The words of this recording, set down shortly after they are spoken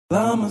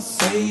I'ma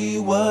say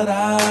what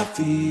I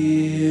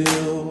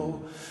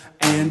feel,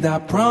 and I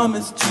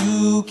promise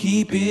to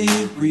keep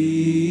it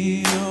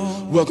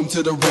real. Welcome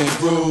to the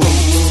Red Room.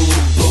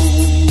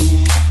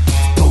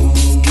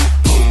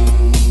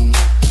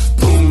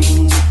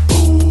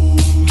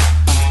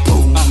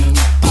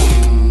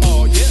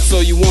 So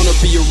you wanna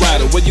be a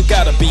rider, well you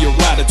gotta be a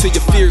rider till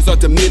your fears are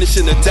diminished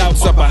and the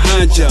doubts are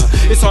behind ya.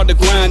 It's hard to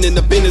grind and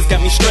the business got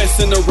me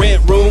stressed in the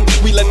Red Room.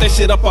 We let that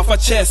shit up off our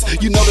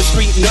chest. You know the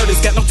street nerd has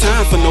got no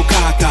time for no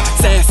caca.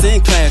 Sass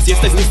in class,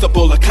 yes that's Mr.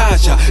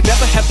 Bulakaja.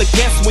 Never have to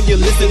guess when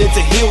you're listening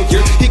to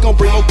Hilliard. He gon'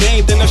 bring more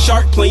game than a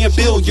shark playing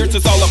billiards.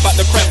 It's all about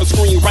the craft of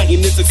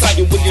screenwriting. It's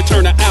exciting when you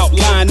turn an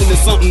outline into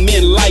something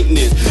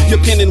enlightening. Your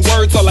pen and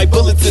words are like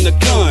bullets in a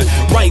gun.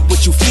 Write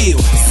what you feel,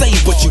 say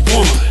what you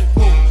want.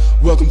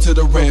 Welcome to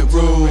the Red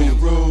Room.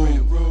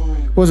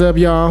 What's up,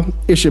 y'all?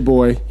 It's your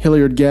boy,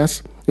 Hilliard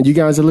Guest, and you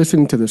guys are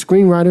listening to the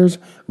Screenwriters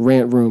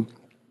Rant Room.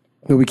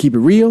 Where we keep it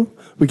real,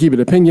 we keep it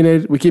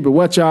opinionated, we keep it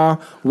what,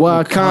 y'all?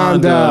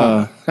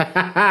 Wakanda.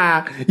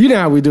 You know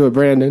how we do it,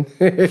 Brandon.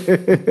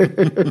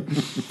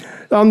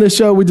 On this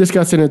show, we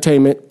discuss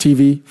entertainment,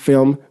 TV,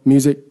 film,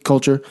 music,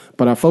 culture,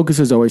 but our focus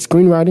is always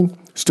screenwriting,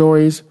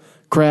 stories,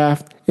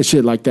 craft, and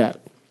shit like that.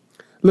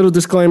 Little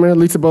disclaimer,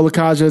 Lisa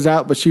Bolakaja is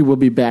out, but she will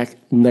be back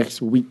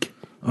next week.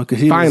 Okay,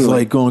 he was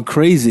like going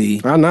crazy.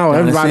 I know,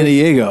 everybody. San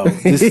Diego.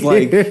 Just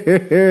like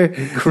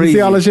crazy. You see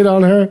all the shit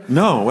on her?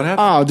 No, what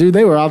happened? Oh, dude,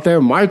 they were out there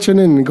marching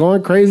and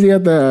going crazy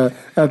at the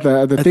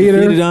theater. The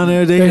theater down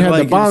there, they had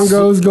like the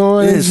bongos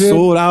going. It's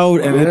sold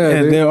out,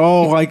 and they're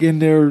all like in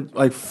their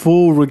like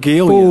full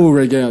regalia. Full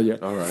regalia.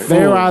 All right.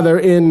 They were either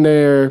in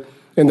their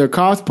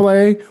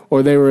cosplay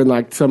or they were in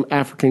like some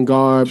African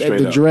garb. Straight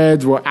and the up.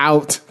 dreads were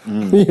out. You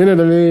know what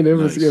I mean? It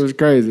was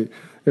crazy.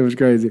 It was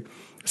crazy.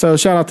 So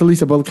shout out to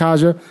Lisa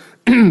Bolakaja.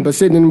 But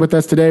sitting in with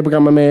us today, we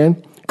got my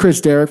man, Chris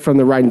Derrick from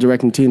the writing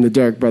directing team, the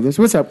Derrick Brothers.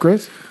 What's up,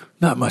 Chris?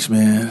 Not much,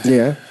 man.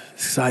 Yeah.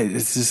 Excited.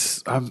 It's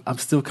just I'm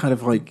still kind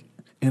of like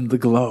in the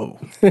glow.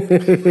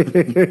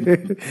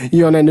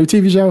 You on that new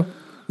TV show?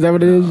 Is that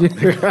what it is?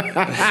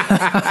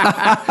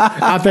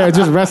 Out there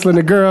just wrestling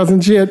the girls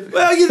and shit.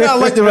 Well, you know, I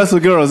like to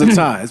wrestle girls at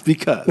times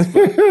because.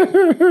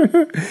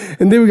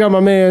 And then we got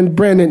my man,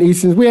 Brandon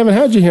Easton. We haven't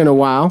had you here in a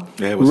while.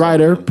 Yeah,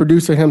 writer,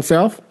 producer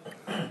himself.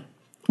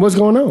 What's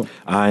going on?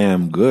 I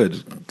am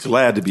good.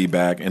 Glad to be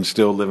back and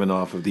still living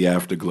off of the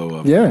afterglow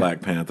of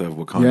Black Panther of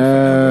Wakanda.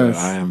 Yes. Forever.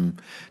 I am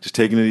just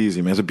taking it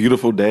easy, man. It's a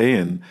beautiful day,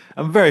 and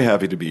I'm very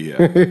happy to be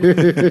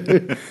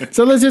here.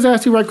 So let's just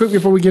ask you right quick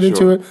before we get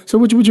into it. So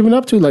what you been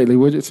up to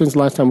lately? Since the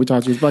last time we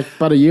talked to you? It's like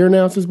about a year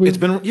now since we... It's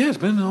been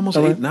almost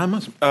 8-9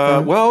 months.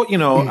 Well, you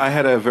know, I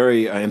had a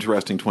very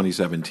interesting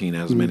 2017,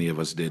 as many of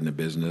us did in the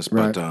business.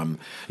 But,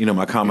 you know,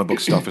 my comic book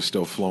stuff is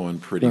still flowing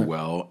pretty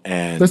well.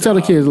 And let's tell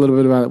the kids a little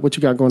bit about it. What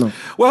you got going on.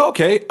 Well,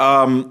 okay.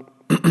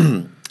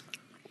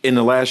 In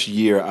the last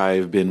year,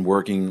 I've been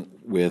working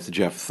with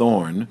Jeff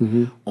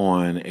Thorne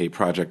on a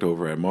project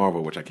over at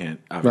Marvel, which I can't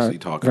obviously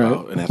talk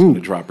about, and that's going to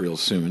drop real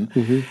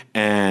soon.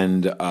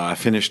 And I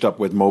finished up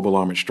with Mobile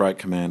Armored Strike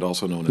Command,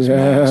 also known as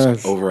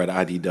MASK, over at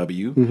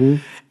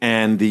IDW.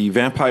 And the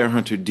Vampire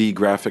Hunter D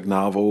graphic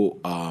novel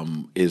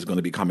is going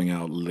to be coming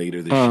out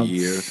later this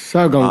year.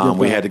 So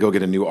we had to go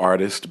get a new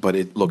artist, but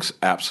it looks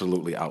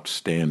absolutely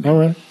outstanding. All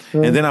right.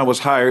 And then I was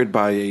hired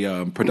by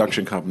a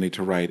production company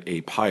to write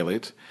a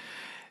pilot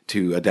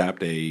to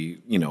adapt a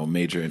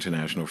major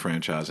international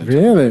franchise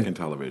in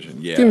television.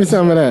 Yeah, give me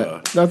some of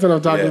that. That's what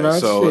I'm talking about.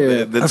 So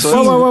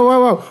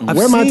whoa!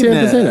 Where my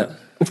 10%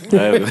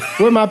 at?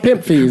 Where my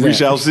pimp fees? We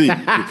shall see.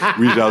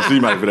 We shall see,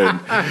 my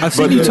friend. I've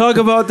seen you talk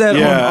about that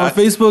on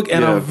Facebook,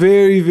 and I'm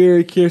very,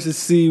 very curious to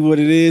see what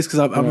it is because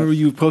I remember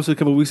you posted a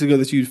couple of weeks ago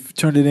that you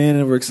turned it in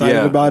and were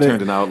excited about it.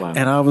 Turned an outline,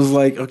 and I was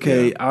like,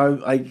 okay,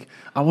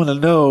 I want to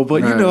know,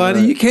 but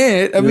you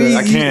can't. I mean,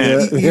 I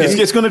can't.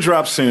 It's going to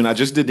drop soon. I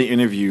just did the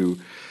interview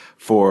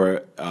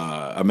for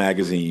a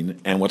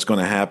magazine, and what's going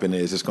to happen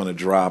is it's going to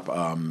drop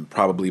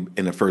probably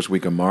in the first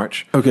week of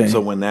March. Okay. So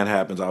when that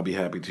happens, I'll be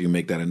happy to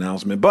make that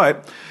announcement.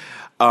 But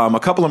a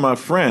couple of my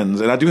friends,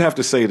 and I do have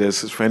to say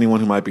this for anyone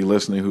who might be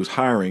listening who's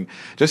hiring,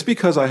 just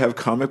because I have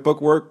comic book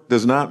work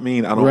does not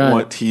mean I don't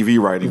want TV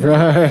writing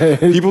work.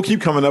 People keep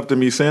coming up to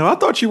me saying, I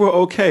thought you were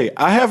okay.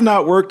 I have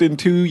not worked in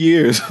 2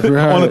 years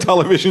on a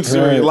television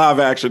series, live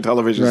action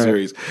television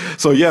series.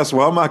 So yes,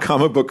 while my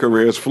comic book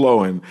career is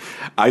flowing,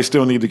 I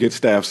still need to get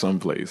staff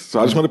someplace. So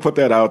I just want to put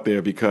that out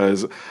there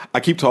because I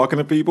keep talking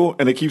to people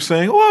and they keep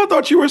saying, I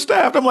thought you were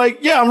staffed. I'm like,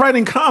 yeah, I'm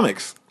writing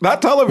comics,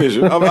 not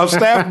television. I'm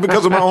staffed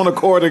because of my own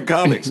accord in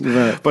comics.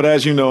 But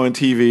as you know, in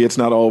TV, it's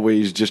not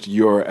always just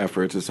your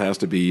efforts. It has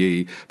to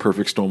be a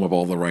perfect storm of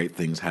all the right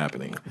things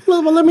happening.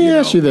 Well, let me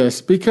ask you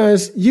this,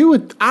 because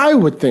I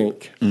would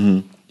think,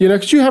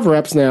 because you have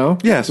reps now.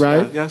 Yes,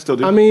 right? I still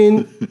do. I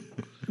mean,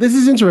 this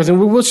is interesting.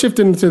 We'll shift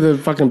into the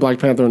fucking Black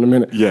Panther in a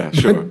minute. Yeah,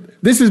 sure.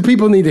 But this is,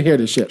 people need to hear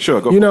this shit. Sure,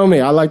 go You for know it.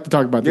 me, I like to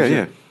talk about this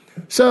shit.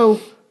 Yeah.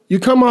 So, you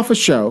come off a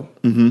show,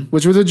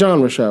 which was a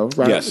genre show,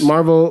 right? Yes.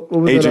 Marvel,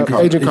 what was Agent it?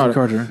 Carter. Agent Carter.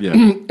 Carter. Yeah.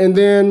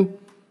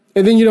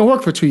 And then you don't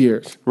work for 2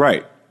 years.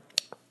 Right.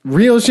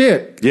 real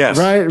shit. Yes.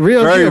 Right?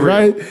 Real shit,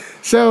 right?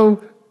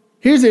 So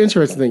here's the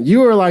interesting thing.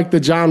 You are like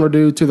the genre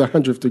dude to the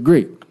 100th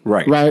degree.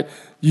 Right. Right?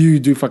 You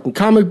do fucking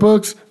comic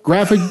books,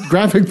 graphic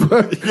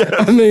book. Yes.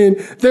 I mean,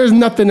 there's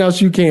nothing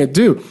else you can't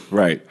do.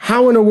 Right.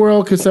 How in the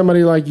world could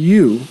somebody like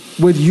you,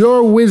 with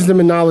your wisdom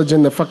and knowledge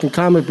in the fucking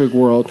comic book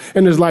world,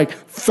 and there's like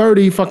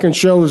 30 fucking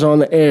shows on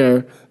the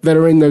air that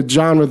are in the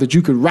genre that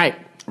you could write?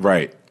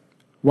 Right.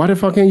 Why the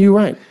fuck can't you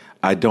write?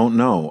 I don't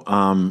know.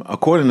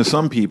 According to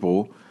some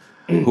people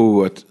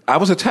who I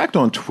was attacked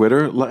on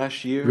Twitter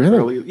last year.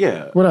 Really?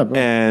 Yeah. What up, bro?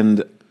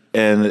 And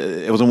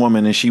it was a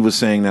woman, and she was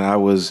saying that I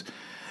was.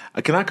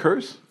 Can I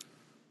curse?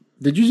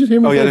 Did you just hear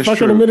me say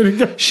fucking a minute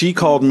ago? She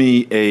called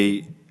me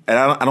and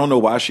I don't know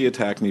why she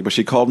attacked me, but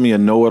she called me a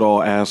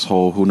know-it-all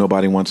asshole who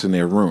nobody wants in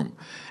their room.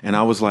 And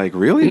I was like,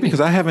 really?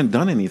 Because I haven't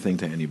done anything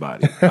to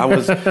anybody. I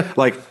was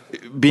like,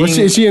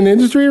 is she in the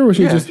industry or was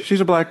she just? She's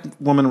a black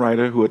woman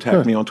writer who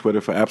attacked me on Twitter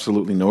for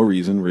absolutely no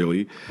reason,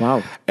 really.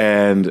 Wow.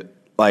 And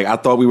like, I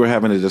thought we were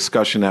having a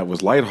discussion that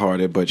was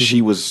lighthearted, but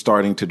she was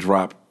starting to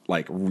drop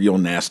like real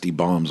nasty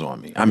bombs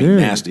on me. I mean,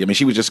 nasty. I mean,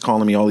 she was just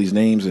calling me all these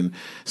names and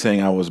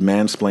saying I was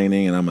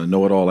mansplaining and I'm a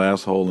know-it-all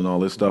asshole and all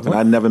this stuff. And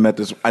I never met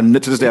this. To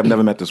this day, I've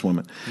never met this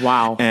woman.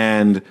 Wow.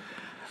 And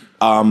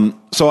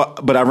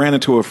but I ran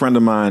into a friend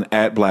of mine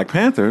at Black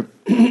Panther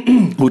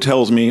who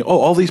tells me, "Oh,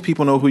 all these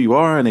people know who you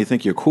are and they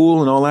think you're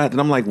cool and all that."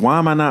 And I'm like, "Why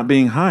am I not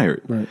being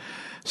hired?" Right.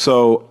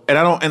 So, and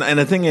I don't, and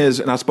the thing is,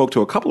 and I spoke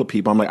to a couple of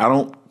people, I'm like, I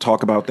don't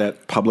talk about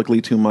that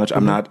publicly too much.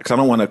 I'm not, because I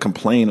don't want to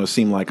complain or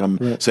seem like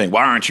I'm saying,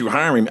 why aren't you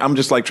hiring me? I'm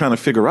just like trying to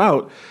figure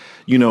out,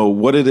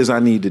 what it is I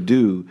need to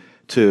do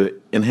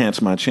to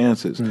enhance my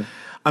chances.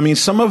 I mean,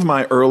 some of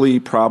my early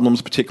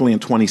problems, particularly in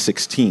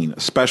 2016,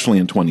 especially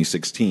in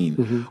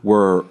 2016,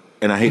 were,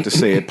 and I hate to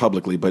say it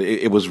publicly, but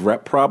it was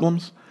rep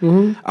problems.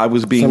 I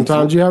was being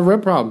sometimes you have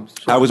rep problems.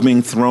 I was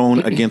being thrown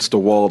against a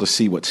wall to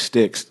see what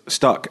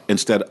stuck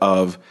instead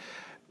of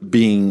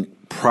being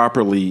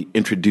properly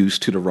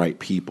introduced to the right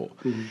people.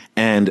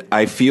 And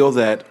I feel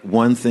that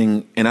one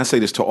thing, and I say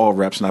this to all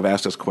reps, and I've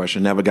asked this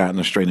question, never gotten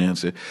a straight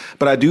answer,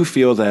 but I do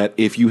feel that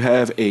if you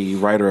have a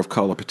writer of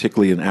color,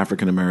 particularly an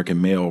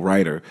African-American male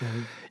writer,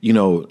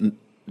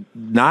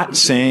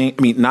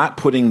 not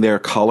putting their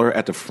color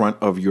at the front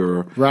of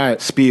your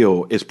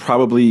spiel is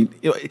probably,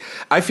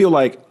 I feel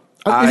like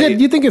do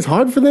you think it's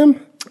hard for them?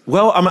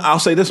 Well, I'll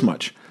say this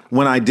much.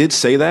 When I did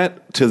say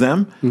that to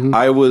them,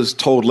 I was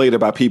told later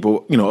by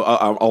people,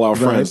 all our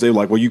friends, they were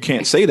like, well, you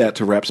can't say that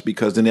to reps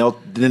because then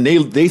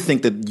they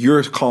think that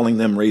you're calling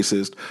them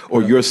racist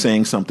or you're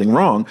saying something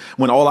wrong.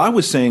 When all I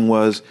was saying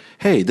was,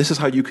 hey, this is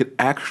how you could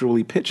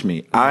actually pitch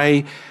me.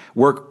 I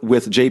work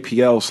with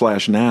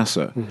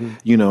JPL/NASA.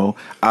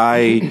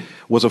 I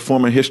was a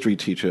former history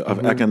teacher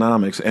of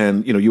economics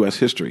and, U.S.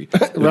 history.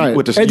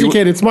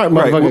 Educated, smart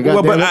motherfucker.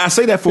 Well, but I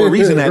say that for a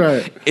reason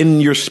that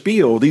in your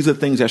spiel, these are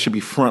things that should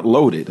be front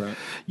loaded.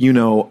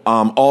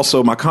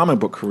 Also my comic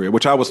book career,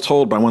 which I was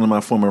told by one of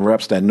my former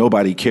reps that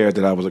nobody cared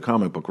that I was a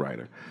comic book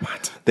writer.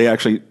 What? They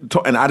actually,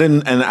 and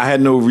I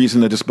had no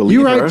reason to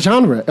disbelieve her. You write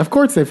genre. Of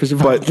course they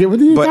get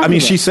with you. But I mean,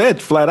 she said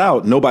flat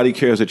out, nobody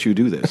cares that you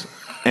do this.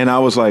 And I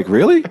was like,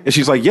 really? And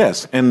she's like,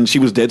 yes. And she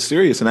was dead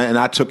serious. And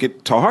I took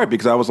it to heart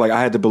because I was like,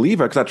 I had to believe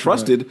her because I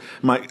trusted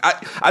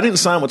I didn't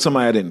sign with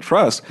somebody I didn't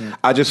trust.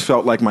 I just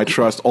felt like my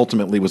trust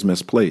ultimately was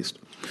misplaced.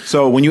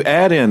 So when you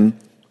add in,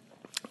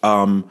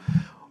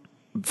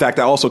 in fact,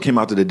 I also came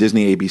out to the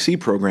Disney ABC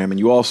program, and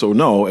you also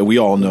know, and we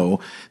all know,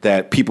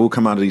 that people who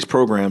come out of these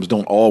programs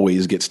don't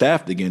always get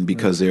staffed again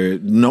because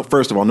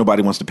first of all,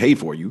 nobody wants to pay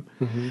for you,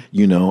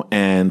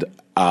 and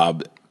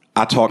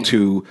I talked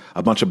to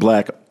a bunch of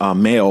black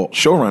male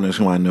showrunners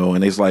who I know,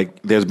 and it's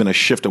like there's been a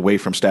shift away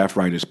from staff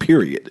writers,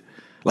 period.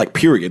 Like,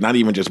 period. Not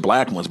even just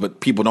black ones, but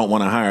people don't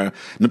want to hire,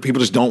 people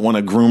just don't want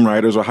to groom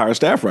writers or hire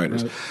staff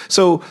writers. Right.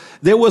 So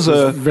there was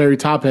it's very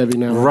top heavy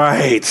now.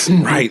 Right,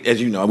 right. As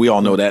you know, we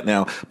all know that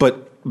now.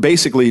 But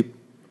basically,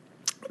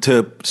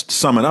 to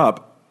sum it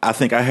up, I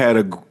think I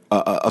had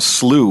a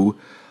slew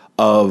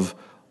of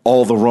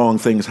all the wrong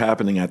things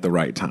happening at the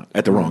right time,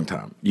 at the wrong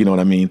time. You know what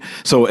I mean?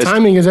 So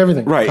timing is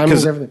everything. Right.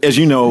 Because as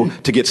you know,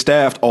 to get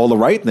staffed, all the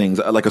right things,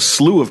 like a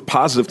slew of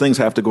positive things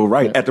have to go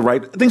right at the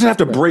right, things have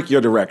to break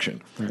your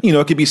direction. Right.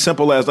 It could be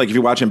simple as like if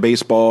you're watching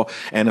baseball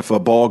and if a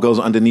ball goes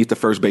underneath the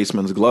first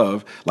baseman's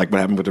glove, like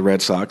what happened with the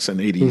Red Sox in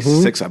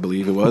 86, I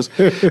believe it was,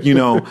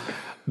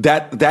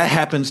 that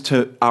happens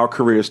to our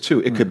careers too.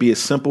 It could be as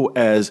simple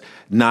as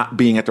not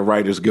being at the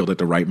Writers Guild at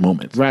the right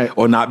moment. Right.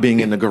 Or not being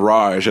in the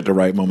garage at the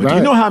right moment. Right. Do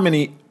you know how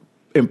many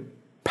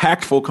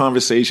impactful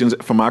conversations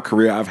from my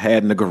career I've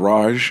had in the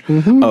garage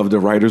of the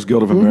Writers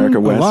Guild of America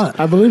West? A lot.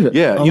 I believe it.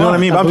 Yeah, you know what I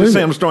mean? But I'm just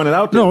saying, I'm just throwing it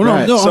out there.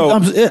 No. So,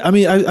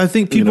 I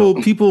think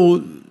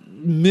people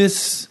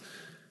miss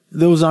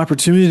those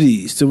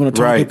opportunities to want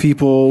to talk to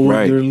people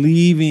when they're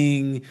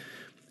leaving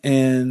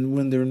and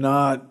when they're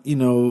not,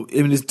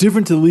 it's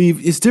different to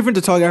leave. It's different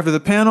to talk after the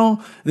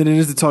panel than it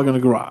is to talk in the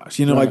garage,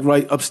 like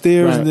right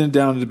upstairs and then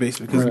down to the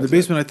basement. Because in the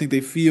basement, I think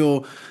they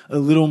feel a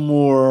little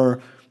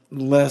more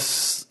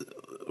less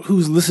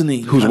who's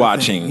listening, who's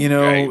watching, you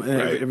know.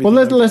 Right. Well,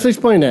 let's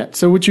explain that.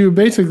 So what you're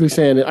basically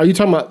saying, are you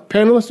talking about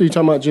panelists or are you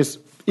talking about just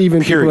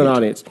even Period. people in the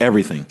audience?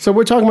 Everything. So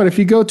we're talking about if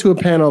you go to a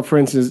panel, for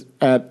instance,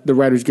 at the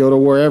Writers Guild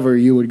or wherever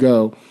you would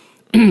go,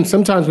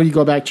 sometimes when you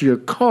go back to your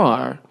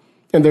car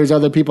and there's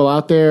other people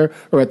out there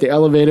or at the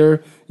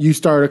elevator, you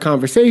start a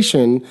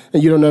conversation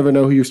and you don't ever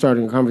know who you're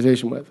starting a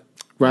conversation with,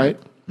 right?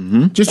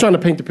 Mm-hmm. Just trying to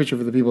paint the picture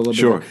for the people a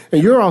little bit.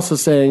 And you're also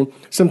saying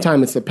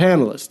sometimes it's a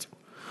panelist.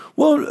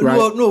 Well,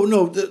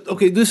 no.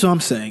 Okay, this is what I'm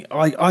saying.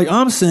 Like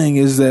I'm saying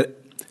is that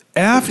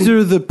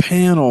after the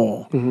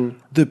panel,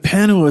 the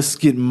panelists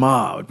get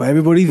mobbed by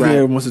everybody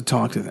there who wants to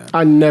talk to them.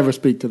 I never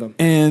speak to them.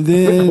 And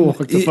then,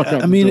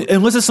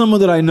 unless it's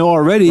someone that I know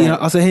already,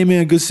 I'll say, hey,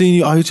 man, good seeing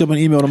you. I'll hit you up an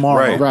email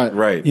tomorrow.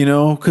 Right. You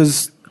know,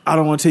 because I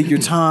don't want to take your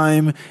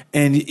time.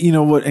 And you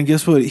know what? And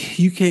guess what?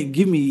 You can't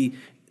give me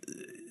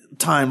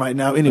time right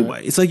now anyway.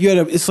 Right. It's like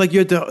you're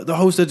the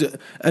host you're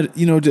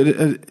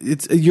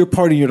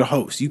part and you're the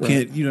host. You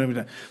can't, you don't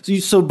have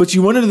time. But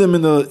you wanted them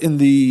in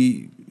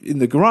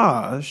the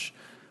garage.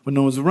 When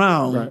no one's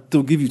around,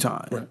 they'll give you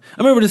time. Right.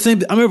 I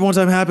remember one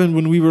time happened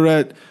when we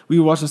were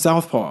watching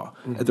Southpaw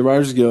at the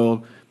Writers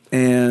Guild,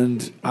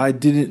 and I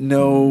didn't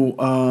know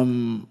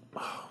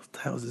what the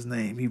hell is his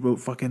name? He wrote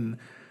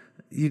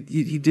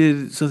he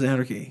did Sons of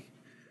Anarchy.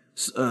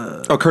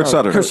 Kurt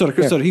Sutter. Kurt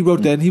Sutter. He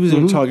wrote that, and he was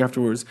going to talk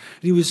afterwards.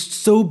 And he was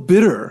so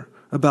bitter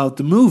about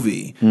the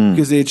movie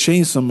because they had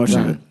changed so much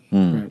of it.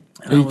 Right.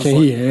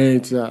 He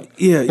hates that.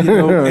 Yeah, you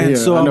know, and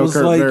so I was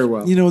Kurt like, very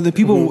well. you know, the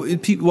people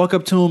walk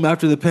up to him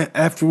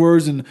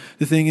afterwards and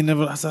the thing, and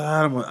I said,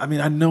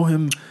 I know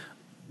him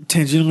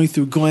tangentially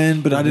through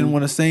Glenn, but I didn't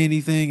want to say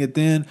anything at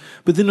then.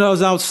 But then I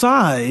was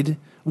outside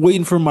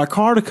waiting for my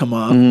car to come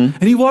up,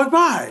 and he walked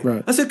by.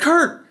 Right. I said,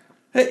 Kurt,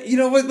 hey, you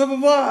know what, blah, blah,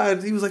 blah.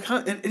 And he was like,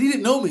 huh? And he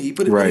didn't know me,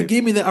 but he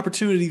gave me the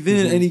opportunity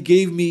then, and he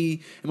gave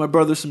me and my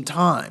brother some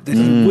time that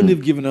he wouldn't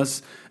have given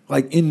us.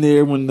 Like in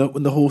there when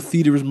the whole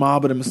theater is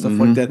mobbing him and stuff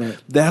like that. Right.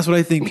 That's what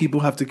I think people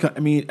have to.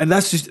 And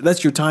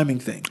that's your timing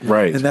thing,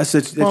 right? And that's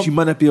that you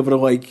might not be able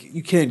to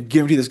you can't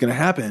guarantee that's going to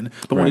happen,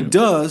 but when it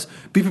does,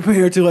 be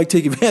prepared to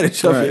take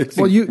advantage of it.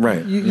 Well, you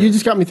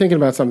just got me thinking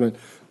about something.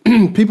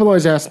 People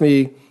always ask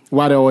me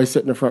why do I always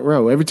sit in the front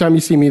row. Every time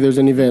you see me, there's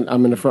an event,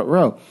 I'm in the front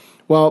row.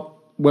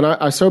 Well, when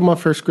I sold my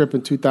first script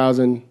in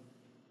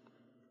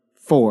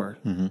 2004,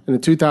 and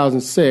in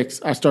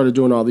 2006, I started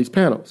doing all these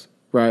panels,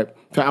 right?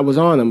 I was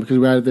on them because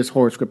we had this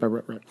horror script I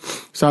wrote, right?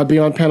 So I'd be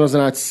on panels,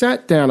 and I'd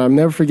sat down. I'll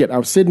never forget. I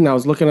was sitting, I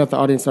was looking at the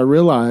audience, and I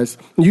realized,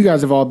 and you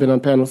guys have all been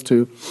on panels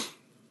too,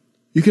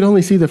 you can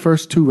only see the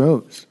first 2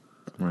 rows.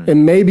 Right.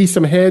 And maybe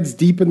some heads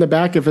deep in the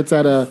back if it's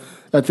at a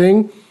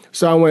thing.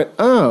 So I went,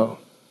 oh,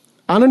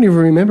 I don't even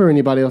remember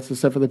anybody else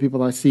except for the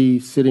people I see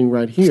sitting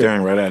right here.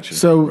 Staring right at you.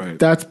 So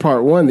that's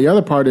part one. The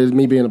other part is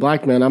me being a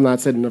black man, I'm not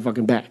sitting in the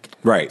fucking back.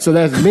 Right. So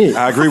that's me.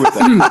 I agree with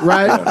that.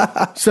 Right?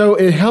 Yeah. So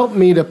it helped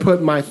me to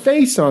put my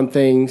face on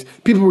things.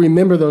 People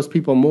remember those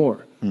people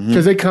more.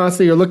 Because they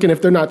constantly are looking,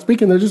 if they're not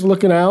speaking, they're just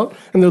looking out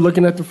and they're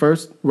looking at the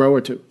first row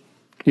or 2.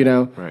 You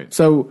know? Right.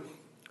 So,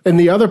 and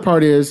the other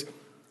part is,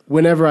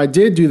 whenever I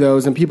did do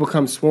those and people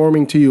come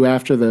swarming to you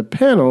after the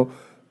panel,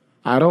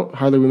 I don't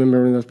hardly remember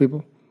any of those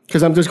people.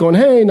 Because I'm just going,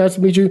 hey, nice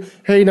to meet you.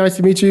 Hey, nice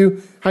to meet you.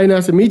 Hey,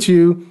 nice to meet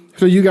you.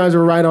 So you guys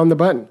are right on the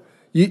button.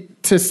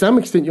 To some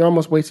extent, you're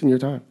almost wasting your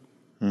time.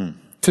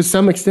 To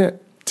some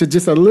extent. To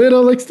just a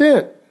little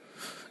extent.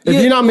 If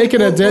you're not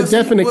making a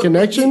definite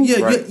connection.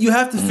 You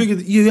have to figure,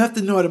 you have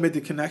to know how to make the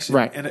connection.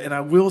 Right. And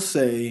I will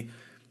say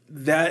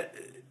that,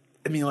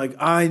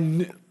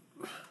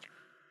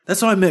 that's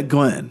how I met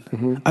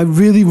Glenn. I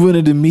really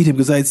wanted to meet him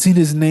because I had seen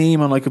his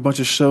name on a bunch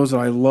of shows that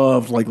I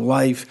loved, like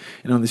Life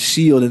and on The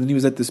Shield, and then he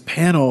was at this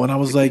panel, and I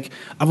was like,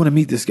 I want to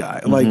meet this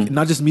guy.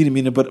 Not just meet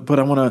him, but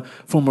I want to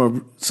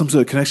form some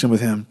sort of connection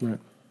with him. Right.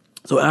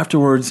 So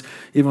afterwards,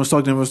 everyone was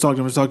talking to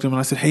him, and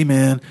I said, hey,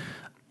 man.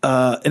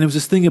 And it was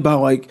this thing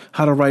about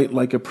how to write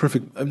how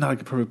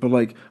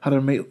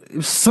to make, it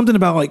was something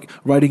about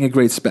writing a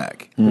great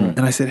spec. And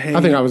I said, hey,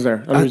 I think I was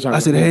there. I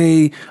said,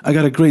 hey, I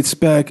got a great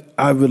spec.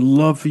 I would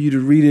love for you to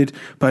read it,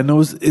 but I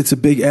know it's a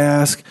big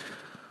ask.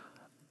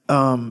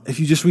 If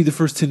you just read the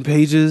first 10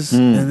 pages,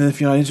 and then if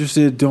you're not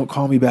interested, don't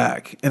call me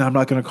back, and I'm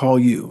not going to call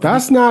you.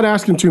 That's not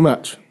asking too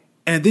much.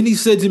 And then he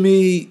said to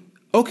me,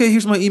 okay,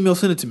 here's my email,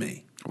 send it to me.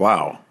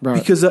 Wow! Right.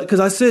 Because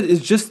I said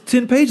it's just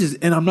 10 pages,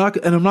 and I'm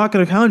not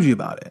going to hound you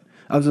about it.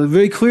 I was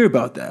very clear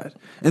about that.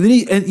 And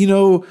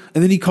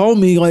then he called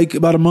me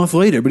about a month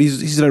later. But he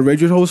said, I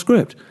read your whole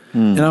script,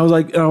 and I was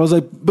like,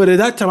 but at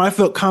that time I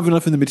felt confident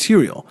enough in the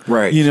material,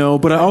 right?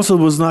 But I also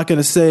was not going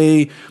to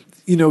say.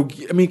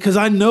 Because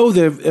I know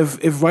that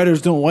if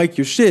writers don't like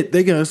your shit,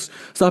 they're gonna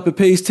stop at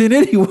page 10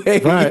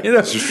 anyway. Right,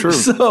 that's true.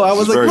 So I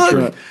was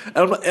look,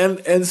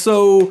 and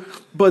so,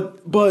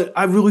 but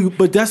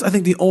that's I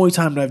think the only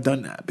time that I've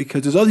done that,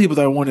 because there's other people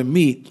that I want to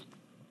meet,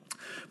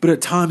 but at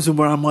times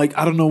where I'm like,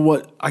 I don't know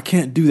what, I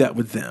can't do that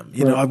with them.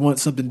 You know, I want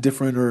something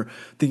different or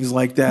things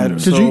like that.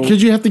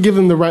 Because you have to give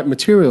them the right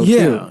material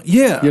too.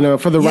 Yeah.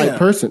 For the right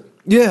person.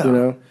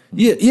 Yeah.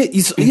 Yeah,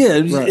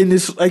 and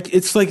it's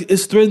like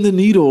threading the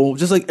needle,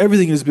 just like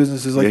everything in this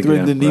business is like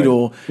threading the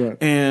needle. Right.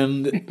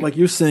 And like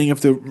you're saying,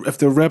 if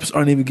the reps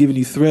aren't even giving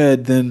you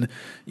thread, then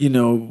you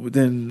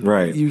can't.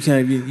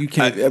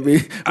 I mean,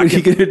 what are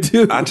you gonna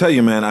do? I tell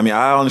you, man. I mean,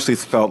 I honestly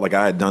felt like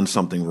I had done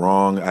something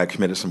wrong. I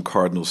committed some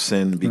cardinal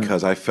sin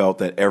because I felt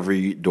that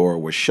every door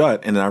was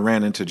shut, and then I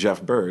ran into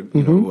Jeff Bird.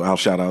 You know, I'll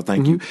shout out,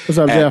 thank you. What's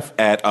up, Jeff?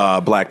 At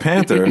Black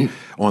Panther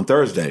on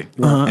Thursday,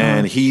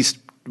 and he's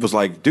was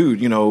like,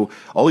 dude, you know,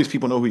 all these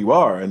people know who you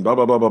are and blah,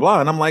 blah, blah, blah, blah.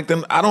 And I'm like,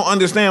 then I don't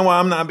understand why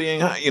I'm not being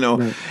high, you know.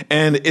 Right.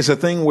 And it's a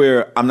thing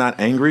where I'm not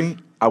angry.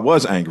 I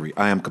was angry.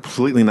 I am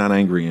completely not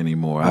angry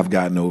anymore. I've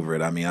gotten over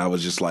it. I mean, I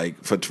was just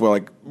like, for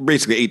like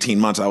basically 18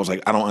 months, I was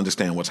like, I don't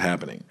understand what's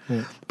happening.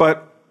 Yeah.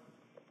 But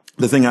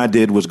the thing I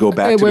did was go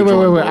back to the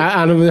drawing board.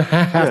 I don't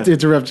have to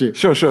interrupt you.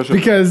 Sure.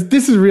 Because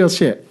this is real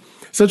shit.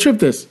 So trip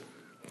this.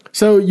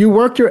 So you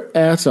work your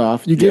ass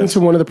off. You get into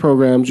one of the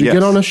programs. You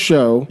get on a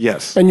show.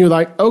 Yes. And you're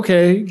like,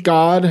 okay,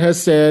 God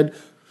has said,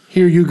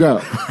 here you go.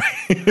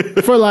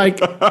 For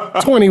like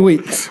 20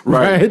 weeks.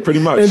 Right?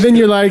 Pretty much. And then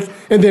you're like,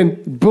 and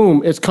then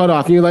boom, it's cut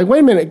off. And you're like, wait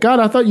a minute, God,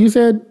 I thought you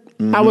said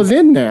I was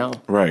in now.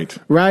 Right.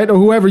 Right? Or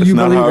whoever you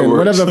believe in,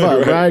 whatever the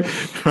fuck, right?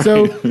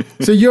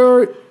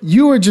 So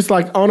you were just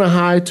like on a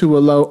high to a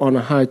low, on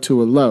a high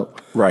to a low.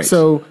 Right.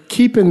 So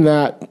keeping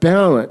that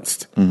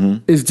balanced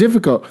is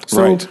difficult.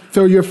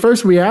 So your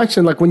first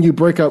reaction, like when you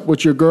break up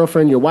with your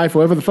girlfriend, your wife,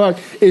 whatever the fuck,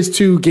 is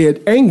to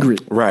get angry.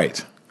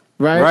 Right.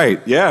 Right?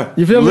 Yeah.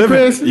 You feel me,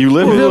 Chris? You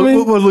live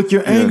it. Well, look,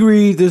 you're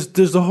angry.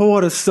 There's a whole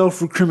lot of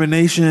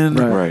self-recrimination.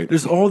 Right.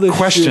 There's all this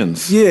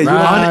questions. Shit.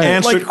 Yeah.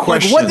 Unanswered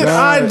questions. Like, what did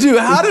I do?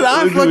 How did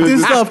I fuck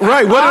this up?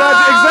 Right. What did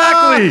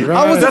I do? Exactly.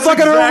 I wasn't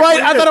fucking her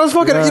right. I thought I was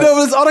fucking, you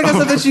know, it's all that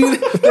kind of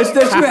stuff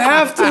that you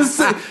have to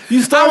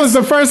say. I was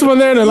the first one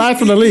there and the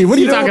last one to leave. What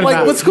are you talking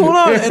about? What's going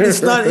on? And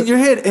it's not in your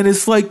head. And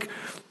it's like,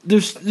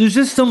 there's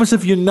just so much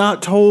stuff you're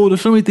not told.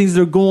 There's so many things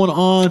that are going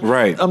on.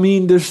 Right. I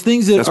mean, there's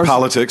things that are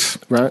politics.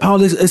 Right.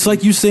 Politics. It's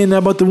like you saying that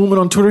about the woman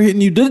on Twitter hitting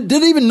you. Didn't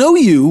even know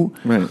you.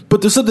 Right.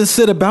 But there's something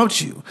said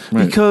about you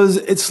because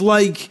it's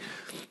like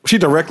she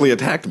directly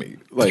attacked me.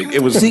 Like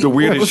it was the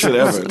weirdest shit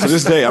ever. To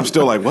this day, I'm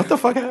still like, what the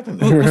fuck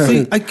happened?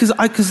 Because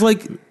I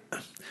can't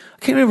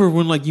remember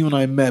when like you and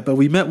I met, but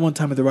we met one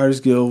time at the Writers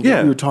Guild.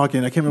 Yeah. We were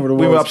talking. I can't remember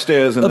what it was. We were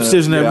upstairs.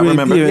 In that. I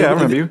remember. I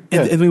remember you.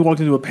 And we walked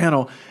into a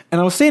panel,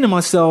 and I was saying to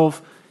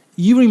myself,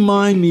 you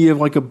remind me of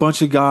like a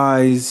bunch of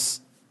guys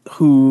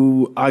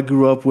who I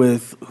grew up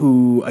with,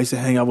 who I used to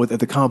hang out with at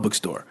the comic book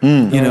store,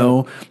 you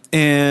know?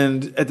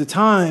 And at the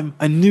time,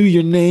 I knew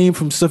your name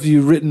from stuff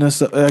you'd written. I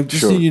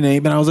just knew your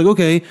name, and I was like,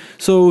 okay,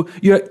 so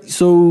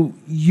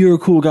you're a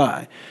cool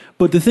guy.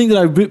 But the thing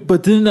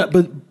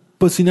that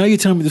But see, now you're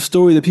telling me the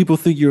story that people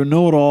think you're a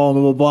know-it-all,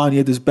 blah, blah, blah, and you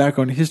have this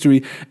background in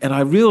history. And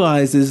I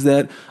realize is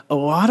that a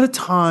lot of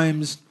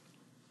times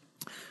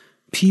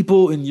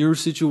people in your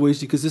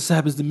situation, because this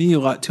happens to me a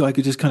lot too, I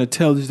could just kind of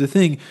tell this is the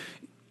thing,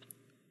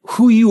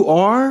 who you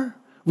are,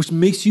 which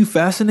makes you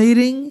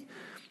fascinating,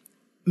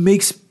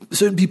 makes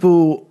certain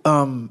people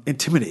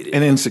intimidated.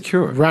 And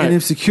insecure. Right. And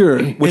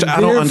insecure. Which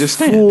I don't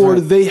understand. Therefore,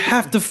 they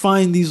have to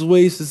find these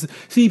ways to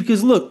see,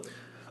 because look,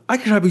 I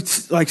could probably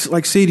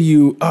like say to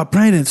you,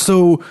 Brandon,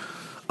 so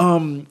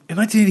in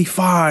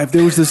 1985,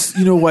 there was this,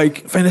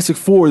 like Fantastic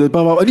Four, that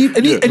blah, blah, blah.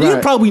 And you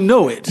probably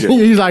know it. Yeah.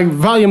 He's like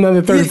volume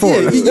number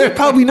 34. You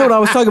probably know what I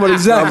was talking about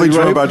exactly.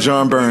 Probably right? About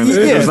John Burns.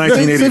 It was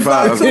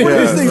 1985. So one of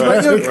these things,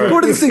 right?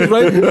 One of these things,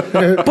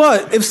 right?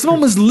 But if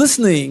someone was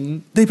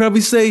listening, they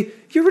probably say,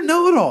 you're a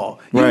know-it-all.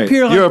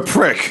 You're a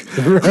prick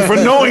for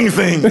knowing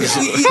things.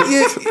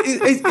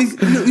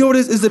 You know what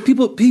it is that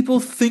people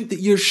think that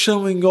you're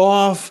showing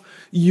off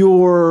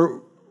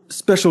your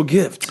special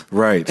gift,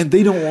 right? And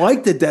they don't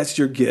like that that's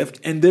your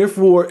gift, and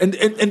therefore, and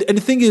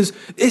the thing is,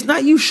 it's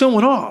not you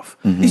showing off;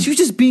 it's you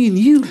just being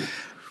you.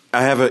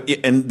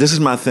 And this is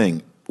my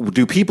thing.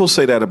 Do people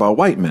say that about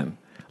white men?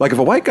 Like if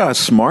a white guy's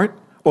smart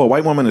or a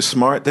white woman is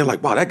smart, they're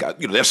like, wow, that guy,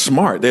 they're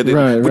smart. They're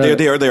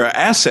an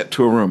asset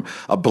to a room.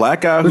 A black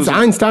guy who's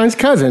Einstein's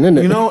cousin, isn't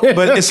it?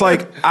 But it's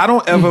like I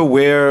don't ever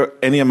wear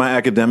any of my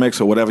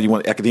academics or whatever you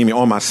want, academia,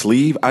 on my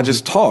sleeve. I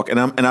just talk, and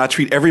I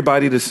treat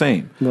everybody the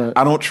same. Right.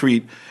 I don't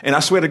treat, and I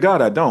swear to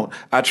God, I don't.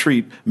 I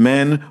treat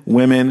men,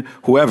 women,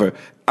 whoever.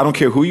 I don't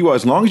care who you are.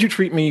 As long as you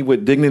treat me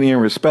with dignity and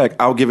respect,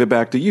 I'll give it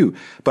back to you.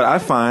 But I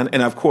find,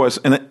 and of course,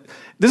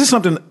 this is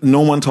something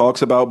no one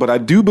talks about, but I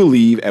do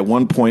believe at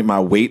one point my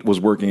weight was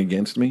working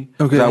against me.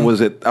 Okay. I was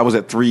at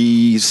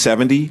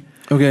 370.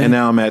 Okay. And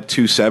now I'm at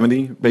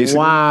 270, basically.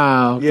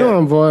 Wow. Yeah. Come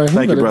on, boy.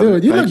 Thank you, brother.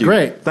 You look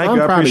great. Thank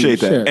you. I appreciate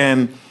that. Shit.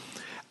 And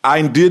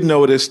I did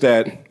notice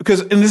that,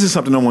 and this is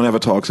something no one ever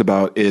talks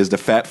about, is the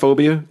fat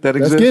phobia that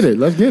exists.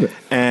 Let's get it.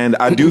 And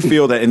I do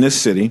feel that in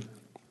this city,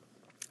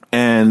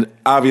 and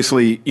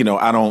obviously,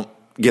 I don't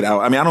get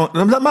out. I mean,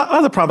 my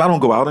other problem, I don't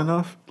go out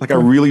enough. Like I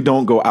really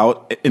don't go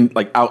out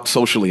out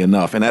socially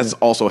enough. And that's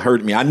also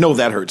hurt me. I know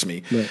that hurts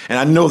me. Right. And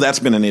I know that's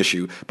been an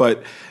issue.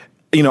 But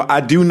you know,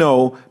 I do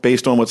know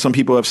based on what some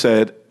people have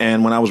said,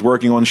 and when I was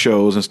working on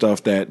shows and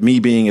stuff, that me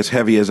being as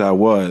heavy as I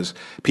was,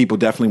 people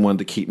definitely wanted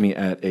to keep me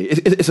at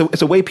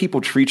it's a way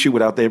people treat you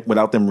without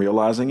them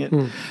realizing it.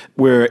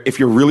 Where if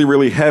you're really,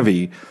 really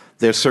heavy,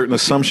 there's certain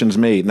assumptions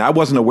made. And I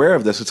wasn't aware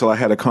of this until I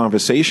had a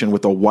conversation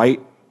with a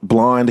white,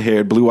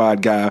 blonde-haired,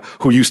 blue-eyed guy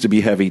who used to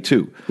be heavy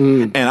too.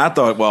 And I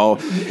thought, well,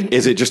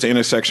 is it just the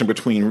intersection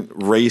between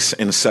race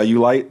and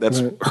cellulite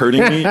that's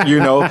hurting me, you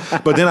know?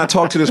 But then I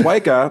talked to this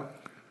white guy,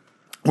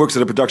 works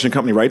at a production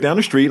company right down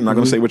the street. I'm not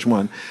going to say which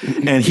one.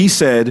 And he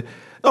said,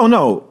 oh,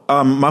 no,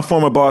 my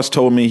former boss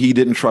told me he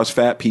didn't trust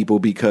fat people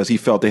because he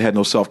felt they had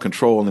no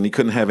self-control and he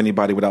couldn't have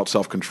anybody without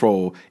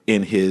self-control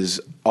in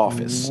his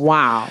office.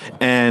 Wow.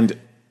 And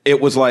it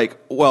was like,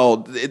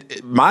 well,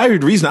 my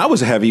reason I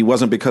was heavy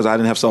wasn't because I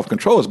didn't have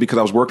self-control. It's because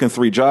I was working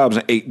 3 jobs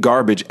and ate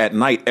garbage at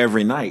night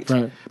every night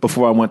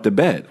before I went to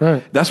bed.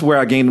 Right. That's where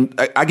I gained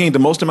the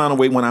most amount of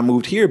weight when I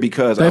moved here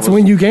because that's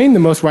when you gain the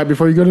most right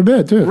before you go to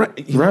bed too.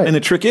 Right. And the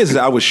trick is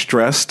I was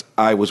stressed.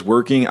 I was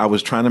working. I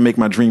was trying to make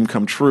my dream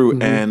come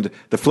true. And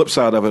the flip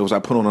side of it was I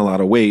put on a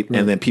lot of weight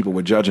and then people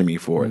were judging me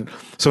for it.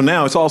 So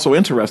now it's also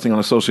interesting on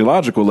a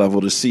sociological level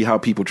to see how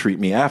people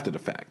treat me after the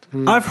fact.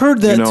 I've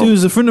heard that too.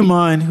 There's a friend of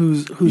mine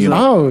who's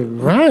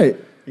right.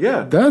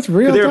 Yeah. That's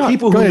real. There are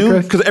people who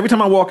knew, because every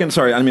time I walk in,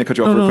 sorry, I didn't mean to cut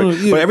you off real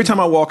quick, but every time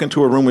I walk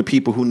into a room with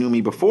people who knew me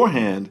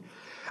beforehand,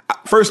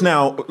 first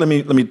now, let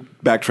me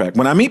backtrack.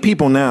 When I meet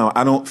people now,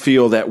 I don't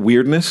feel that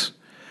weirdness.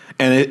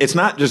 And it's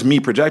not just me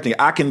projecting.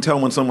 I can tell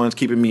when someone's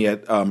keeping me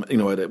at,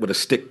 with a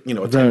stick,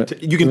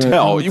 you can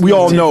tell. We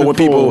all know when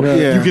people,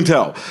 you can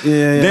tell.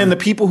 Then the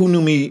people who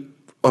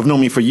have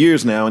known me for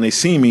years now, and they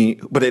see me,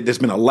 but there's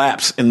been a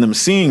lapse in them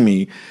seeing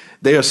me,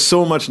 they are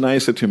so much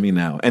nicer to me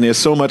now. And they're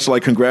so much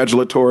like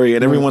congratulatory,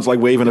 and everyone's like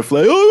waving a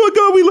flag. Oh my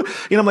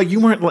God, I'm like, you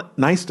weren't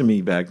nice to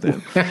me back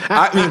then.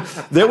 I mean,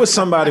 there was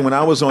somebody when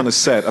I was on the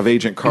set of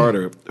Agent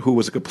Carter who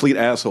was a complete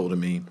asshole to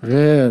me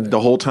the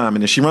whole time.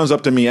 And then she runs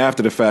up to me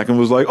after the fact and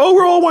was like, oh,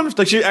 we're all one.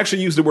 Like, she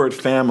actually used the word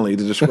family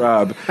to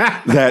describe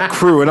that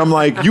crew. And I'm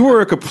like, you were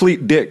a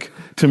complete dick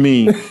to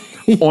me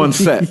on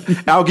set.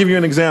 I'll give you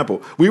an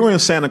example. We were in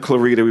Santa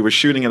Clarita. We were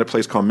shooting at a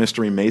place called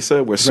Mystery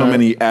Mesa, where so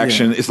many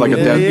action. It's like a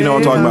death. You know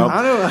what I'm talking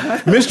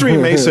about? Mystery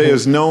Mesa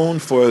is known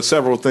for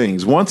several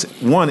things.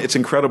 One, its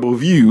incredible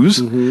views,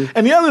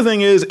 and the other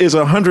thing is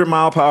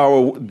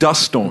 100-mile-per-hour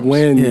dust storms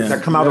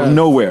that come out of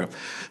nowhere.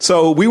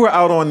 So we were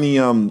out on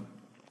the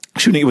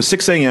shooting. It was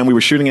 6 a.m. We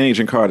were shooting an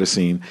Agent Carter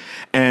scene,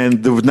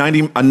 and there was a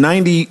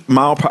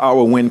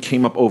 90-mile-per-hour wind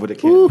came up over the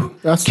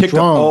camp, kicked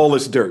up all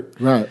this dirt.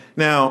 Right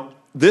now.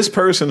 This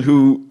person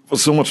who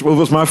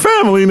was my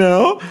family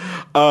now,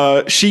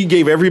 she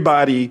gave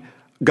everybody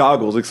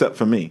goggles except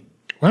for me.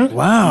 What?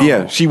 Wow.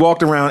 Yeah, she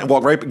walked around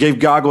and gave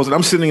goggles, and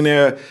I'm sitting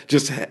there,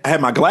 just had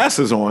my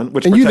glasses on.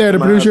 And you there to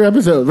produce your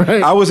episode,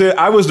 right? I was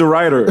the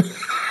writer,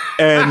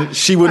 and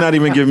she would not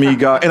even give me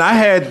goggles. And I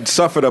had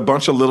suffered a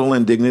bunch of little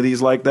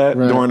indignities like that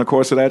during the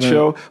course of that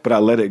show, but I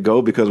let it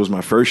go because it was my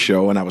first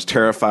show, and I was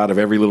terrified of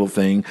every little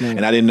thing,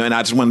 and I didn't know, and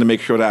I just wanted to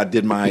make sure that I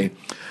did my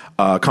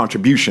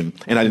contribution,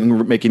 and I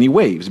didn't make any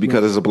waves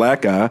because as a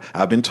black guy,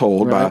 I've been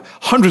told by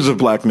hundreds of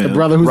black men, a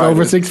brother who's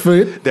over 6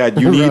 foot, that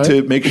you need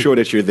to make sure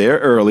that you're there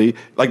early.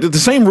 Like the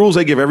same rules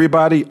they give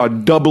everybody are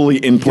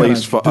doubly in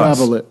place for us.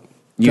 Double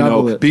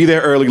it. Be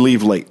there early,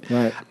 leave late.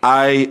 Right.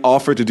 I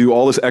offered to do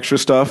all this extra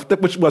stuff,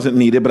 which wasn't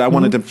needed, but I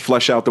wanted to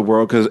flesh out the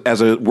world because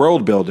as a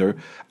world builder,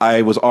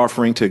 I was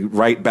offering to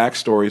write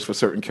backstories for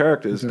certain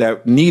characters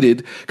that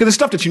needed, because it's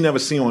stuff that you never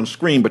see on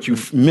screen, but you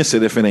miss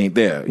it if it ain't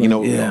there. You know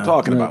what I'm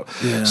talking about.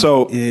 Yeah.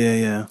 So,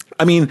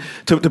 I mean,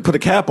 to put a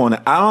cap on it,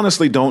 I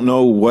honestly don't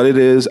know what it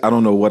is. I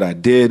don't know what I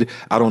did.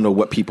 I don't know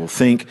what people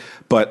think,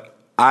 but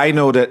I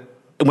know that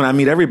when I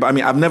meet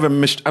everybody, I mean,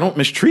 I don't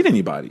mistreat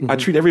anybody. I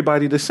treat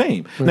everybody the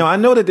same. Now, I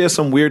know that there's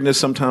some weirdness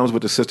sometimes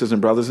with the sisters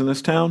and brothers in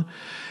this town.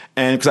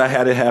 And because I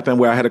had it happen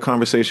where I had a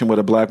conversation with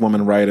a black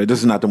woman writer. This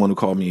is not the one who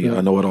called me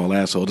a know-it-all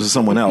asshole. This is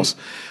someone else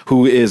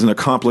who is an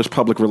accomplished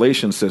public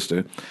relations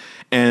sister.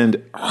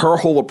 And her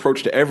whole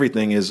approach to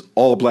everything is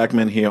all black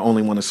men here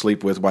only want to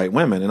sleep with white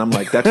women. And I'm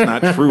like, that's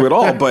not true at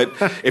all. But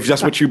if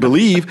that's what you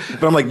believe,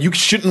 but I'm like, you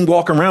shouldn't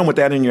walk around with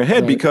that in your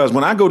head because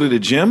when I go to the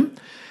gym,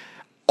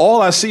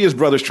 all I see is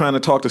brothers trying to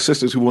talk to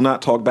sisters who will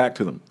not talk back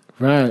to them.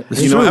 Right.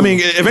 I mean,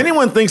 if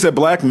anyone thinks that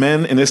black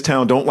men in this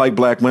town don't like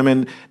black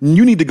women,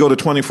 you need to go to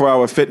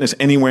 24-hour fitness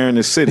anywhere in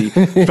this city,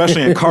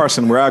 especially in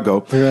Carson where I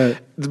go. Right.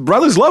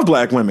 Brothers love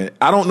black women.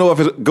 I don't know if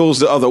it goes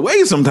the other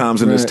way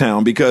sometimes in this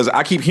town because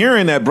I keep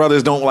hearing that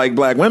brothers don't like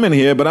black women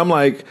here, but I'm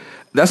like,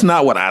 that's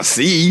not what I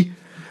see.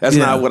 That's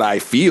not what I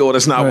feel.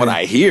 That's not what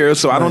I hear.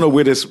 So I don't know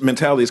where this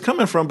mentality is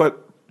coming from,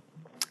 but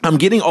I'm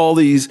getting all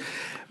these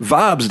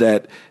vibes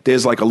that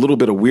there's like a little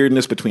bit of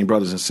weirdness between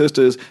brothers and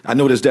sisters. I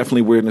know there's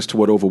definitely weirdness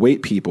toward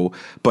overweight people,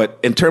 but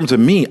in terms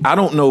of me, I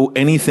don't know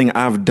anything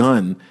I've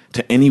done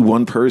to any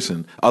one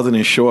person other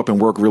than show up and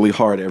work really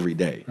hard every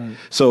day. Right.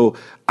 So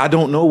I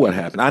don't know what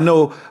happened. I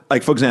know,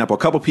 like, for example, a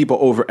couple people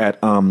over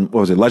at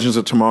Legends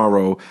of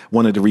Tomorrow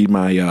wanted to read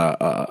my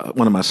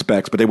one of my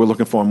specs, but they were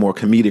looking for a more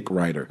comedic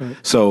writer. Right.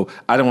 So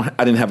I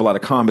didn't have a lot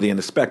of comedy in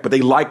the spec, but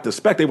they liked the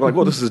spec. They were like,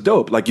 "Well, this is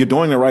dope. Like, you're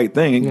doing the right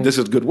thing, and this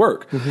is good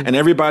work." Mm-hmm. And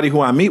everybody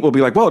who I meet will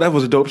be like, "Whoa, that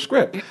was a dope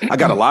script." I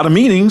got a lot of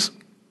meetings,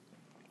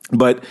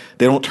 but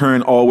they don't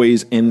turn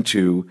always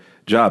into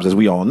jobs, as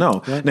we all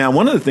know. Right. Now,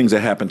 one of the things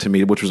that happened to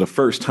me, which was a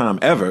first time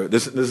ever,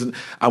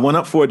 I went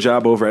up for a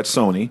job over at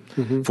Sony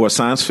for a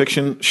science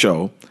fiction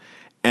show,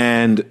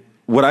 and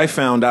what I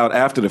found out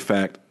after the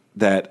fact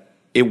that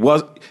it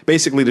was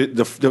basically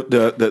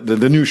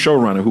the new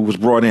showrunner who was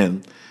brought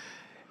in.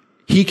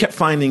 He kept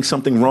finding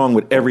something wrong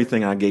with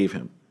everything I gave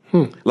him.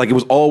 Like, it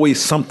was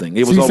always something.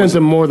 It was you sent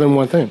him more than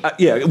one thing.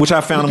 Yeah, which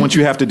I found once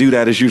you have to do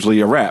that is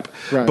usually a wrap.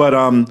 Right. But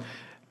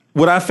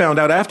what I found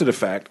out after the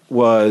fact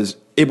was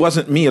it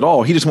wasn't me at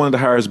all. He just wanted to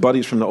hire his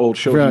buddies from the old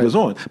show he was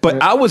on. But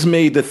I was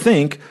made to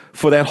think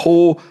for that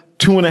whole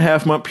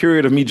 2.5 month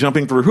period of me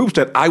jumping through hoops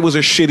that I was a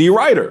shitty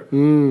writer.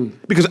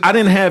 Because I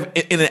didn't have,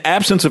 in the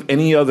absence of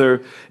any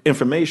other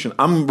information,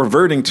 I'm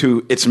reverting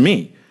to it's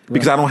me.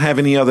 Because I don't have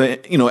any other,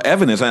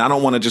 evidence, and I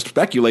don't want to just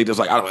speculate. It's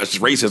like, it's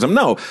racism.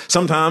 No,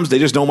 sometimes they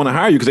just don't want to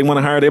hire you because they want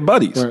to hire their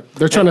buddies. Right.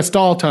 They're trying to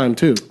stall time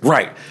too.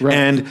 Right.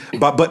 And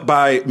but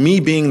by me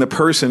being the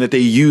person that they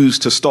use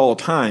to stall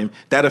time,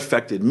 that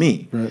affected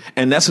me. Right.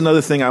 And that's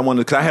another thing I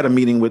wanted, because I had a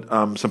meeting with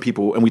some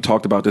people, and we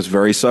talked about this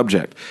very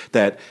subject.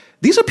 That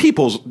these are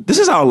this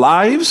is our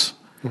lives.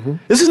 Mm-hmm.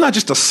 This is not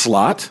just a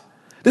slot.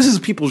 This is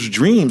people's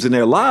dreams and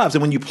their lives,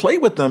 and when you play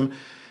with them,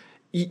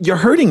 you're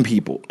hurting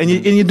people, and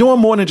you're doing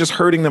more than just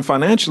hurting them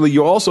financially.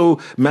 You're also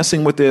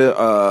messing with their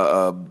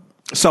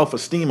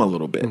self-esteem a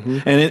little bit.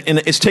 Mm-hmm. And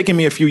it's taken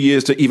me a few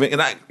years to even. And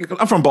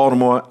I'm from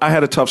Baltimore. I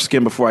had a tough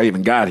skin before I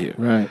even got here.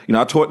 Right.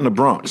 I taught in the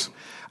Bronx,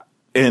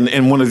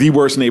 and one of the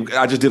worst neighborhoods.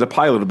 I just did a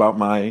pilot about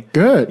my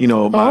good.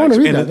 My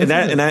and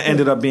that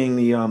ended up being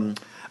the.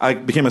 I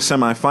became a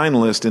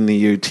semi-finalist in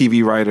the the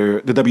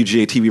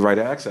WGA TV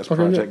Writer Access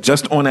Project,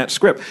 just on that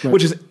script,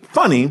 which is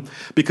funny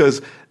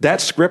because that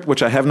script,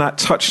 which I have not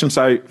touched since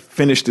I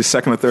finished the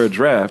second or third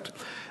draft,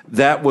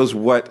 that was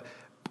what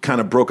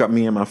kind of broke up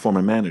me and my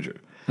former manager.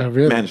 Oh,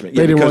 really? Management.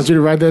 They didn't want you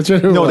to write that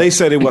shit? No, they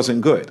said it wasn't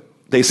good.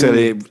 They said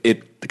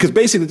it because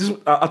basically,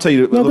 I'll tell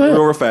you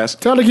real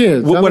fast. Tell the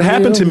kids. What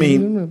happened to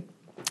me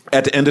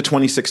at the end of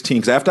 2016,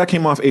 because after I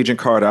came off Agent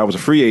Carter, I was a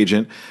free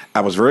agent.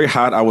 I was very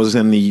hot. I was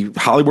in the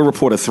Hollywood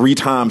Reporter 3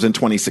 times in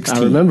 2016.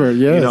 I remember,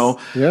 yes.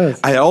 Yes.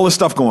 I had all this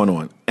stuff going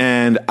on.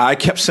 And I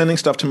kept sending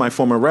stuff to my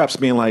former reps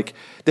being like,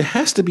 there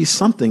has to be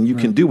something you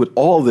can do with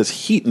all this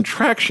heat and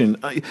traction.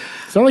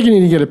 It's not like you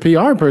need to get a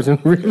PR person,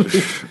 really.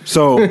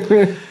 So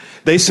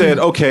they said,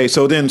 okay,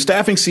 so then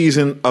staffing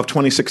season of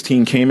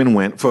 2016 came and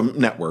went for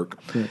network.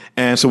 Yeah.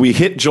 And so we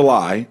hit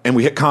July and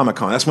we hit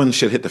Comic-Con. That's when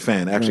shit hit the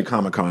fan, actually,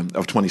 Comic-Con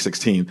of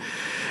 2016.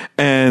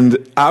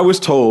 And I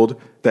was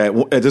told that,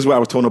 this is why I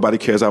was told nobody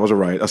cares I was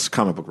a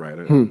comic book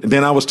writer. And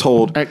then I was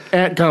told.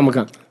 At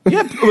Comic-Con.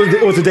 Yeah,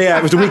 it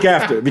was the week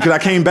after, because I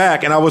came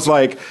back and I was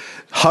like,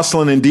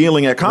 hustling and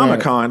dealing at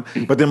Comic-Con,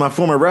 but then my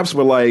former reps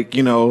were like,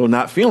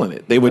 not feeling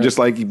it. They were just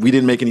like, we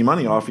didn't make any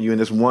money off of you in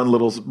this one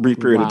little brief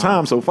period of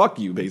time, so fuck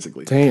you,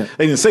 basically. Damn.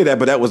 They didn't say that,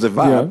 but that was the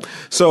vibe. Yeah.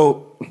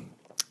 So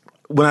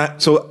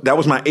that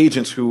was my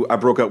agents who I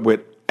broke up with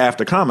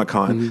after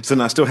Comic-Con, so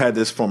then I still had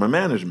this former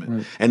management.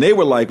 Right. And they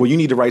were like, well, you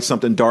need to write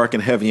something dark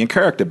and heavy and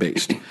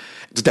character-based.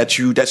 That's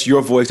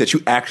your voice that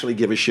you actually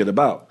give a shit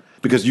about.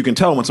 Because you can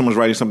tell when someone's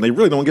writing something they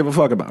really don't give a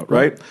fuck about,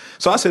 right?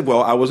 So I said,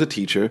 well, I was a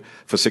teacher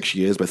for 6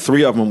 years, but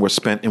 3 of them were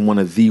spent in one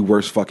of the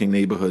worst fucking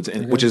neighborhoods,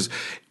 which is,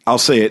 I'll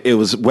say it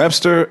was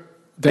Webster.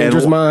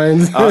 Dangerous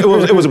Minds.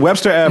 It was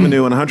Webster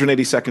Avenue and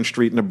 182nd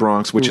Street in the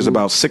Bronx, which is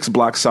about 6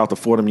 blocks south of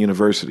Fordham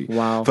University.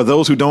 Wow. For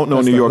those who don't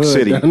know New York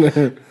City,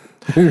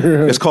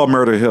 it's called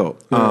Murder Hill.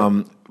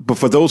 Yeah. But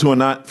for those who are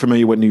not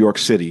familiar with New York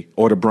City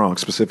or the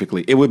Bronx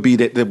specifically, it would be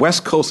that the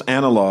West Coast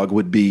analog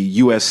would be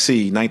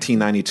USC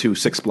 1992,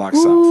 6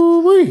 blocks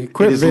south.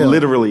 It is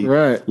literally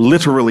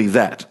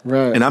that.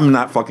 Right. And I'm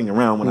not fucking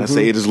around when I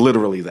say it is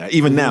literally that.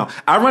 Even now,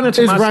 I run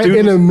into my students. It's right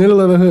in the middle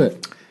of the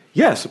hood.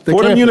 Yes,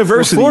 Fordham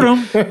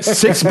University,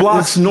 6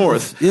 blocks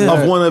north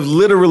of one of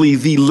literally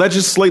the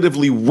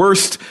legislatively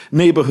worst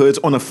neighborhoods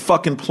on the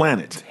fucking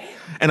planet.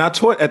 And I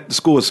taught at the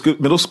school,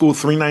 middle school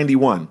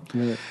 391.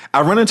 Yeah.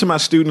 I run into my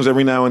students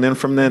every now and then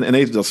from then, and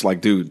they just like,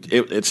 dude,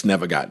 it's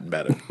never gotten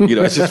better.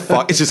 It's just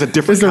it's just a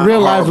different. It's a real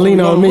life lean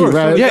on me,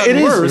 right? Yeah, it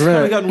is. It's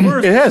kind of gotten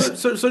worse. It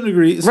has to a certain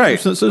degree. Right.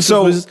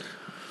 So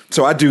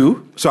So I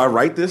do. So I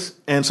write this,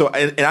 and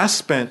I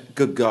spent,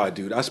 good God,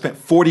 dude, I spent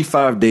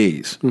 45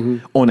 days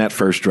on that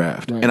first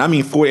draft, and I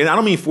mean and I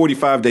don't mean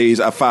 45 days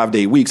of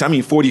 5-day weeks. I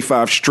mean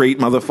 45 straight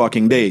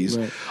motherfucking days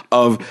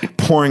of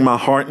pouring my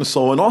heart and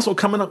soul, and also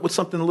coming up with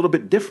something a little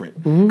bit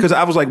different. Because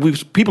I was like,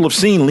 people have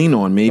seen Lean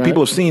on Me,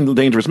 people have seen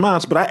Dangerous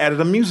Minds, but I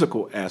added a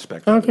musical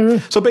aspect.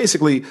 Okay. So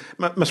basically,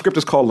 my script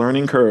is called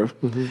Learning Curve,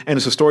 and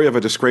it's a story of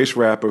a disgraced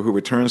rapper who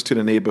returns to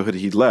the neighborhood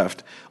he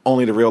left,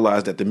 only to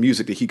realize that the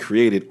music that he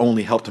created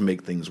only helped to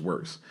make things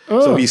worse.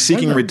 So he's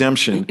seeking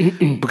redemption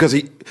because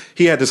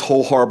he had this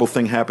whole horrible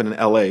thing happen in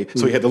L.A.,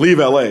 so he had to leave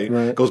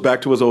L.A., goes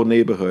back to his old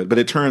neighborhood. But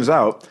it turns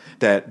out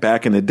that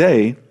back in the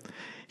day,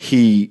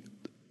 he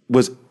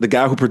was the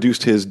guy who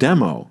produced his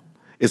demo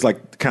is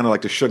like kind of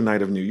like the Suge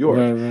Knight of New York.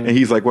 And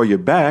he's like, well, you're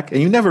back,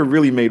 and you never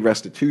really made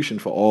restitution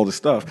for all the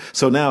stuff.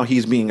 So now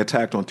he's being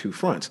attacked on 2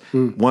 fronts,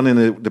 one in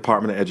the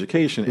Department of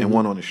Education and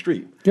one on the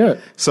street.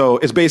 So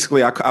it's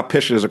basically, I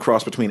pitched it as a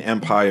cross between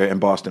Empire and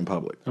Boston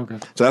Public.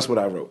 So that's what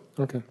I wrote.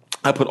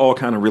 I put all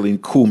kind of really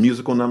cool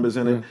musical numbers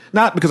in it.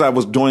 Not because I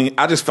was doing,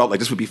 I just felt like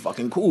this would be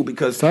fucking cool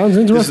because. Sounds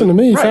interesting to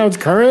me. Sounds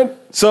current.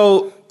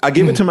 So I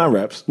gave it to my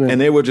reps, and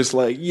they were just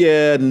like,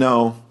 yeah,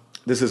 no,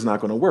 this is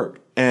not going to work.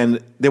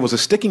 And there was a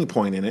sticking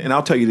point in it, and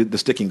I'll tell you the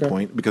sticking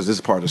point because this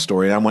is part of the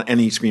story. I want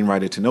any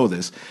screenwriter to know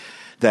this,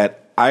 that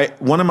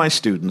one of my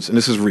students, and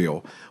this is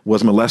real,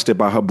 was molested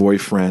by her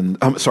boyfriend,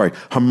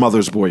 her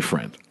mother's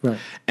boyfriend.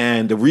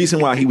 And the reason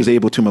why he was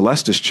able to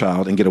molest this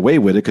child and get away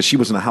with it, because she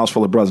was in a house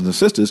full of brothers and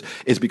sisters,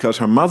 is because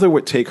her mother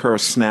would take her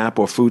SNAP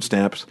or food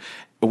stamps,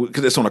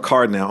 because it's on a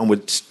card now,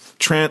 and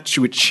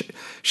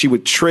she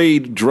would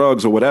trade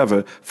drugs or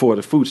whatever for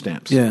the food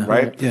stamps.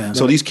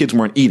 So these kids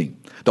weren't eating.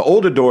 The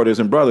older daughters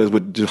and brothers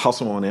would just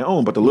hustle on their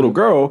own, but the little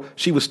girl,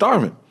 she was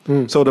starving.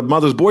 So the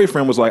mother's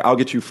boyfriend was like, I'll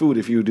get you food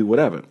if you do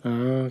whatever.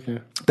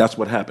 That's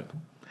what happened.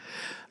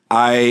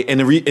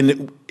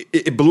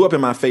 It blew up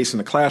in my face in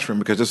the classroom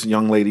because this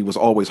young lady was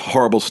always a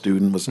horrible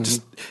student, was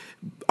just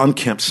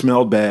unkempt,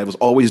 smelled bad, was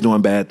always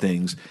doing bad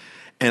things.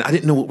 And I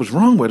didn't know what was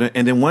wrong with her.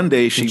 And then one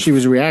day she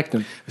was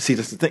reacting. See,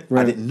 that's the thing.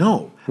 I didn't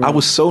know. I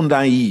was so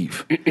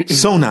naive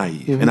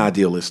and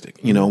idealistic,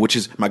 which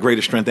is my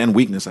greatest strength and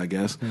weakness, I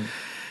guess.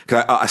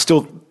 Because I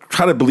still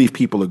try to believe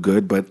people are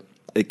good, but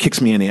it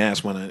kicks me in the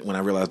ass when I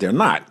realize they're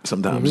not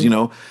sometimes,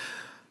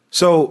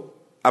 So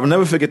I'll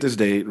never forget this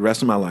day, the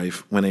rest of my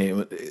life,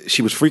 when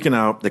she was freaking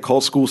out. They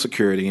called school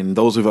security, and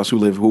those of us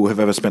who have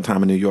ever spent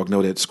time in New York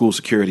know that school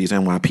security is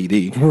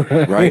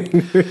NYPD,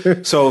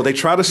 right? So they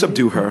try to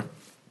subdue her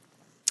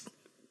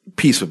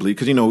peaceably,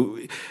 because,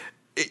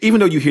 even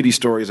though you hear these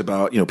stories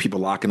about,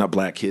 people locking up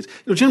black kids,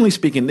 generally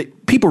speaking,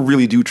 people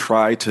really do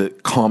try to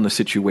calm the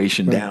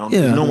situation down.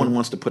 No one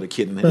wants to put a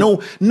kid in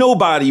handcuffs.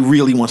 Nobody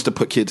really wants to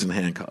put kids in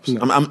handcuffs.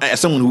 I'm as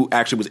someone who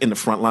actually was in the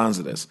front lines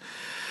of this.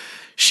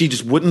 She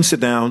just wouldn't sit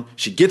down.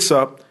 She gets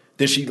up,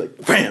 then she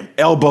bam,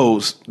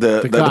 elbows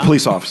the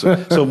police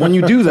officer. So when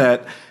you do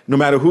that, no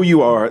matter who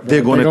you are,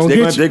 they're going to.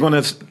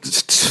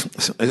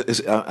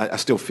 I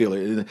still feel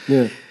it.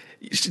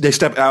 They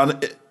step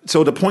out.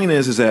 So the point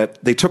is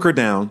that they took her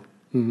down.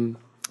 And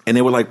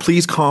they were like,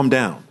 please calm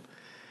down.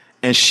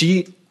 And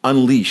she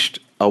unleashed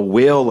a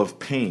wail of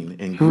pain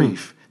and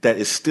grief that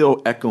is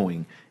still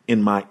echoing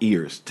in my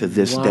ears to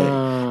this day.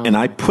 And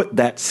I put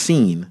that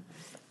scene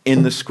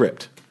in the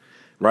script,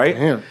 right?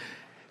 Damn.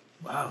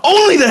 Wow.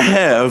 Only to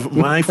have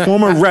my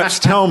former reps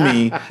tell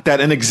me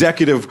that an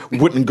executive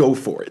wouldn't go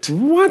for it.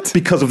 What?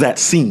 Because of that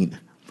scene.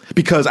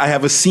 Because I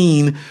have a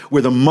scene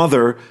where the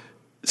mother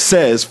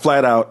says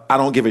flat out, I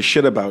don't give a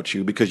shit about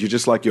you because you're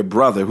just like your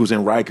brother who's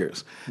in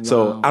Rikers. Wow.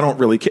 So I don't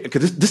really care.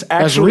 Because this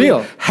actually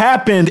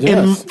happened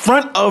in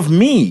front of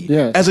me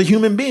as a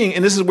human being.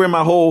 And this is where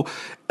my whole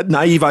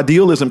naive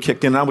idealism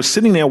kicked in. I was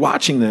sitting there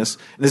watching this.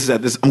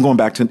 And I'm going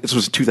back to, this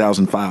was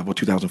 2005 or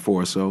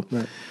 2004 or so.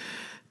 Right.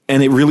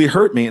 And it really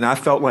hurt me. And I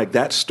felt like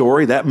that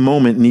story, that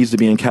moment needs to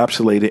be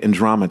encapsulated and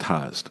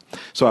dramatized.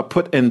 So I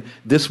put, and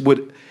this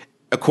would,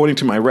 according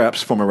to my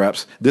former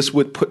reps, this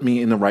would put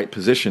me in the right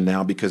position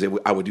now because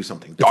I would do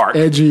something dark.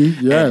 It's edgy,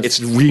 yes. And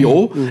it's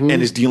real, and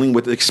it's dealing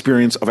with the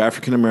experience of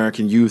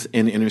African-American youth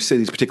in inner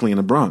cities, particularly in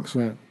the Bronx.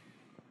 Right.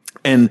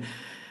 And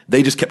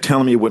they just kept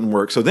telling me it wouldn't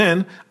work. So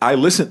then I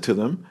listened to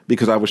them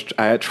because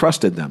I had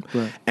trusted them.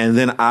 Right. And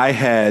then I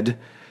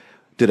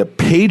did a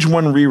page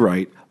 1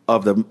 rewrite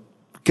of the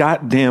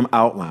goddamn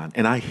outline.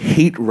 And I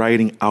hate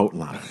writing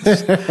outlines,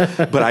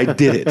 but I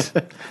did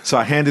it. So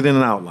I handed in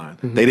an outline.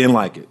 They didn't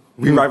like it.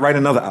 Write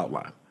another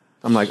outline.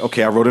 I'm like,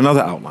 okay, I wrote another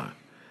outline.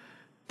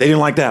 They didn't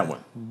like that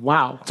one.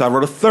 Wow. So I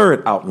wrote a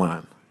third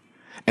outline,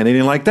 and they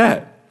didn't like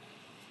that.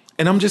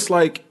 And I'm just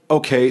like,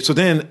 okay. So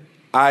then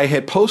I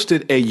had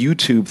posted a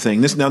YouTube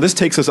thing. This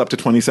takes us up to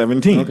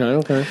 2017.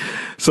 Okay.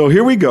 So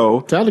here we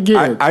go. Tell the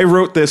kids. I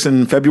wrote this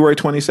in February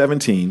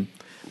 2017.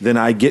 Then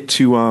I get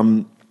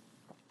to,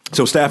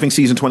 so staffing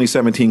season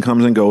 2017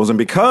 comes and goes. And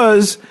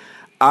because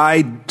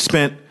I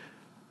spent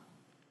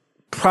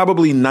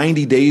probably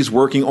 90 days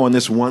working on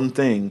this one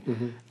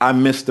thing, I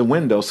missed the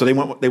window. So they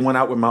went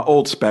out with my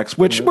old specs,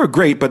 which were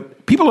great,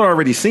 but people had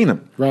already seen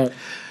them. Right.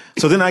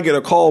 So then I get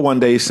a call one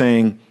day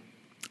saying,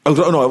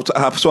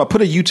 so I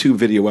put a YouTube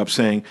video up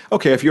saying,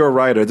 okay, if you're a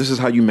writer, this is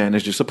how you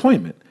manage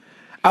disappointment.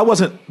 I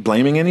wasn't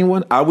blaming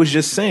anyone. I was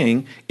just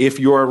saying, if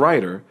you're a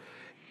writer,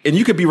 and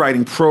you could be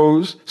writing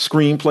prose,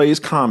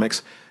 screenplays,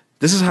 comics,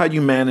 this is how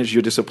you manage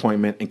your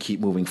disappointment and keep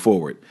moving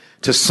forward.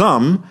 To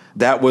some,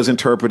 that was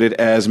interpreted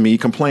as me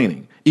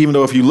complaining, even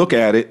though if you look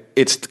at it,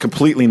 it's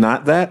completely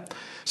not that.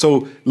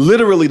 So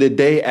literally the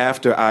day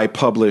after I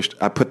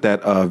put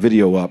that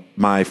video up,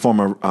 my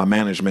former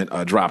management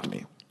dropped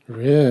me.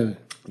 Really?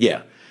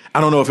 Yeah.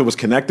 I don't know if it was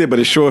connected, but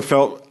it sure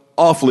felt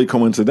awfully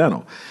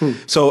coincidental.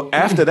 So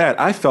after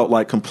that, I felt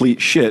like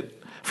complete shit.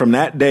 From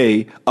that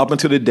day up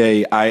until the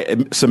day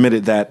I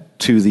submitted that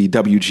to the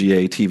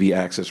WGA TV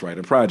Access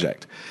Writer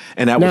Project.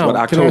 And that was what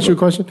October. Can I ask you a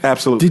question?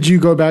 Absolutely. Did you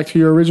go back to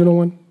your original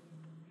one?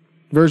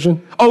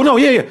 Version? Oh, no,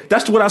 yeah.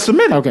 That's what I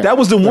submitted. Okay. That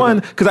was the one,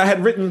 because I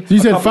had written. You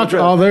said fuck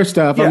all their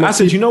stuff. Yeah, I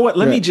said, you know what?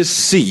 Let me just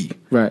see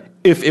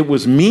if it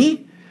was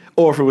me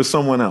or if it was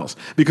someone else.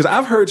 Because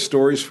I've heard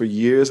stories for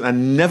years, and I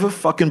never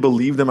fucking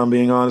believe them, I'm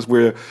being honest,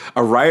 where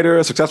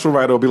a successful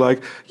writer will be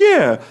like,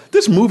 yeah,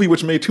 this movie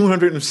which made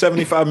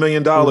 $275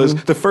 million,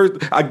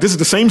 this is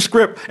the same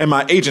script, and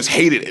my agents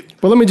hated it.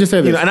 Well, let me just say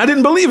this. And I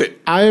didn't believe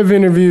it. I have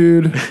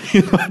interviewed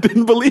I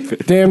didn't believe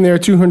it. Damn near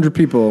 200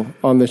 people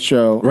on this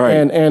show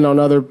and on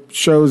other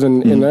shows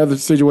and in other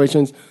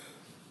situations.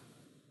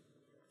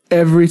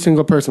 Every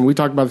single person, we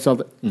talked about this all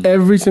the time,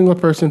 every single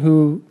person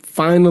who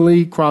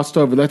finally crossed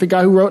over, like the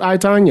guy who wrote I,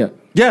 Tonya.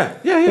 Yeah.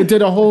 He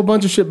did a whole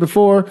bunch of shit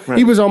before.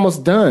 He was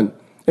almost done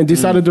and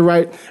decided to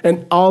write,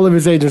 and all of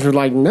his agents were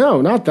like,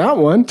 no, not that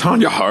one.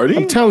 Tonya Harding?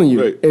 I'm telling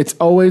you, it's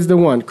always the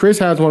one. Chris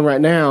has one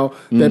right now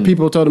that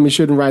people told him he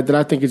shouldn't write that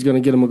I think is going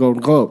to get him a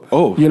Golden Globe.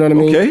 Oh, you know what I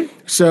mean? Okay.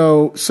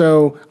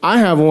 So I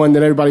have one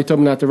that everybody told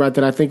me not to write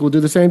that I think will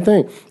do the same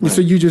thing. Right.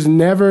 So you just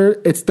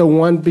never, it's the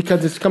one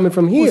because it's coming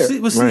from here.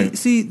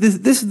 See, this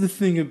is the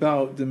thing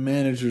about the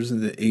managers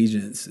and the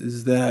agents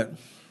is that,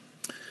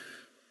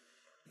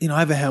 I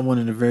haven't had one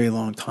in a very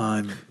long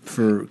time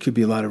could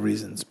be a lot of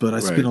reasons, but I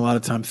spent a lot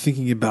of time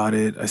thinking about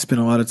it. I spent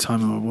a lot of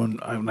time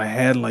when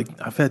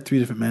I've had 3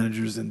 different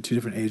managers and 2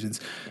 different agents,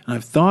 and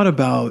I've thought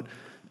about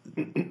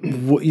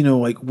what,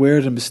 where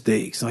are the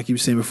mistakes? Like you were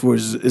saying before,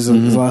 is a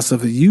lot of stuff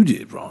that you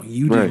did wrong.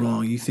 You did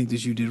wrong. You think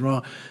that you did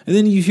wrong. And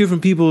then you hear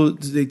from people,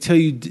 they tell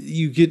you,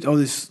 you get all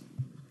this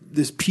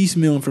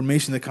piecemeal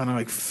information that kind of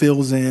like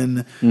fills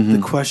in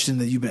the question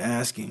that you've been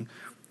asking.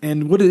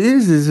 And what it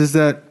is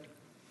that,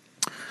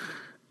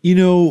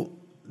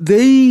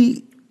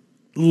 they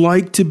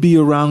like to be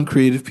around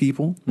creative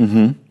people.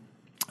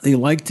 They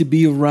like to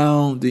be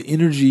around the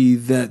energy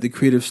that the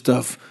creative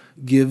stuff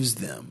gives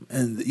them.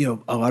 And,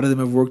 a lot of them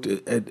have worked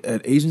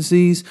at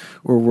agencies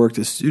or worked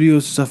at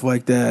studios, stuff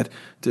like that,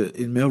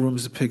 in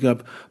mailrooms to pick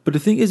up. But the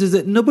thing is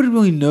that nobody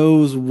really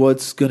knows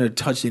what's going to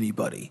touch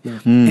anybody.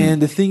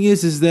 And the thing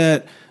is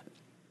that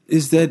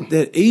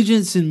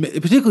agents, and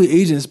particularly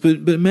agents,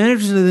 but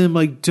managers of them,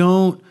 like,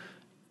 don't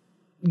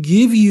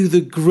give you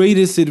the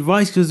greatest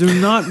advice because they're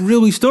not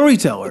really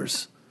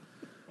storytellers.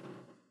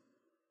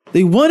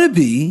 They want to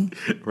be,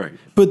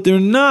 but they're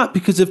not,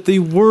 because if they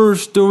were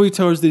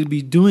storytellers, they'd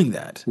be doing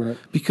that.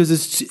 Because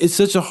it's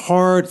such a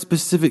hard,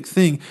 specific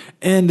thing.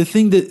 And the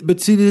thing that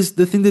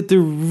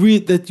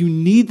that you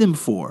need them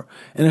for.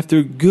 And if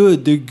they're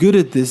good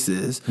at this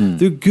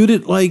they're good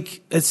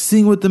at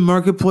seeing what the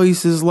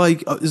marketplace is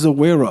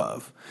aware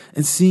of.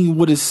 And seeing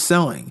what is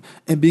selling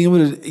and being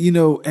able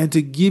to, and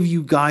to give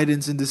you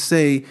guidance and to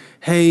say,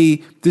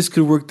 hey, this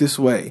could work this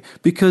way.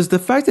 Because the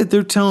fact that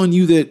they're telling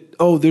you that,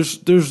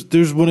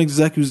 there's one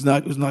exec who's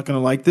not going to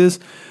like this,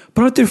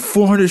 but aren't there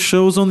 400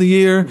 shows on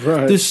the air?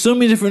 There's so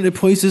many different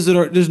places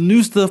there's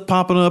new stuff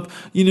popping up.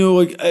 At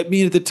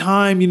the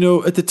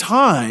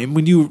time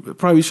when you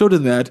probably showed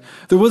them that,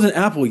 there wasn't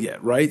Apple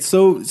yet, right?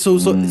 So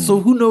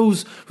who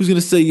knows who's going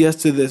to say yes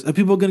to this? Are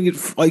people going to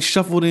get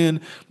shuffled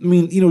in?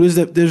 There's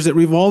that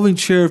revolving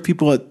chair of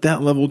people at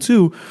that level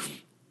too.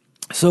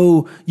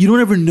 So you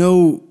don't ever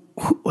know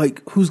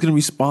who's going to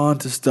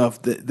respond to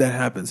stuff that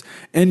happens.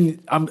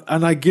 And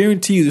I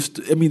guarantee you,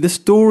 the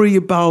story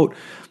about,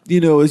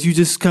 as you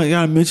just kind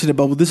of mentioned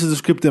about, well, this is a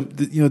script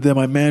that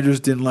my managers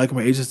didn't like,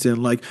 my agents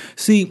didn't like.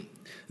 See,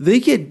 they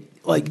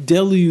get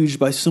deluged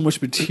by so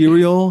much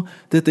material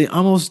that they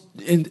almost,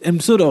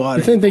 and so do a lot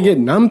of people. You think they get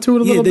numb to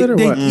it a little bit, or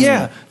what?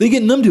 Yeah, they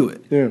get numb to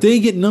it. Yeah. They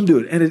get numb to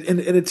it, and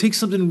it takes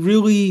something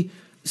really.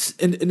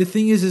 And the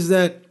thing is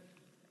that,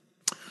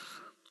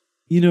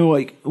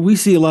 we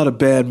see a lot of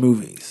bad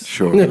movies.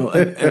 Sure.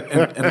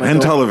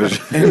 And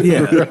television. And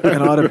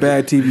a lot of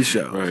bad TV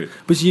shows. Right.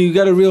 But you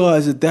got to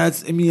realize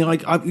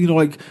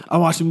I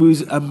watch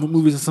movies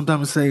and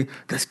sometimes say,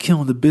 that's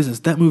killing the business.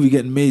 That movie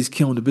getting made is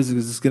killing the business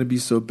because it's going to be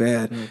so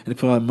bad and they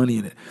put a lot of money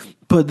in it.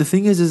 But the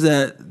thing is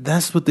that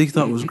that's what they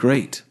thought was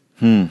great.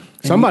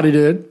 Somebody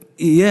did.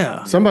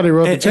 Yeah. Somebody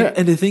wrote the check.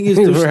 And the thing is,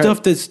 there's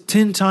stuff that's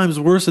 10 times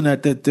worse than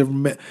that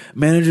the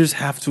managers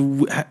have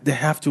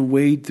to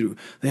wade through.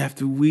 They have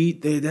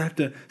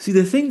to see.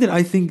 The thing that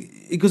I think,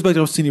 it goes back to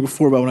what I was saying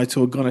before about when I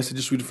told Gunn, I said,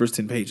 just read the first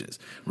 10 pages,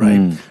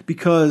 right?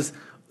 Because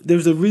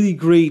there's a really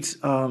great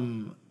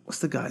what's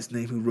the guy's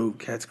name who wrote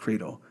Cat's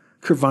Cradle?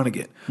 Kurt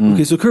Vonnegut.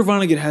 Okay, so Kurt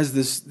Vonnegut has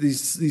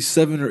these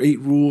 7 or 8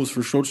 rules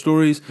for short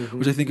stories,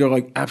 which I think are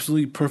like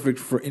absolutely perfect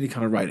for any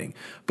kind of writing.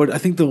 But I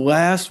think the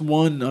last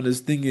one on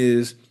his thing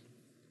is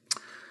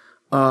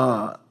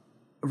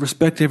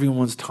respect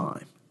everyone's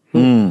time.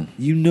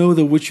 You know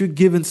that what you're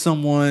giving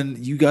someone,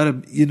 you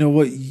gotta, you know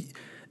what,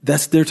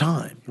 that's their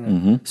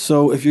time.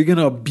 So if you're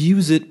gonna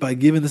abuse it by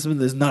giving them something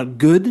that's not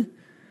good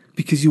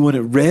because you want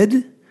it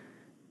read,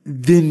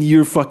 then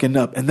you're fucking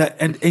up. And that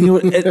and you know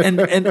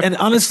and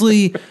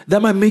honestly,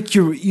 that might make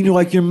your, you know,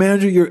 like your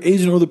manager, your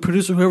agent, or the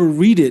producer, whoever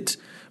read it,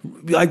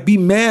 like be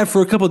mad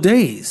for a couple of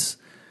days,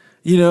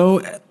 you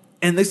know.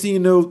 And next thing you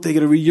know, they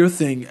got to read your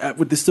thing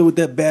with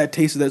that bad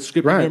taste of that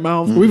script in their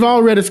mouth. We've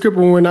all read a script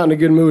when we're not in a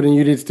good mood, and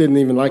you just didn't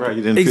even like it.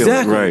 You didn't feel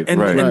it. Right.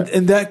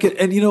 And that could,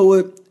 and you know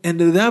what? And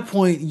to that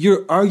point,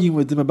 you're arguing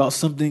with them about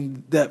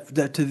something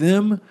that to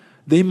them,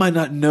 they might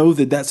not know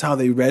that that's how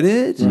they read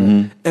it.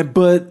 And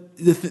but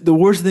the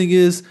worst thing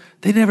is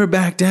they never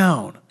back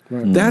down.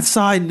 That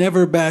side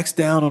never backs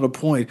down on a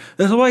point.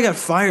 That's why I got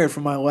fired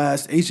from my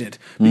last agent,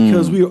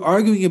 because we were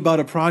arguing about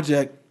a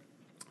project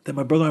that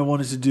my brother and I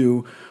wanted to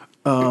do.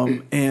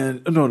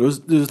 And no, there's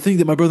a thing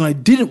that my brother and I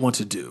didn't want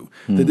to do.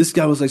 That this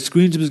guy was like,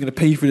 Screen Gems is going to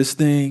pay you for this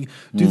thing,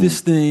 do this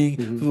thing,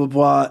 blah, blah,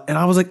 blah. And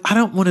I was like, I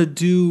don't want to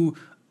do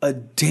a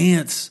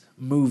dance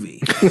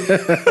movie.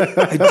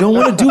 I don't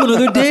want to do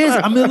another dance.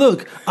 I mean,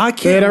 look, I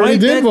can't write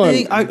that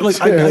thing. I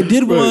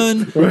did one.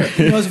 You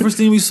know, that's the first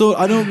thing we sold.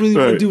 I don't really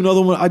want to do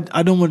another one.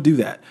 I don't want to do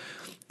that.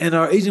 And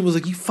our agent was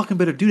like, you fucking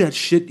better do that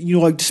shit. You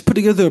know, like just put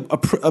together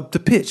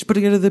the pitch. Put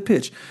together the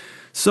pitch.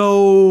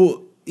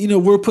 So, you know,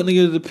 we're putting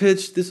together the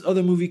pitch. This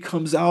other movie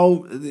comes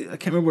out. I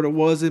can't remember what it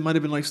was. It might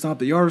have been like Stomp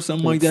the Yard or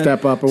something like that.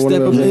 Step Up or one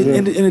of those.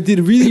 And it did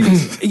really,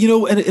 you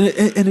know, and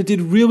it did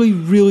really,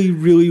 really,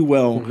 really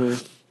well.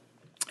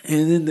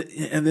 And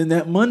then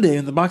that Monday,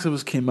 when the box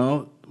office came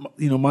out,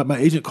 you know, my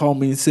agent called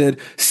me and said,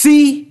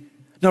 "See,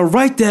 now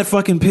write that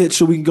fucking pitch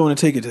so we can go in and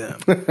take it to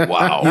them."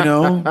 Wow, you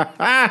know.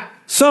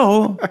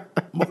 So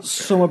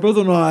my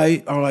brother and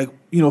I are like,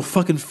 you know,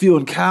 fucking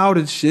feeling cowed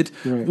and shit.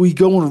 We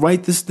go and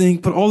write this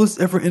thing, put all this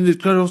effort into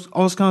it,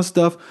 all this kind of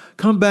stuff.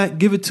 Come back,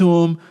 give it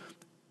to him,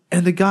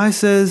 and the guy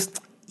says,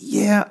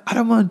 "Yeah, I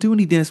don't want to do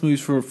any dance movies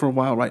for a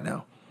while right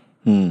now."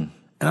 And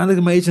I looked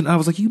at my agent and I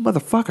was like, "You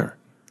motherfucker!"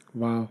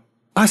 Wow.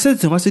 I said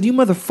to him, I said, "You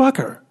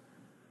motherfucker."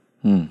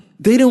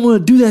 They don't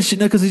want to do that shit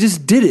now because they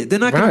just did it. They're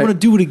not going to want to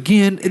do it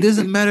again. It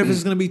doesn't matter if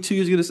it's going to be 2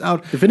 years to get us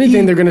out. If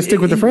anything, they're going to stick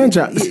with the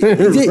franchise.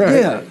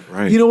 Yeah.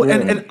 You know,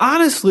 and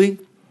honestly,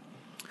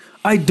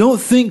 I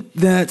don't think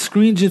that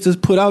Screen Gems has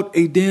put out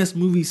a dance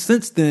movie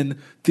since then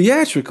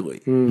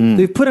theatrically.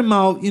 They've put them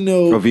out, you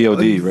know,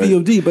 VOD, right?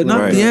 VOD, but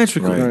not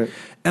theatrically.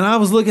 And I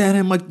was looking at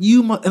him like,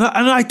 and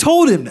I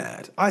told him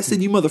that. I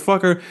said, "You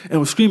motherfucker," and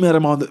was screaming at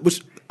him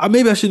which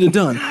maybe I shouldn't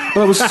have done.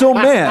 But I was so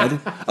mad.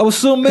 I was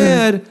so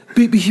mad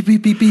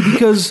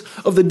because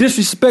of the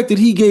disrespect that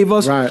he gave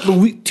us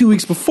 2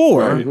 weeks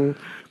before.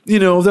 You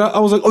know, that I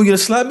was like, "Oh, you gonna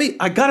slap me?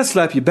 I gotta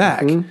slap you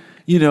back."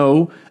 You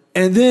know,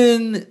 and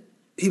then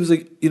he was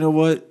like, "You know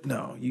what?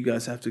 No, you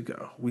guys have to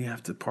go. We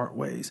have to part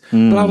ways."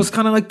 But I was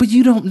kind of like, "But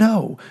you don't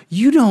know.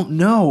 You don't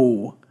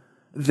know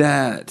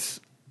that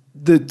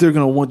they're going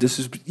to want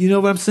this." You know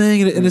what I'm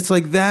saying? And it's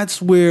like,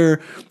 that's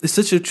where it's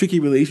such a tricky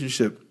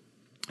relationship.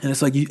 And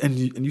it's like,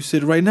 you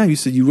said right now, you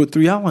said you wrote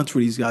 3 outlines for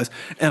these guys.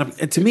 And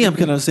to me, I'm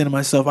kind of saying to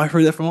myself, I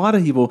heard that from a lot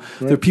of people.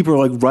 There are people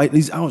who are like, write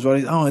these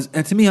outlines.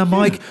 And to me, I'm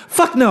like,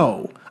 fuck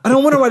no. I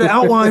don't want to write an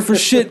outline for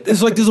shit.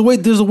 It's like, there's a way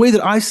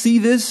that I see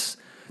this.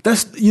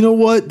 That's, you know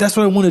what? That's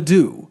what I want to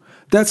do.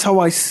 That's how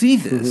I see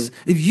this.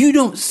 If you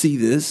don't see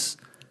this,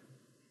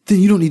 then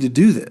you don't need to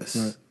do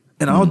this.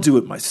 And I'll do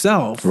it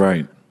myself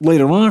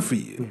later on for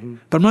you.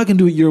 But I'm not going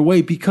to do it your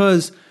way,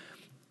 because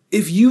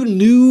if you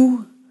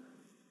knew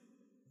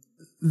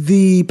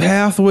the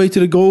pathway to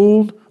the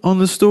gold on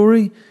the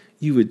story,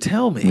 you would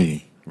tell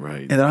me.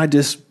 And then I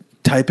just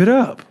type it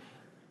up.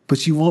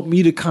 But you want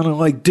me to kind of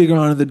like dig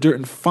around in the dirt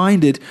and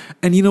find it.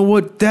 And you know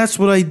what? That's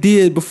what I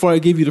did before I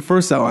gave you the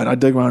first outline. I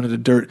dug around in the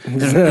dirt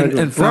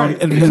and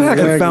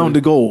found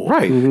the gold.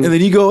 And then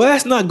you go,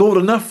 "That's not gold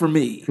enough for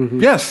me."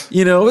 Yes.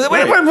 You know, wait,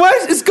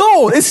 what? It's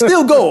gold. It's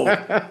still gold.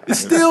 It's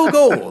still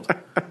gold.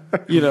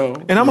 You know,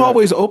 and I'm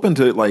always open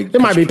to like.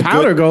 It might be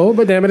powder gold,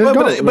 but damn it, it's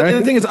gold. But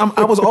the thing is,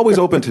 I was always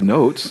open to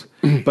notes,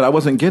 but I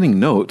wasn't getting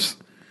notes.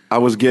 I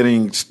was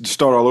getting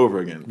start all over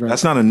again.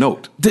 That's not a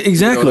note.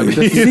 Exactly.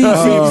 You know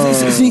what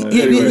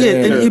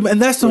I mean?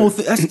 And that's the whole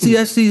thing.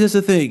 That's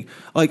the thing.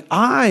 Like,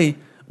 I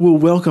will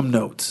welcome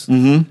notes.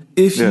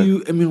 If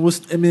you, and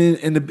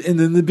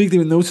then the big thing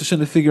with notes is trying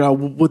to figure out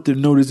what their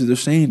note is that they're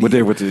saying. But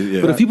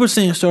if people are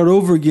saying start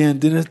over again,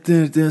 then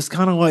it's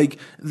kind of like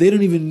they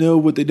don't even know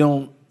what they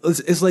don't.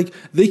 It's like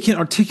they can't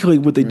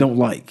articulate what they don't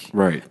like.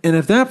 And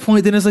at that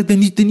point, then it's like, then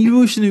you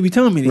really shouldn't be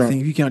telling me anything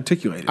if you can't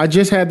articulate it. I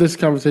just had this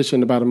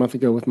conversation about a month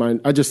ago with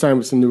I just signed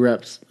with some new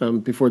reps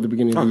before the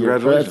beginning of the year,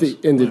 at the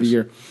end of the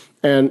year,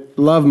 and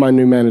love my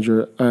new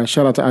manager.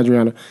 Shout out to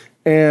Adriana.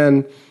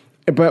 And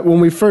But when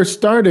we first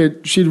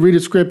started, she'd read a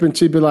script and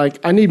she'd be like,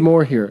 I need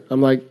more here.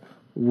 I'm like,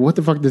 what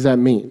the fuck does that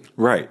mean?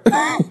 Right.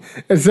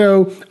 And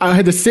so I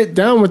had to sit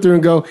down with her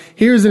and go,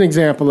 here's an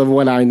example of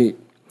what I need.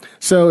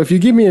 So if you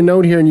give me a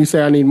note here and you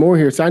say I need more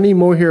here, so I need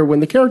more here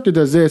when the character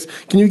does this,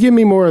 can you give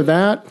me more of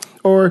that?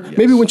 Or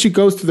maybe when she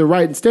goes to the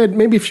right instead,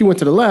 maybe if she went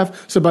to the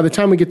left, so by the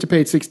time we get to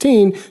page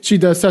 16, she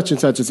does such and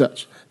such and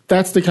such.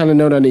 That's the kind of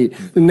note I need.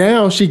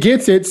 Now she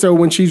gets it, so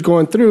when she's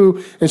going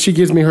through and she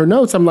gives me her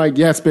notes, I'm like,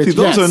 yes, bitch,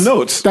 those are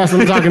notes. That's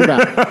what I'm talking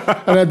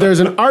about. And there's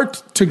an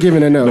art to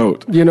giving a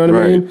note. You know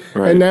what I mean?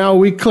 Right. And now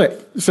we click.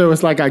 So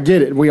it's like, I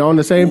get it. We're on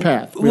the same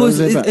path.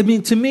 I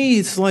mean, to me,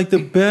 it's like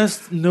the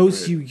best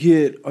notes you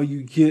get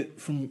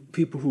from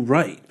people who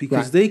write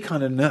because they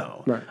kind of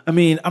know. Right. I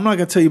mean, I'm not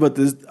going to tell you about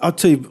this. I'll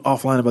tell you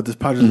offline about this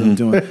project that I'm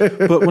doing.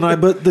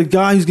 But the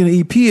guy who's going to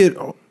EP it,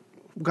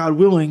 God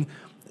willing,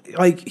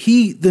 like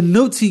the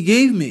notes he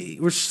gave me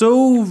were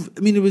so,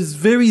 I mean, it was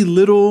very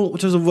little in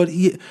terms of but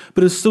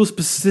it's so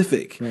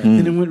specific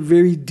and it went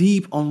very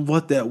deep on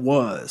what that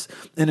was.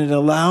 And it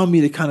allowed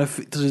me to kind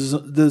of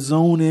to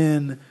zone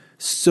in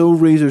so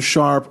razor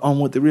sharp on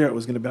what the rewrite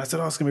was going to be. I said,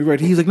 oh, it's going to be right.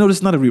 He's like, no, this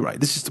is not a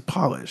rewrite. This is just a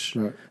polish.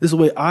 Right. This is the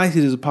way I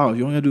see it as a polish.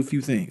 You only got to do a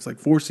few things, like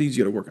 4 scenes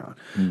you got to work on.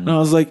 And I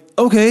was like,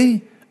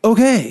 okay.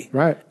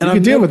 Right. And you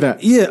can deal with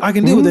that. Yeah, I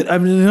can deal with it. I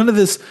mean, none of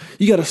this,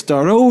 you got to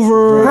start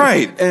over.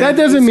 Right. That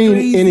doesn't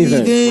mean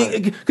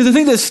anything. Because the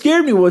thing that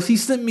scared me was he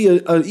sent me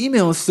an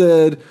email and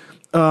said,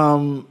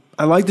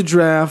 I like the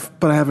draft,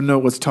 but I haven't know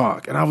what's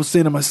talk. And I was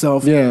saying to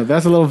myself, yeah,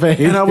 that's a little vague.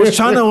 And I was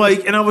trying to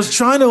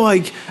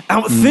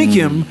outthink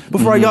him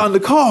before I got on the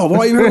call.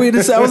 Why you heard me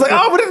to say? I was like,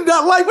 oh, what did he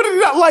not like? What did he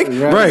not like?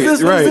 Right. What is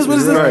this? What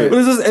is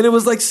this? And it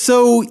was like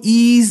so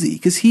easy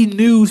because he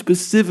knew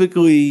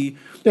specifically.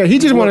 Yeah, he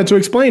just wanted to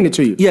explain it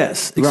to you.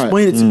 Yes,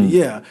 explain it to me.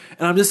 Yeah,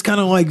 and I'm just kind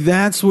of like,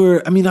 that's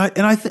where I mean, I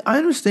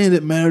understand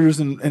that managers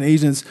and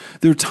agents,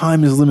 their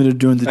time is limited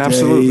during the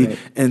day,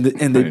 and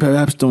they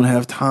perhaps don't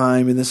have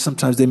time, and then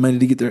sometimes they might need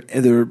to get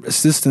their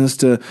assistants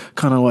to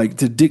kind of like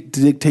to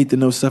dictate the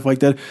notes, stuff like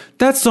that.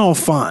 That's all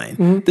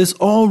fine. That's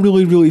all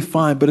really, really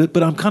fine.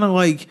 But I'm kind of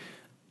like,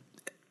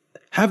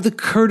 have the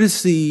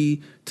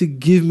courtesy to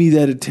give me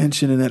that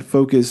attention and that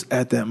focus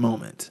at that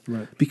moment,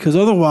 because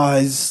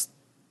otherwise,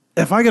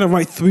 if I got to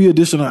write 3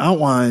 additional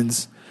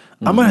outlines,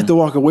 I might have to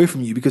walk away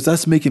from you because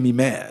that's making me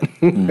mad.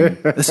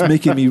 That's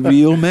making me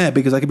real mad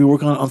because I could be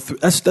working on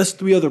that's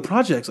 3 other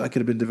projects I could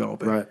have been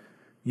developing. Right.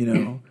 You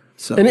know.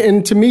 So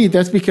and to me,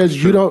 that's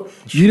because you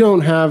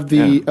don't have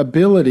the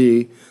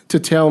ability to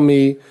tell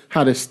me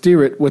how to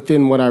steer it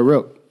within what I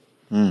wrote.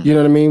 You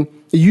know what I mean?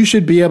 You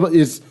should be able.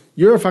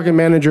 You're a fucking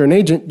manager and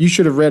agent. You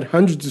should have read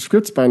hundreds of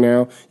scripts by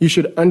now. You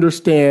should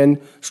understand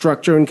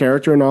structure and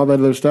character and all that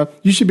other stuff.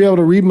 You should be able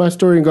to read my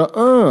story and go,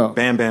 oh.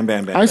 Bam, bam,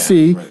 bam, bam. I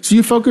see. Right. So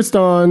you focused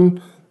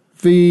on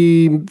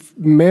the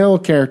male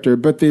character,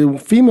 but the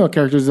female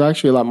character is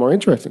actually a lot more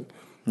interesting.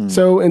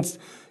 So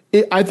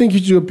I think you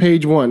should do a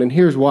page 1, and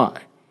here's why.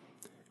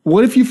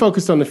 What if you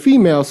focused on the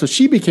female, so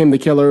she became the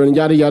killer and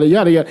yada, yada,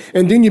 yada, yada,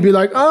 and then you'd be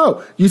like,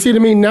 oh, you see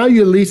what I mean? Now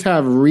you at least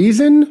have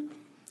reason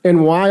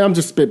and why. I'm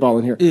just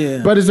spitballing here.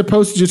 Yeah. But as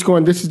opposed to just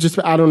going, this is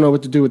just, I don't know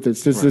what to do with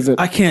this. This isn't.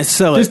 I can't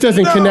sell it. This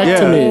doesn't connect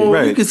to me.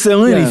 Right. You can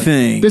sell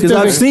anything. Because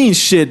I've seen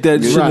shit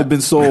that shouldn't have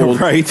been sold.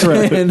 Right.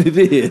 And it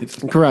is.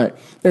 Correct.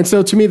 And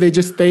so to me,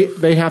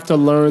 they have to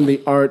learn the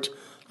art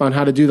on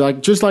how to do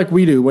that. Just like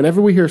we do.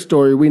 Whenever we hear a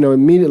story, we know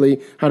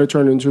immediately how to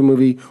turn it into a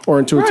movie or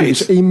into a TV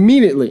show.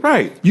 Immediately.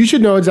 Right. You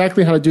should know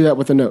exactly how to do that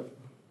with a note,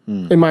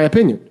 in my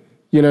opinion.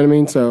 You know what I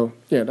mean? So,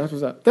 yeah, that's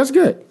what's up. That's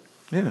good.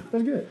 Yeah.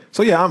 That's good.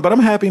 So, yeah, but I'm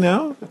happy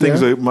now.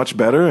 Things are much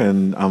better,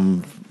 and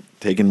I'm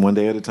taking one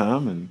day at a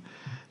time and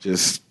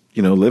just,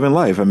 living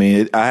life. I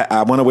mean,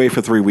 I went away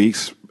for 3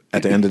 weeks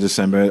at the end of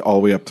December, all the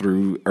way up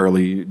through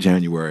early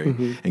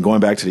January. And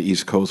going back to the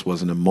East Coast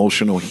was an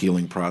emotional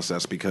healing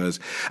process because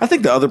I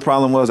think the other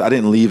problem was I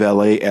didn't leave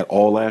LA at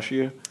all last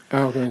year.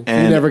 Oh, okay.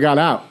 And you never got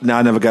out. No,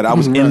 I never got out. I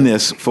was in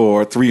this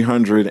for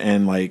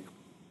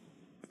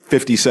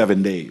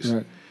 357 days.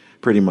 Right.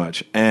 Pretty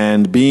much.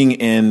 And being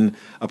in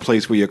a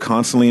place where you're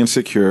constantly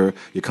insecure,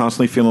 you're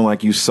constantly feeling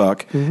like you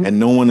suck, and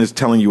no one is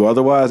telling you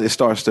otherwise, it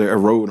starts to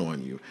erode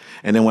on you.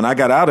 And then when I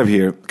got out of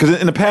here, because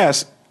in the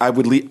past, I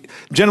would leave,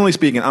 generally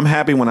speaking, I'm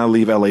happy when I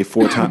leave LA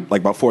 4 times,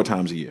 like about 4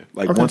 times a year.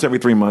 Like once every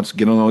 3 months,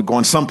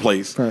 going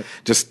someplace. Right.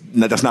 Just,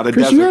 that's not a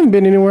desert. You haven't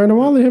been anywhere in a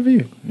while, have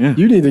you? Yeah.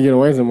 You need to get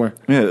away somewhere.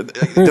 Yeah,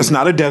 that's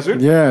not a desert.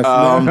 Yes.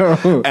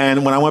 No.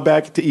 And when I went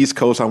back to East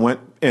Coast, I went,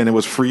 and it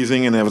was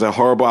freezing, and it was I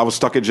was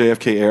stuck at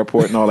JFK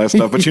Airport and all that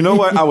stuff. But you know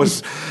what? I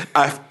was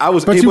but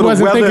able you to weather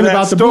wasn't thinking that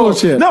about storm. the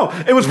bullshit. No,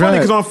 it was funny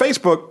because on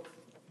Facebook,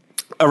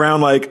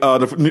 around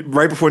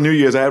right before New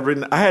Year's, I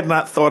had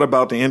not thought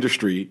about the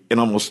industry in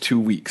almost 2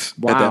 weeks.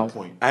 Wow. At that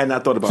point, I had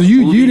not thought about. So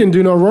you didn't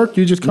do no work.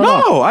 You just cut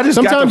off. No, I just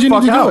sometimes got the you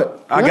fuck need to out. do it.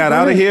 I got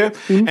out of here,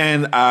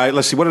 and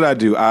let's see, what did I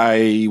do?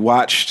 I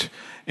watched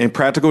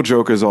Impractical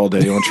Jokers all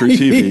day on True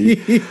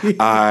TV.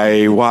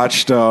 I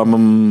watched.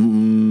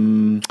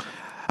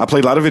 I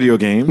played a lot of video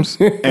games,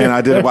 and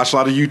I watched a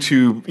lot of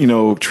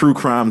YouTube, true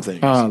crime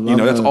things.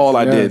 That's all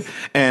I did.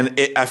 And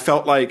I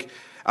felt like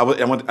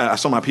I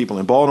saw my people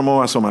in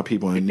Baltimore, I saw my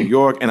people in New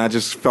York, and I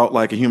just felt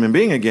like a human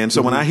being again.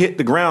 So when I hit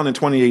the ground in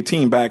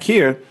 2018 back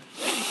here,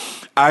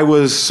 I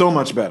was so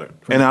much better.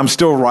 And I'm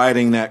still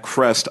riding that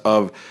crest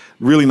of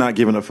really not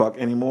giving a fuck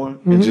anymore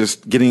and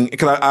just getting,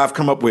 because I've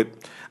come up with,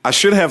 I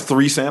should have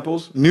 3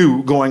 samples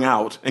new going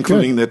out,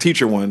 including the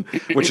teacher one,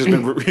 which has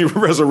been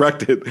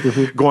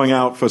resurrected going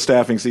out for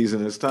staffing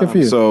season this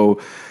time. So,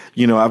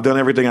 I've done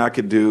everything I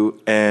could do,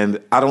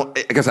 and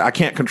I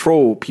can't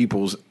control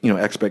people's,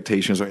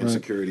 expectations or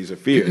insecurities or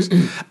fears.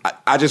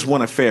 I just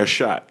want a fair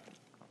shot.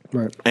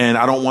 Right. And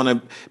I don't want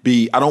it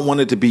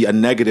to be a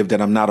negative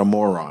that I'm not a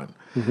moron.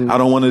 I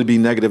don't want it to be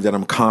negative that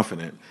I'm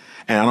confident.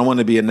 And I don't want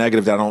to be a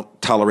negative that I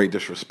don't tolerate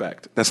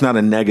disrespect. That's not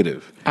a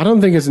negative. I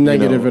don't think it's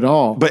negative at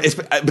all. But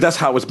that's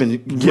how it's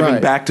been given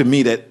back to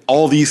me, that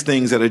all these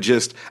things that are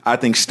just, I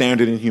think,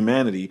 standard in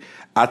humanity,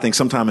 I think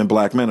sometimes in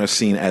black men are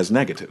seen as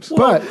negatives.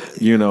 But,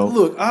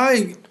 Look,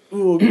 I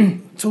will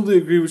totally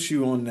agree with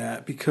you on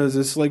that, because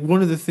it's like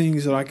one of the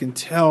things that I can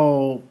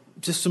tell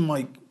just from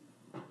like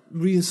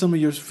reading some of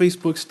your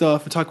Facebook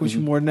stuff and talking with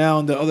you more now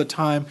and the other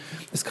time,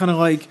 it's kind of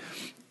like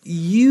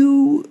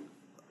you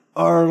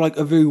are like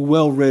a very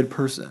well-read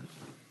person.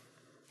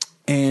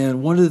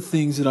 And one of the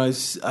things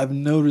that I've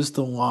noticed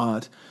a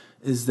lot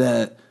is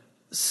that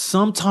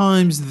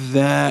sometimes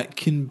that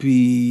can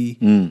be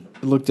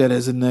looked at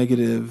as a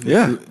negative.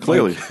 Yeah,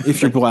 clearly.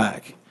 If you're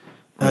black.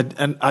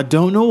 And I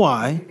don't know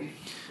why.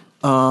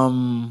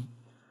 In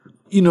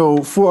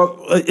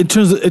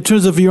terms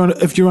of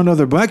if you're on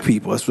other black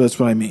people, that's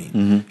what I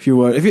mean. If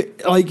you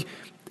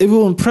it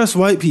will impress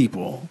white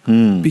people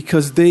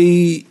because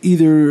they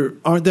either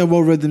aren't that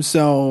well read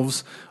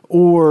themselves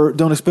or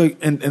don't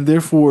expect, and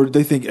therefore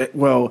they think,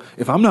 well,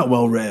 if I'm not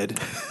well read,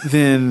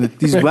 then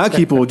these black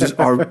people just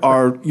are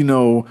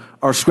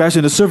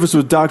scratching the surface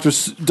with Dr.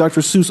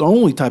 Seuss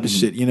only type of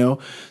shit,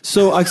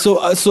 So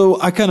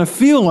I kind of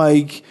feel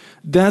like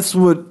that's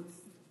what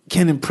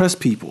can impress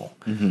people.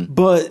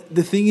 But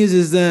the thing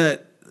is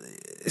that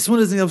it's one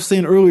of the things I was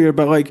saying earlier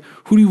about like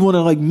who do you want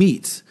to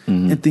meet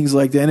and things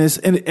like that.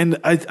 And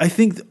I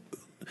think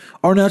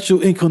our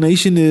natural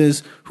inclination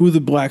is who are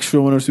the black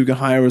showrunners who can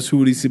hire us,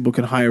 who these people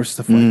can hire,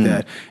 stuff like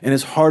that. And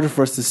it's harder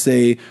for us to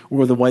say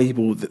we're the white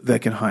people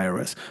that can hire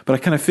us. But I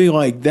kind of feel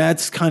like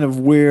that's kind of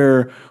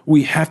where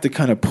we have to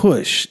kind of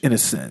push in a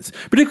sense,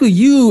 particularly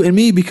you and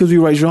me, because we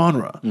write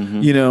genre,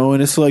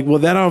 and it's like, well,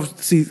 that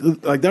obviously,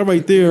 like that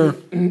right there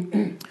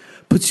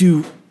puts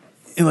you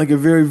in like a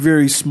very,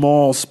 very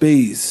small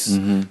space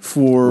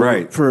for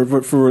what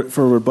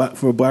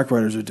black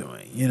writers are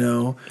doing,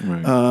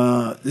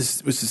 which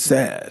is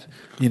sad,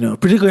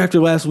 particularly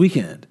after last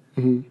weekend.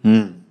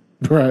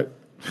 Right.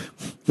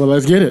 Well,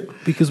 let's get it,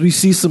 because we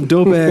see some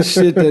dope ass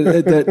shit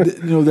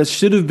that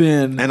should have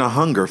been, and a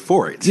hunger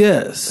for it.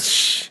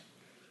 Yes.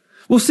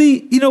 Well,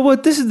 see, you know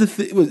what? This is the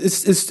thing.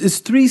 It's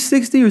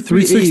 360 or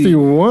 380?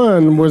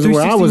 361 was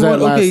where I was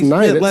at last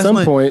night at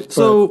some point.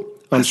 So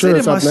I'm sure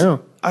it's up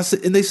now.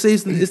 And they say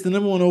it's the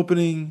number one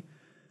opening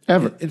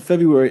ever in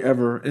February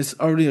ever. It's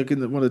already like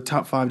in one of the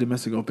top 5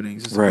 domestic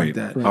openings, like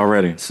that. Right.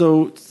 Already.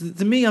 So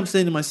to me, I'm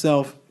saying to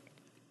myself,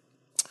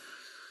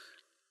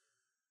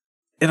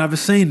 and I've been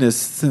saying this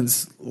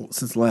since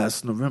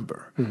last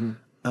November.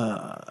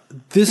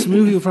 This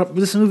movie will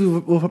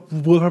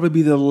probably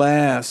be the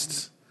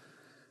last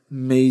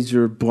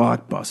major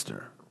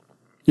blockbuster.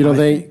 You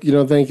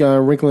don't think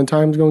Wrinkle in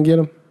Time is going to get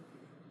him?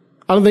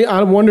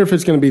 I wonder if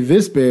it's going to be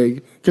this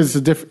big, because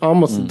it's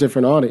almost a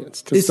different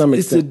audience to some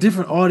extent. It's a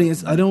different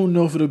audience. I don't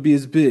know if it'll be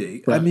as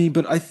big. Right. I mean,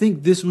 but I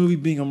think this movie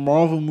being a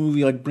Marvel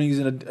movie brings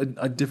in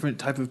a different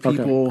type of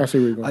people. Okay. I see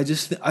where you're going.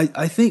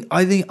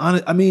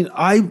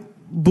 I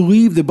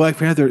believe that Black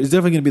Panther is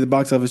definitely going to be the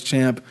box office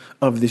champ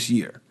of this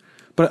year.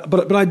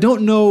 But I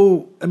don't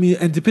know. I mean,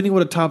 and depending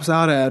what it tops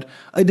out at,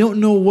 I don't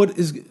know what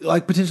is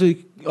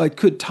potentially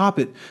could top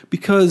it,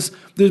 because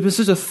there's been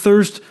such a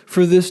thirst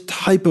for this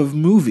type of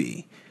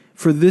movie,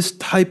 for this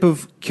type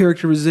of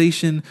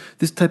characterization,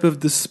 this type of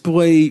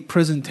display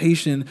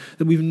presentation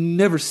that we've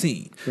never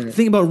seen. Right. The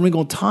thing about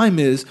Wrinkle in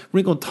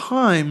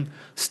Time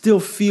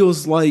still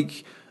feels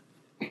like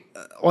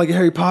a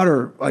Harry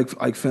Potter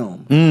like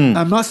film.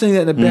 I'm not saying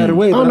that in a bad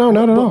way. No,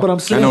 not at all. But I'm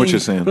saying, I know what you're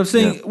saying. But I'm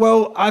saying,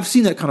 well, I've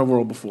seen that kind of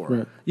world before.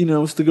 Right.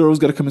 It's the girl who's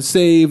got to come and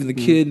save, and the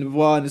kid, and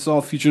blah, and it's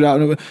all featured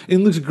out. And it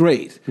looks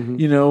great,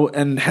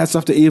 and hats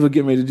off to Ava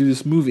getting ready to do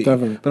this movie.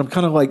 Definitely. But I'm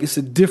kind of like, it's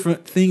a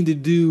different thing to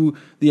do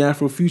the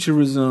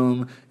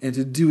Afrofuturism and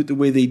to do it the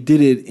way they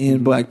did it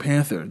in Black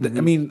Panther.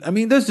 I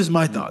mean, that's just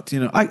my thoughts.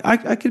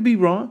 I could be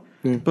wrong.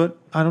 But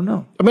I don't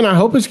know. I mean, I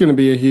hope it's going to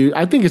be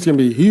I think it's going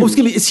to be huge.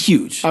 It's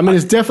huge. I mean,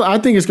 it's definitely. I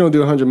think it's going to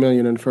do $100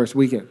 million in the first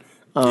weekend.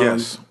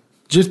 Yes.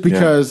 Just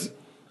because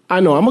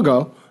I know I'm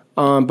gonna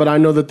go, but I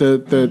know that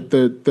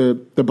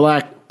the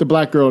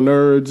black girl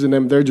nerds and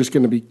them, they're just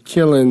going to be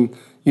killing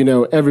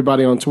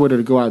everybody on Twitter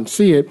to go out and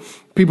see it.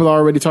 people are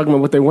already talking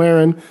about what they're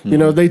wearing. You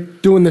know, they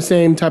doing the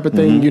same type of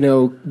thing, you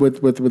know,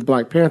 with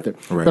Black Panther.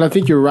 Right. But I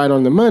think you're right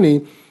on the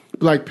money.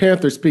 Black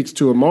Panther speaks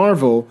to a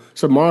Marvel,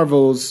 so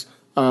Marvel's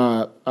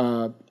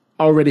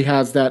already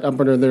has that up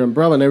under their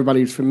umbrella, and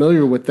everybody's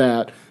familiar with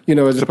that. You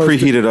know, as it's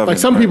opposed to like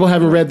some people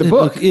haven't read the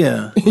book.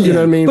 Yeah, you know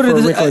what I mean. But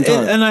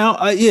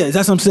that's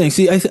what I'm saying.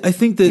 See, I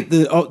think that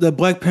the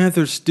Black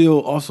Panther still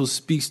also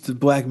speaks to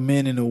black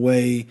men in a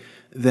way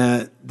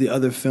that the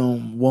other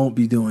film won't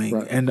be doing,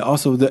 right. and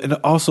also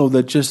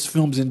that just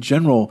films in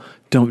general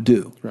don't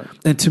do. Right.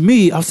 And to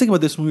me, I was thinking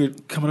about this when we were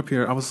coming up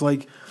here. I was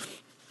like,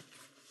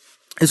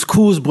 as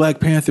cool as Black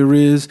Panther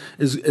is,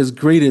 as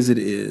great as it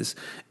is,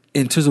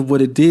 in terms of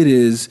what it did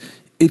is,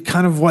 it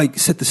kind of like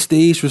set the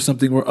stage for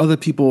something where other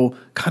people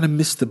kind of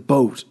missed the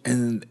boat,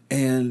 and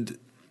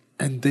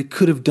they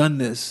could have done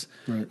this,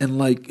 right. and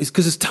like it's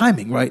because it's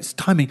timing, right? It's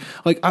timing.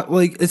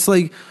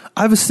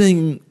 I was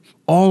saying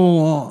all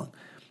along,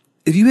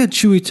 if you had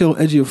Chiwetel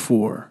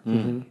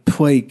Ejiofor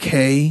play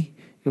K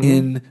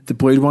in the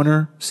Blade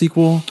Runner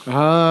sequel, yes,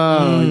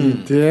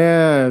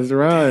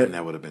 right,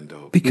 that would have been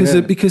dope.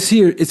 Because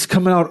here it's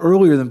coming out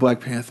earlier than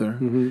Black Panther.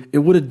 It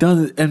would have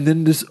done it, and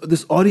then this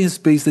audience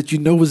base that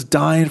was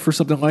dying for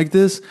something like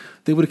this,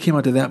 they would have came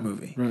out to that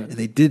movie, right. and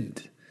they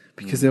didn't,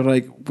 because they were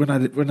like,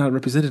 we're not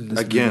represented in this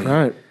again, movie.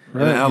 Right.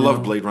 Right, and I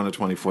love Blade Runner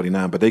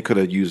 2049, but they could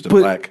have used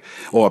black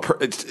or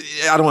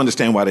I don't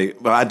understand why they.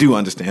 Well, I do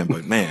understand,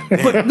 but man,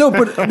 it would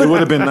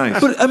have been nice.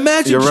 But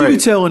imagine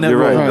Chiwetel in that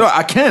role. Right. No,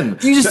 I can.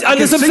 You just,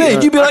 that's what I'm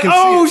saying. You'd be like,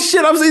 oh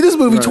shit, I'm seeing this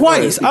movie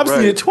twice. I've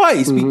seen it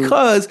twice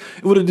because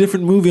it would have been a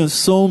different movie on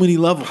so many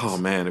levels. Oh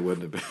man, it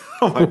wouldn't have been.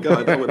 Oh my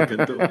god, that would have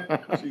been dope.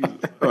 Jesus.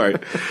 All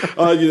right,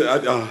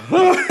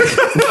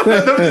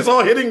 it's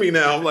all hitting me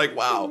now. I'm like,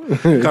 wow.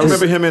 I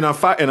remember him in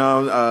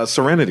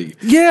Serenity.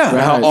 Yeah,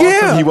 how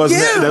awesome he was in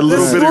that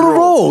little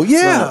role.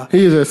 Yeah,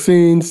 he's a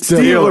scene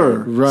stealer.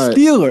 Right,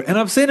 stealer. And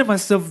I'm saying to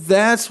myself,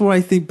 that's where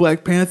I think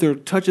Black Panther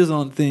touches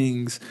on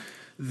things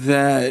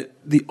that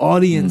the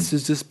audience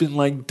has just been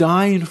like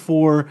dying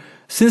for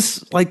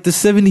since like the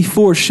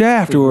 74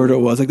 Shaft or whatever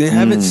it was. Like they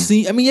haven't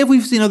seen, I mean, yeah,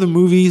 we've seen other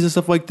movies and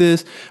stuff like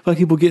this, like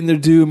people getting their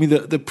due. I mean,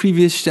 the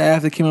previous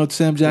Shaft that came out with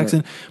Sam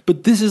Jackson,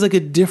 but this is like a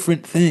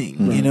different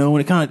thing, you know, when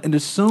it kind of, and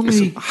there's so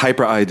many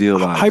hyper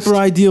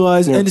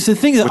idealized, and it's the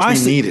thing that which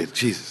we needed,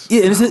 Jesus.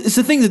 Yeah, and it's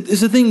the thing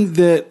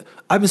that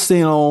I've been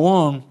saying all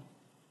along.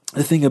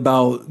 The thing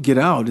about Get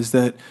Out is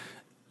that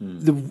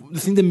the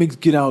thing that makes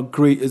Get Out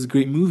great as a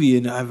great movie,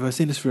 and I've been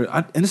saying this and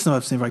this is not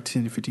I've saying for like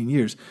 10 to 15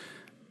 years,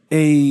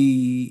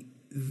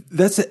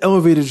 that's an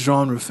elevated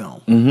genre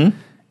film.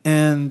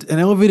 And an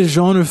elevated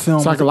genre film,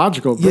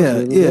 psychological.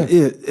 Yeah.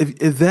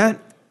 If that,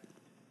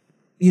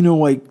 you know,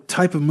 like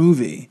type of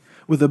movie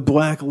with a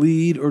black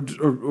lead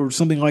or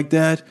something like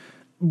that,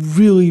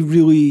 really,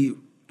 really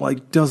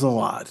like does a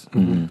lot,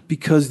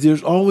 because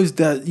there's always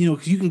that, you know,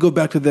 cause you can go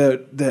back to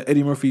that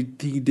Eddie Murphy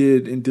he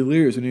did in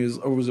Delirious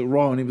when was it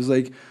Raw, and he was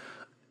like,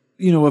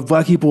 you know, if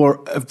black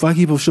people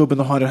show up in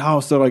the haunted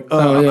house, they're like,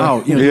 I'm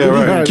out. You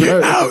know,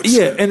 get out.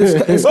 Yeah, and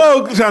it's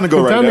time to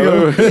go right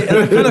now. And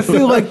I kind of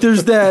feel like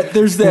there's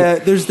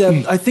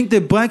that. I think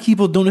that black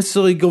people don't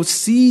necessarily go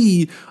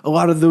see a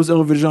lot of those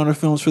elevated genre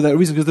films for that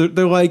reason, because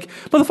they're like,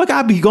 motherfucker,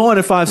 I'll be gone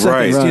in 5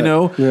 seconds, you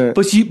know. Yeah.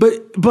 But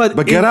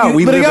Get Out.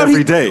 We live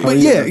every day. But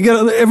Get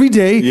Out every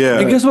day. Yeah,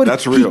 and guess what?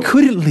 That's real. He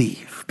couldn't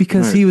leave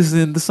because he was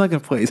in the second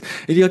place,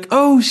 and you're like,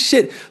 oh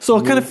shit. So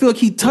I kind of feel like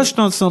he touched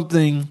on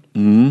something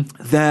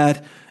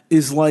that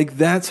is like,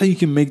 that's how you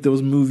can make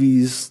those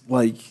movies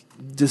like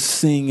just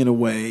sing in a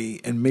way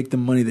and make the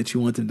money that you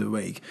want them to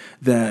make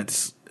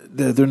that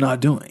they're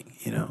not doing.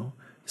 You know,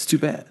 it's too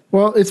bad.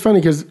 Well, it's funny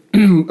because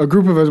a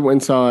group of us went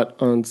and saw it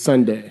on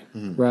Sunday,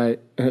 right?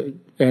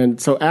 And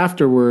so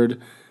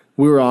afterward,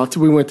 we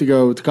went to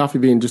go to Coffee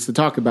Bean just to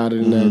talk about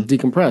it and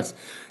decompress.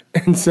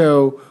 And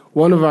so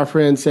one of our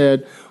friends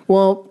said,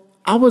 well,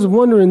 I was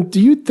wondering,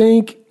 do you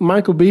think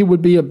Michael B.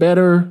 would be a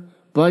better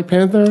Black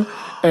Panther?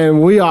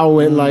 And we all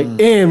went like,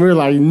 we were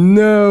like,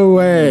 no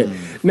way.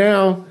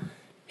 Now,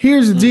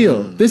 here's the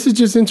deal. This is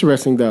just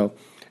interesting, though.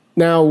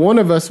 Now, one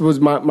of us was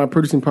my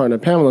producing partner,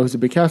 Pamela, who's a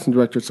big casting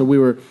director. So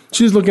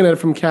she was looking at it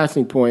from a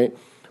casting point.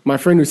 My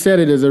friend who said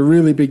it is a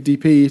really big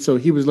DP, so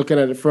he was looking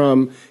at it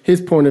from his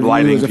point of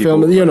view as a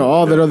film. You know,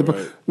 all that other.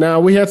 Right. Now,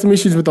 we had some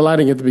issues with the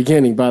lighting at the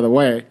beginning, by the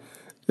way.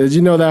 Did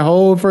you know that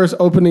whole first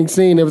opening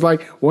scene, it was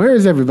like, where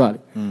is everybody?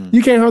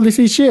 You can't hardly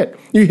see shit.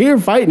 You hear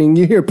fighting,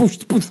 you hear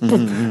poof, poof,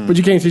 poof, but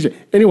you can't see shit.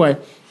 Anyway,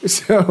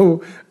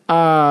 so we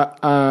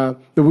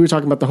were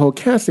talking about the whole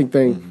casting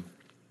thing,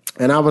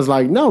 and I was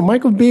like, no,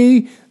 Michael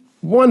B.,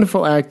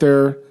 wonderful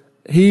actor.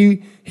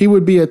 He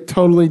would be a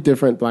totally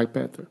different Black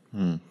Panther.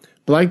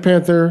 Black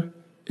Panther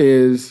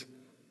is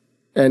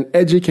an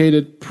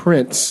educated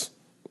prince.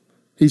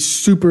 He's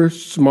super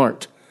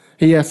smart.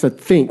 He has to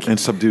think. And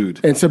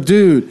subdued.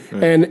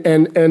 Right.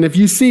 And if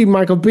you see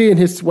Michael B. and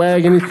his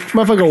swag and his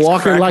motherfucker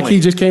walking like he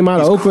just came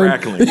out of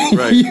Oakland.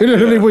 Right. You know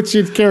what I mean? Which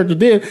his character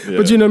did. Yeah.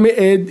 But you know what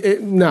I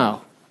mean?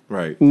 No.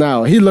 Right.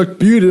 No. He looked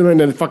beautiful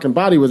and the fucking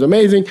body was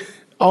amazing.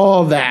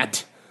 All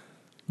that.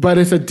 but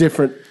it's a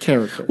different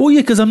character. Well,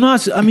 yeah, because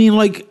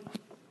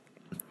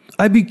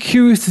I'd be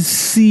curious to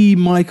see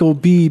Michael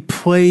B.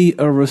 play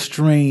a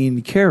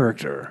restrained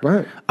character.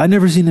 Right. I've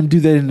never seen him do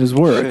that in his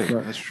work.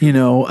 Right. That's true. You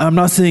know, I'm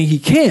not saying he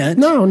can't.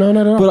 No, not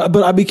at all.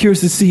 But I'd be curious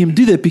to see him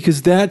do that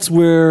because that's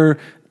where,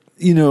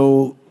 you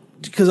know,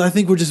 because I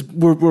think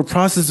we're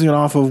processing it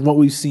off of what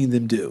we've seen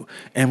them do,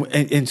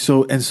 and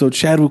so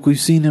Chadwick, we've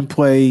seen him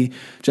play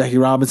Jackie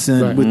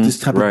Robinson with this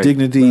type of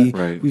dignity.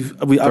 Right. We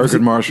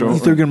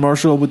Thurgood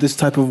Marshall with this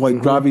type of like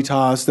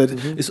gravitas. That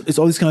it's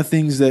all these kind of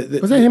things that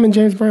was that him and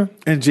James Brown?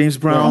 And James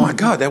Brown. Oh my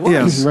God, that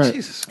was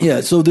Jesus.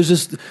 Yeah. So there's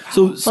just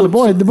so the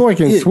boy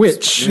can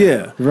switch.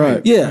 Yeah.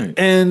 Right. Yeah. Right.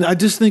 And I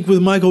just think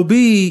with Michael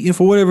B., you know,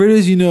 for whatever it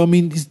is, you know, I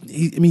mean,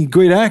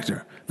 great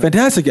actor.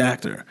 Fantastic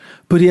actor,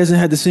 but he hasn't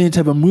had the same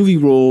type of movie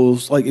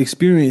roles like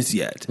experience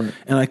yet. Right.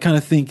 And I kind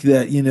of think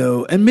that, you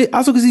know, and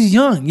also because he's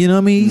young, you know,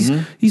 I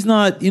mean, he's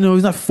not, you know,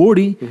 he's not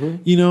 40,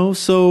 you know,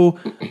 so,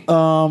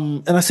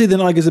 and I say that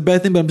not like it's a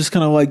bad thing, but I'm just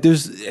kind of like,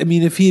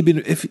 if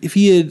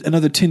he had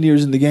another 10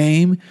 years in the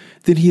game,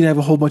 then he'd have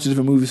a whole bunch of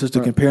different movies just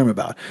to compare him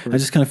about. I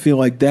just kind of feel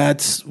like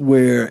that's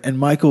where, and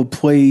Michael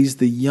plays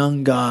the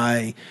young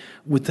guy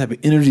with the type of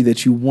energy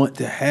that you want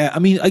to have. I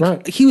mean,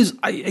 like he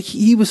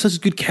was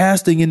such good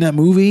casting in that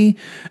movie.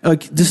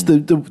 Like just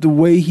the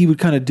way he would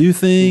kind of do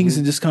things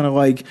and just kind of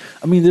like,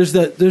 I mean, there's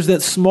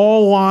that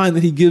small line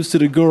that he gives to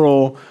the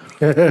girl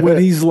when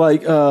he's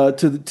like to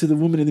the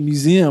woman in the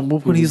museum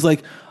when he's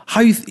like,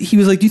 he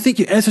was like, do you think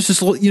your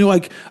ancestors, you know,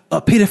 like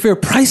paid a fair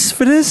price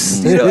for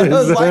this? You know, I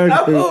was like,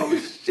 oh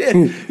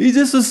shit, he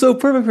just was so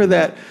perfect for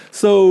that.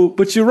 So,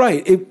 but you're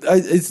right,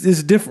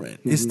 it's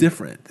different. It's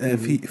different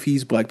if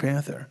he's Black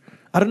Panther.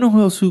 I don't know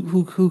who else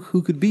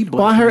who could be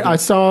Black Panther. I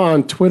saw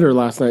on Twitter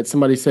last night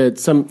somebody said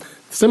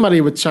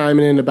somebody was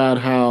chiming in about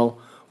how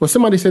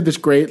somebody said this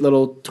great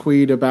little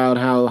tweet about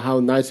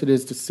how nice it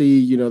is to see,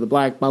 you know, the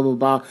black blah blah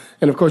blah,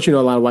 and of course, you know,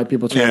 a lot of white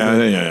people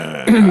chime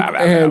in.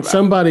 And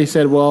somebody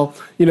said, well,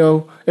 you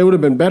know, it would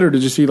have been better to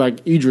just see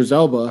like Idris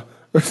Elba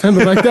or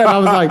something like that. I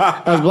was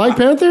like, as Black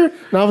Panther,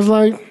 and I was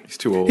like, he's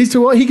too old. He's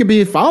too old. He could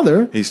be a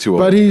father. He's too old,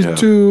 but he's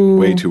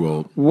way too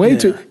old. Way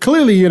too.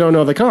 Clearly, you don't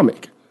know the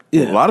comic.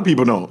 Yeah. A lot of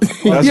people don't.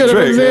 That's you know the trick.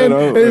 What I'm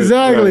saying?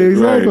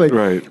 Exactly.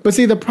 Right. But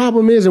see, the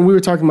problem is, and we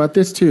were talking about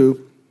this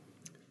too,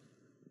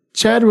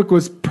 Chadwick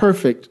was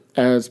perfect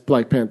as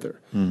Black Panther.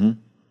 Mm-hmm.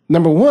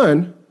 Number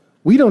one,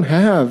 we don't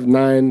have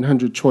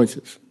 900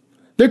 choices.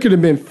 There could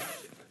have been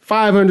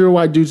 500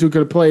 white dudes who could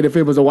have played if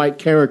it was a white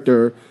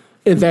character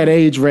in that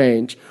age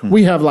range. Mm-hmm.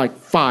 We have like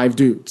 5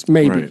 dudes,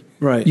 maybe.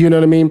 Right. You know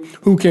what I mean?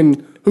 Who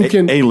can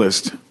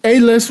A-list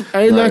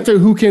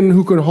who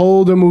can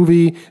hold a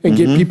movie and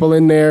get people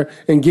in there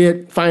and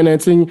get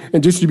financing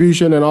and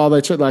distribution and all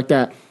that shit like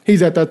that.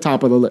 He's at the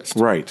top of the list.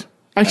 Right.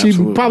 Actually,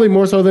 Absolutely. Probably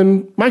more so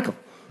than Michael.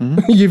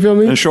 Mm-hmm. You feel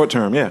me? In short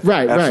term, yeah.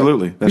 Right.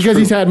 Absolutely. Right. Because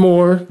he's had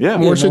more shit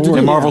to do.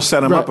 And Marvel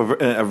set him up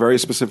a very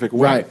specific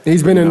way. Right.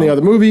 He's been in the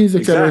other movies,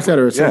 et cetera, et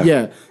cetera. So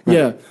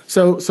yeah.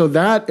 So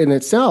that in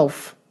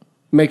itself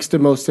makes the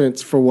most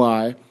sense for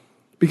why.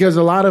 Because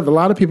a lot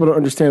of people don't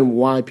understand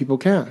why people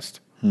cast.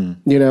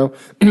 You know,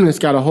 it's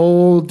got a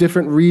whole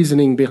different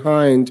reasoning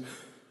behind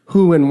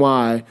who and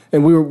why.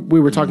 And we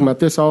were talking about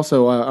this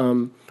also.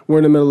 We're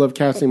in the middle of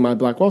casting my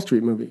Black Wall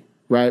Street movie,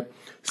 right?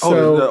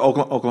 So,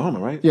 Oklahoma,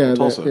 right? Yeah,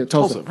 Tulsa.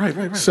 Tulsa.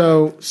 Right.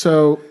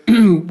 So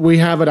we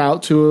have it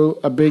out to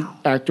a big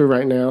actor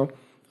right now.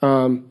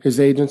 His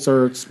agents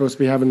are supposed to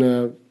be having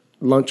a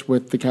lunch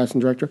with the casting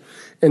director,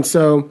 and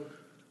so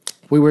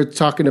we were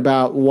talking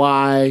about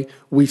why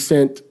we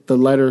sent the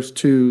letters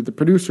to the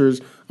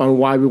producers on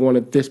why we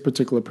wanted this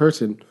particular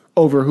person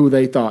over who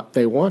they thought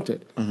they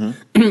wanted.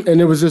 Mm-hmm.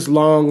 And it was this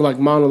long like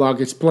monologue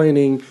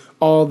explaining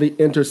all the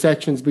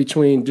intersections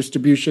between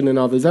distribution and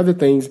all these other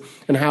things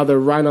and how they're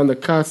right on the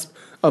cusp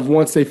of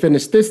once they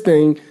finish this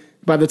thing,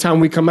 by the time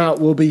we come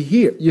out, we'll be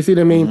here. You see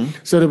what I mean?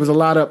 Mm-hmm. So there was a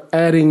lot of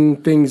adding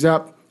things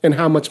up and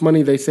how much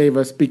money they save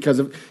us because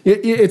of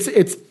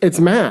it's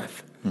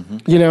math. Mm-hmm.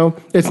 You know,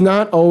 it's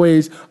not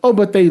always,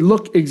 but they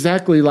look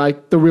exactly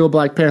like the real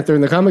Black Panther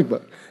in the comic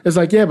book. It's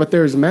like, yeah, but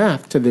there's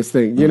math to this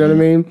thing. You know what I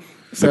mean?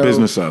 So, the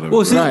business side of it.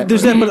 Well, see,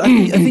 there's that, but I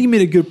think you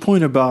made a good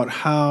point about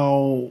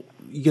how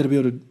you got to be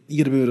able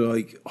to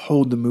like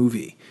hold the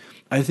movie.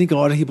 I think a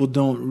lot of people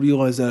don't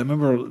realize that. I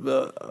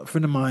remember a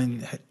friend of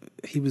mine.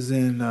 He was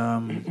in.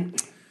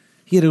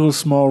 He had a little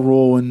small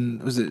role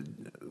in.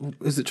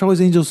 Is it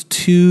Charlie's Angels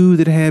 2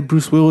 that had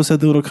Bruce Willis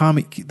had the little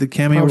cameo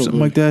Probably. Or something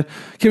like that?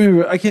 I can't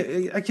remember. I can't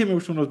remember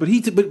which one it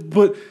was.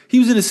 But he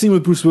was in a scene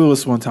with Bruce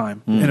Willis one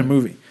time in a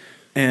movie.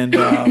 And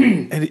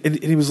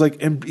and he was like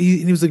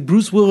he was like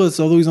Bruce Willis,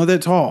 although he's not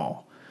that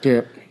tall.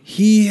 Yeah.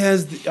 He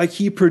has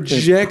he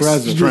projects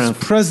this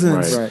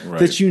presence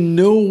that you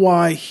know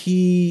why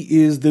he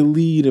is the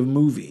lead of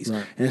movies.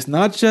 Right. And it's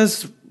not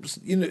just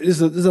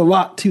there's a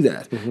lot to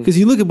that. Because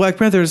you look at Black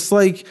Panther, it's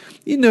like,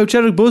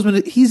 Chadwick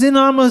Boseman,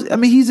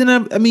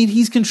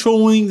 he's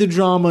controlling the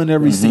drama in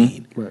every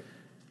scene. Right.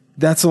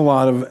 That's a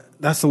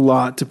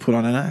lot to put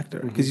on an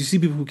actor. Because you see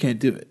people who can't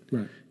do it.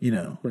 Right.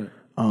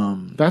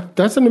 Right.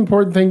 That's an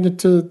important thing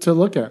to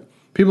look at.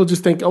 People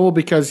just think, oh,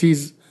 because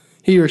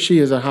he or she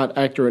is a hot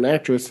actor and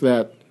actress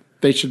that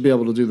they should be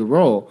able to do the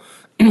role.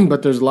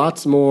 But there's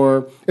lots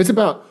more. It's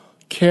about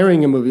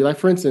carrying a movie. Like,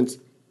 for instance,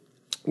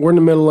 we're in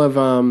the middle of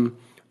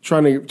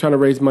trying to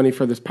raise money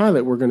for this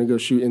pilot we're going to go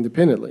shoot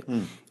independently.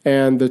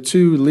 And the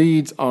two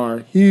leads are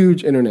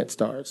huge internet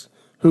stars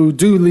who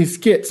do these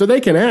skits. So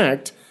they can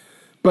act,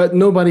 but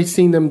nobody's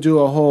seen them do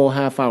a whole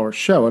half-hour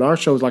show. And our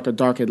show is like a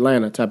Dark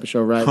Atlanta type of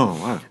show, right? Oh,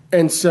 wow.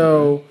 And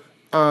so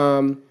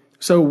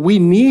so we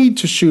need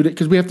to shoot it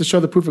because we have to show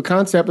the proof of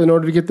concept in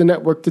order to get the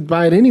network to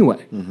buy it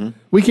anyway.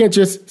 We can't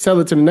just sell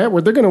it to the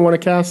network. They're going to want to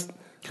cast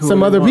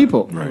some other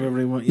people. Right.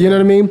 You know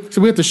what I mean?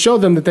 So we have to show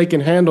them that they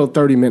can handle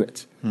 30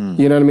 minutes. You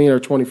know what I mean? Or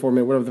 24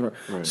 minutes, whatever.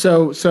 Right.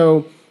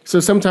 So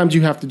sometimes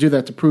you have to do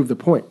that to prove the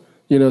point,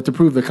 to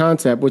prove the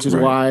concept, which is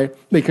why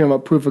they came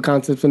up with proof of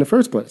concepts in the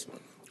first place.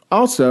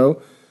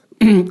 Also,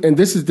 and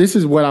this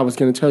is what I was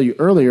going to tell you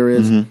earlier,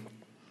 is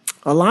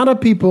a lot of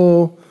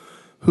people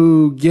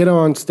who get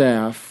on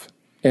staff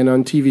and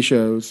on TV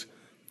shows,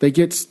 they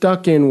get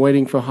stuck in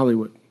waiting for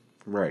Hollywood.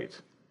 Right.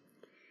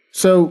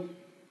 So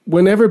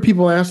whenever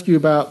people ask you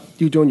about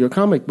you doing your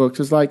comic books,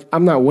 it's like,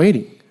 I'm not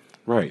waiting.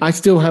 Right. I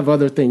still have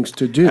other things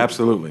to do.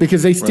 Absolutely.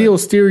 Because they still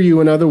steer you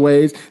in other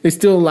ways. They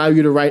still allow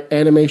you to write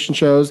animation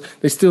shows.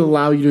 They still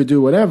allow you to do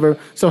whatever.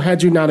 So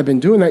had you not have been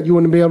doing that, you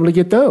wouldn't be able to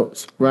get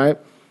those, right?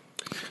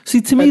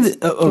 See, to me,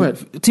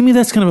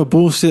 that's kind of a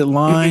bullshit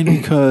line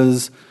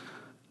because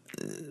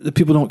the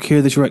people don't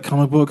care that you write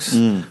comic books.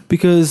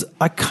 Because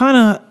I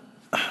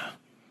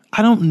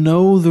don't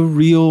know the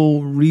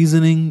real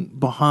reasoning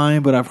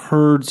behind, but I've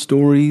heard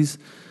stories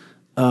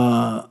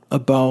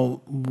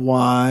about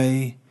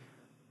why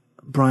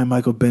Brian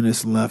Michael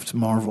Bendis left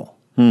Marvel.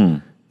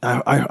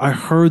 I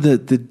heard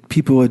that the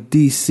people at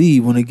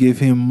DC want to give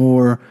him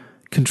more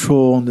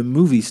control on the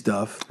movie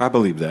stuff. I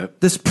believe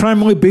that. That's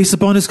primarily based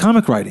upon his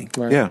comic writing.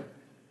 Right. Yeah.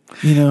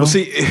 Well,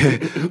 see,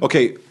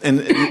 okay, and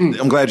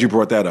I'm glad you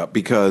brought that up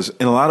because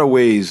in a lot of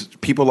ways,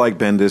 people like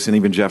Bendis and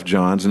even Jeff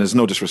Johns, and there's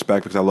no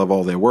disrespect because I love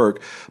all their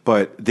work,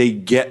 but they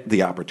get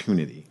the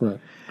opportunity. Right.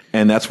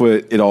 And that's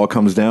what it all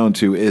comes down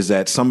to, is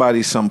that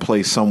somebody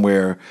someplace,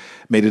 somewhere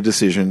made a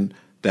decision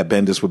that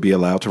Bendis would be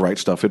allowed to write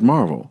stuff at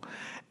Marvel.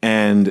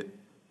 And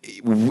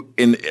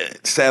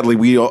sadly,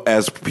 we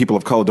as people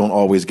of color don't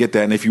always get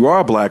that. And if you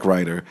are a black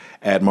writer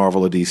at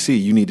Marvel or DC,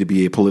 you need to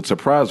be a Pulitzer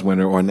Prize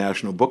winner or a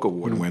National Book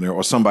Award winner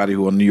or somebody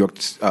who on New York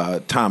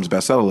Times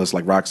bestseller list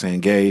like Roxane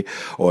Gay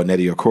or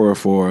Nnedi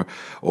Okorafor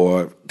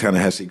or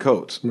Ta-Nehisi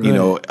Coates.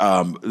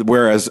 Right.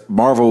 Whereas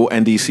Marvel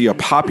and DC are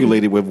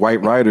populated with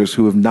white writers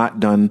who have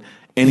not done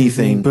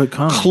anything but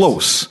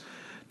close.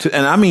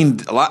 And I mean,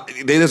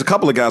 there's a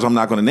couple of guys, I'm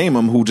not going to name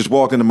them, who just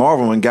walked into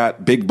Marvel and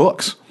got big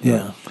books.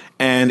 Yeah.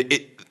 And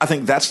I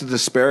think that's the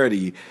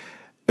disparity,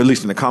 at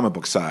least in the comic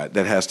book side,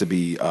 that has to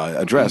be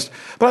addressed.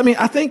 But I mean,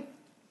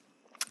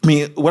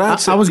 what I'd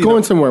say, I was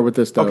going somewhere with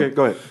this, though. Okay,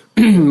 go ahead.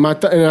 And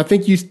I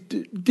think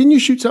didn't you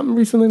shoot something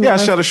recently? Yeah, I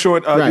shot a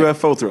short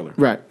UFO thriller.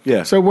 Right.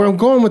 Yeah. So where I'm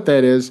going with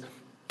that is,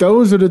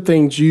 those are the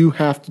things you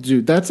have to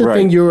do. That's the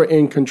thing you're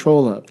in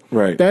control of.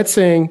 Right. That's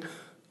saying,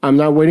 I'm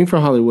not waiting for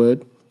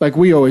Hollywood, like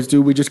we always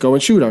do. We just go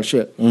and shoot our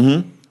shit.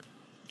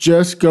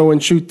 Just go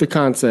and shoot the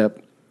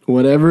concept,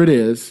 whatever it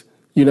is.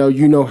 You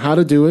know how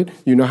to do it.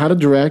 You know how to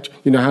direct.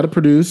 You know how to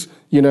produce.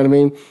 You know what I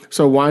mean?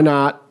 So why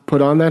not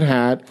put on that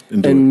hat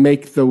and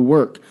make the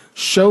work?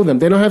 Show them.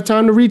 They don't have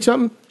time to read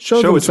something.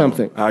 Show them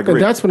something. I agree.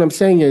 And that's what I'm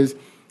saying is,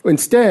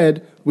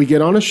 instead, we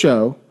get on a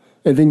show,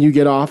 and then you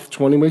get off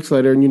 20 weeks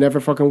later, and you never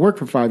fucking work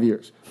for 5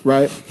 years,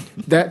 right?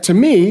 That, to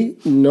me,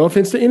 no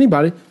offense to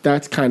anybody,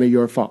 that's kind of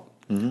your fault.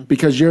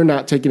 Because you're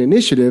not taking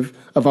initiative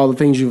of all the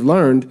things you've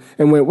learned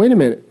and wait a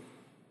minute.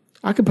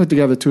 I could put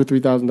together $2,000 or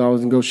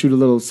 $3,000 and go shoot a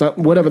little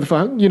something, whatever the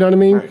fuck, you know what I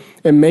mean? Right.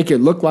 And make it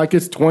look like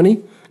it's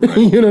 20, right.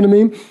 You know what I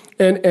mean?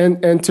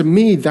 And to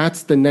me,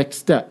 that's the next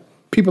step.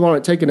 People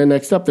aren't taking the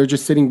next step. They're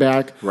just sitting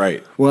back.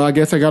 Right. Well, I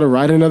guess I got to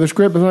write another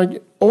script.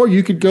 Or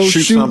you could go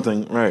shoot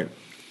something. Right.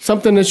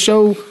 Something to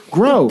show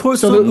grow. Put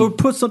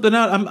something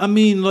out. I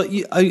mean, like,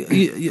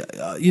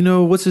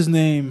 what's his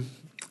name?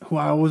 Who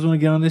I always want to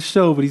get on this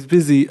show, but he's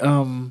busy.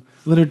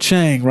 Leonard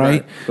Chang,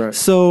 right?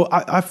 So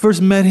I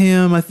first met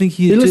him. I think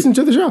he listened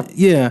to the show.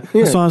 Yeah,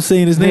 that's why I'm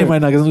saying his name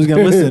right now because I'm just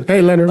gonna listen.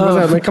 Hey, Leonard, what's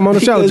up, man? Come on the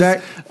show,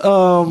 Jack.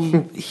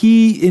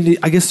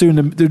 I guess they're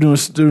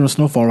doing a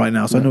snowfall right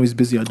now, so I know he's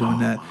busy on doing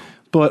that.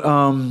 But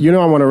I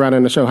want to write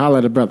on the show. Holla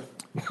at a brother.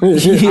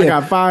 I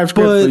got 5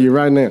 scripts for you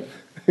right now.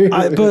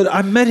 But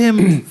I met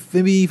him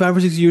maybe 5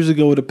 or 6 years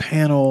ago at a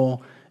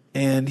panel,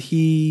 and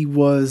he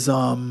was.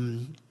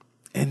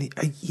 And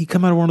he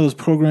come out of one of those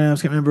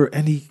programs, can't remember,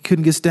 and he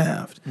couldn't get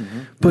staffed.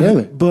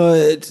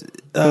 But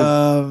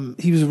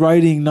he was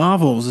writing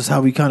novels. Is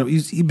how he'd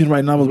been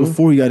writing novels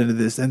before he got into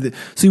this, and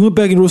so he went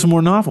back and wrote some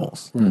more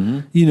novels.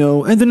 And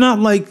they're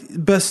not like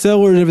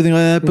bestsellers and everything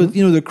like that, but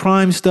they're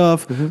crime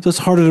stuff, so it's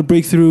harder to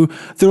break through.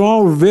 They're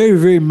all very,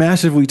 very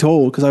massively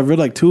told because I've read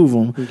like 2 of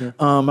them.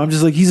 I'm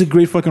just like, he's a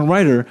great fucking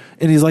writer,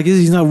 and he's like,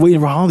 he's not waiting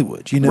for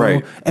Hollywood,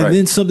 Right. And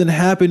then something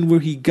happened where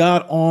he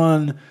got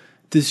on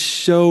this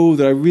show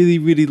that I really,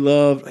 really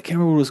loved. I can't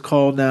remember what it was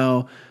called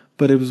now,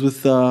 but it was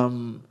with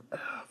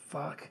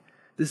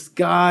this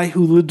guy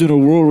who lived in a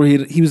world where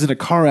he was in a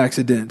car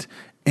accident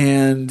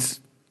and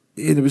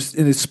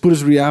it split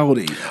his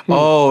reality.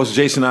 Oh, it's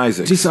Jason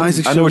Isaacs. Jason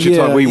Isaacs. I know what you're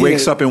talking about. He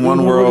wakes up in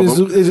one world.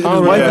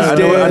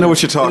 I know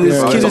what you're talking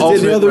about. It's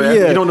ultimate,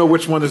 you don't know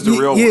which one is the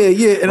real one.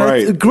 Yeah. And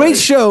a great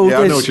show. Yeah,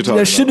 I know what you're talking about.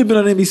 That should have been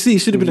on NBC.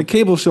 Should have been a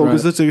cable show.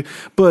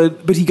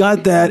 But he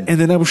got that, and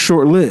then that was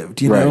short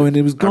lived, know, and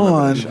it was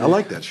gone. I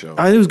like that show.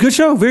 It was a good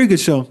show, very good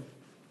show.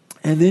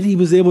 And then he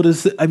was able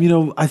to,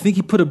 I think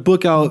he put a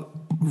book out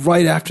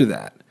right after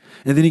that,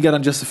 and then he got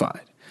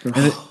Unjustified.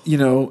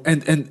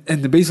 And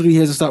and basically he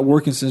hasn't stopped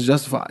working since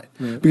Justified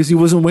because he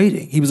wasn't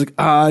waiting. He was like,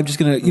 I'm just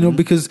gonna,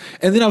 because.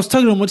 And then I was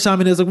talking to him one time,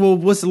 and I was like, well,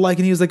 what's it like?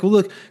 And he was like, well,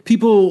 look,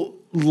 people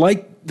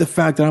like the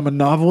fact that I'm a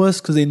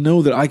novelist because they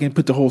know that I can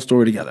put the whole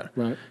story together.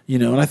 Right.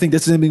 And I think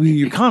that's the same thing with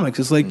your comics.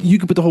 It's like you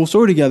can put the whole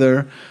story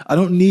together.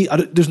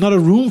 There's not a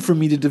room for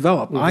me to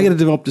develop. I got to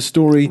develop the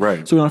story.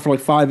 Right. So for like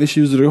 5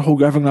 issues or a whole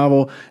graphic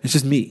novel, it's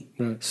just me.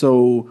 Right.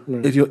 So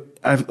if you,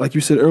 like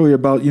you said earlier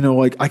about,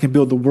 like I can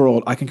build the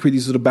world, I can create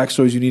these little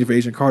backstories you need for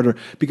Agent Carter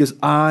because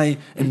I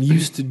am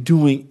used to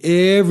doing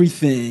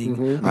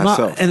everything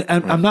myself.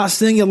 I'm not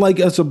saying it like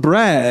it's a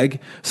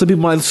brag. Some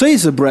people might say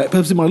it's a brag.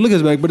 Some people might look at it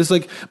as a brag,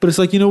 but it's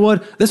like, you know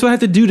what? That's what I have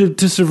to do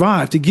to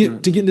survive, to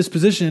get in this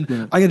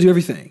position. I got to do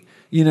everything,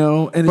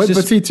 And but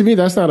see, to me,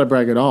 that's not a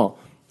brag at all.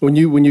 When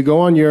you go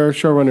on your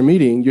showrunner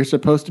meeting, you're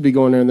supposed to be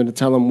going there and then to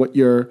tell them what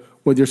your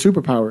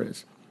superpower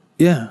is.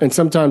 Yeah. And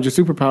sometimes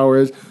your superpower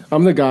is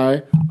I'm the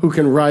guy who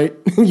can write,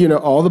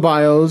 all the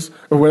bios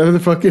or whatever the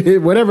fuck it is,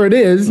 whatever it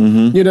is.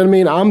 You know what I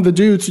mean? I'm the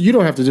dude, so you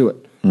don't have to do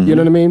it. You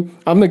know what I mean?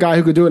 I'm the guy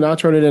who could do it and I'll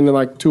turn it in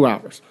like 2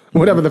 hours.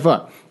 Whatever the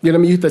fuck. You know what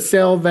I mean? You have to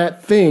sell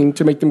that thing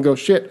to make them go,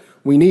 shit,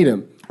 we need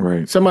him.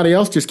 Right. Somebody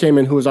else just came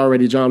in who was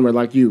already genre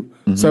like you.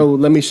 So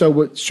let me show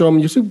them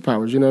your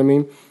superpowers, you know what I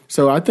mean?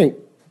 So I think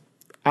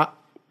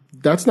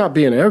that's not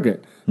being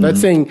arrogant.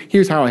 That's saying,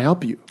 here's how I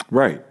help you.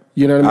 Right.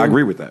 You know what I mean? I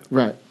agree with that.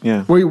 Right.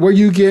 Yeah. Where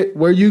you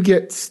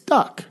get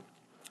stuck.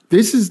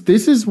 This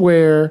is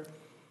where,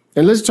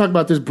 and let's talk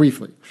about this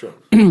briefly. Sure.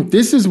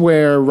 This is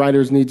where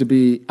writers need to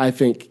be, I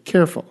think,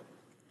 careful.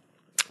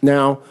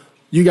 Now,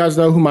 you guys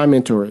know who my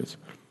mentor is.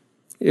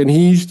 And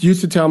he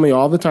used to tell me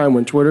all the time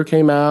when Twitter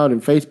came out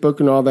and Facebook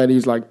and all that,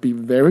 he's like, be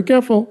very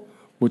careful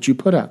what you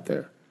put out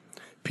there.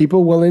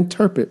 People will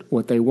interpret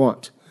what they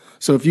want.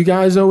 So if you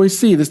guys always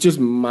see, this is just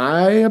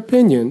my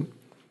opinion,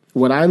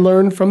 what I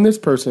learned from this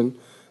person,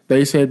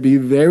 they said, be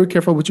very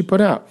careful what you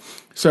put out.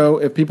 So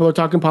if people are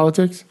talking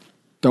politics,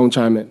 don't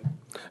chime in.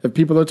 If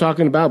people are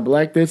talking about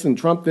black this and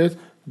Trump this,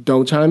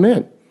 don't chime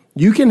in.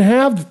 You can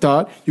have the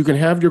thought, you can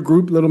have your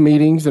group little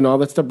meetings and all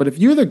that stuff, but if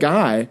you're the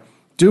guy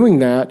doing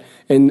that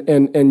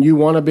and you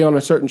want to be on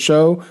a certain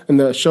show and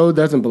the show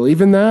doesn't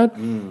believe in that,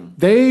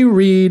 they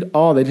read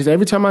all that.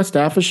 Every time I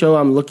staff a show,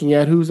 I'm looking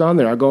at who's on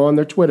there. I go on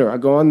their Twitter. I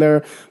go on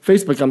their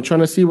Facebook. I'm trying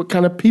to see what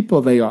kind of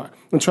people they are.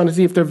 I'm trying to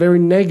see if they're very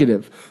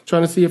negative,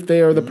 trying to see if they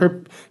are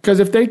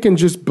because if they can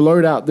just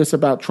blurt out this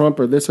about Trump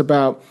or this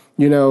about,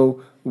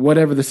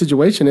 whatever the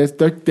situation is,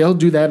 they'll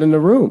do that in the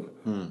room.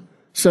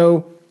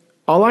 So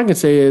all I can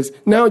say is,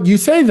 now you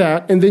say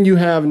that, and then you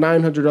have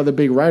 900 other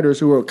big writers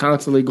who are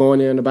constantly going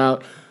in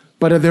about,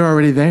 but they're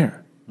already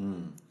there.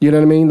 You know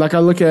what I mean? Like I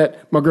look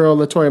at my girl,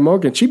 LaToya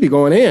Morgan, she be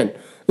going in.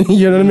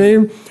 You know what I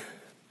mean?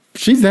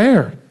 She's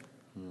there.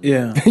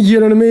 Yeah. You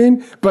know what I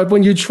mean? But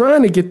when you're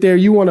trying to get there,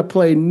 you want to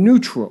play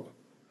neutral,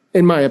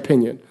 in my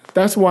opinion.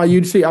 That's why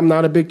you'd see I'm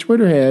not a big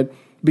Twitter head,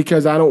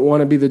 because I don't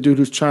want to be the dude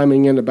who's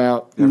chiming in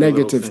about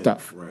negative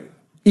stuff. Right.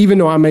 Even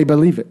though I may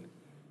believe it.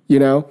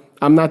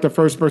 I'm not the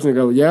first person to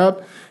go,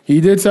 yep,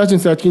 he did such and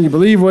such. Can you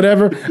believe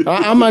whatever?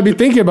 I might be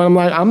thinking, but I'm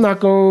like,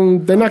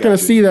 they're not going to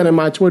see that in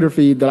my Twitter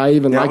feed that I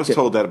even liked it. I was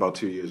told that about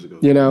 2 years ago.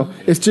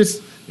 It's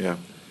just, yeah.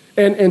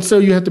 And so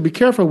you have to be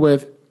careful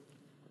with,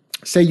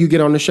 say you get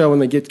on the show and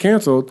they get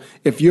canceled.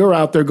 If you're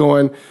out there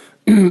going,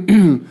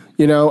 I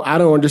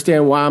don't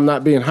understand why I'm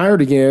not being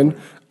hired again.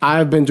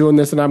 I've been doing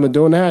this and I've been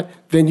doing that.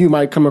 Then you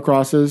might come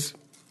across as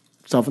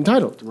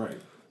self-entitled. Right.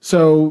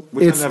 So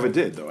which I never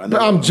did, though.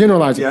 I'm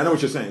generalizing. Yeah, I know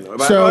what you're saying. Though.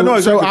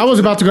 So I was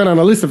about to go down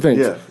a list of things.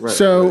 Yeah, right.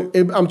 So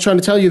I'm trying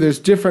to tell you there's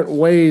different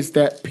ways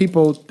that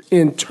people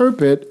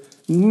interpret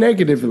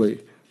negatively.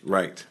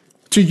 Right.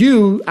 To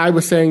you, I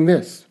was saying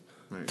this.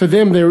 Right. To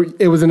them,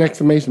 it was an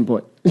exclamation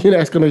point.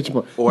 Exclamation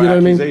point. Or an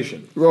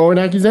accusation. Or an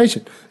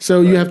accusation. So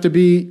you have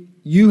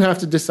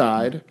to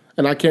decide,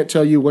 and I can't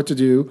tell you what to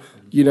do,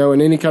 in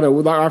any kind of,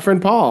 like our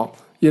friend Paul,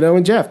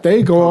 and Jeff,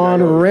 they go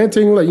on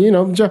ranting,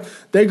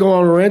 they go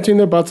on ranting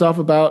their butts off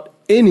about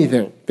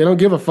anything. They don't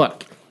give a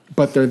fuck,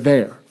 but they're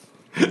there.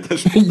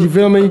 You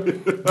feel me?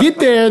 Get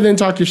there, then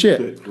talk your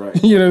shit.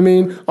 Right. You know what I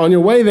mean? On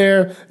your way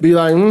there, be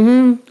like,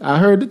 I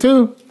heard it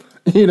too.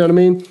 You know what I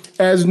mean?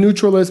 As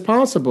neutral as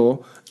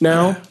possible.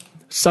 Now,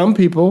 some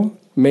people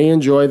may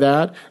enjoy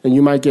that, and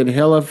you might get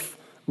hell of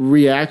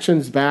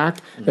reactions back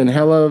and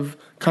hell of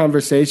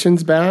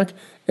conversations back.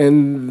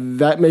 And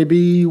that may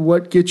be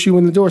what gets you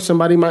in the door.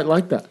 Somebody might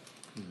like that.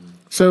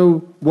 So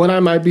what I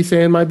might be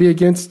saying might be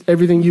against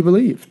everything you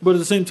believe. But at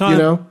the same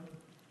time,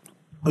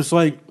 it's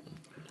like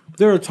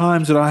there are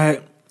times that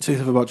I say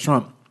stuff about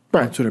Trump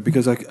on Twitter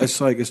because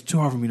it's too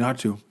hard for me not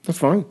to. That's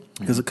fine.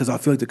 Because I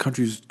feel like the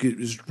country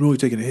is really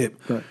taking a hit.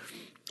 Right.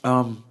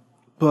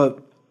 But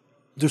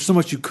there's so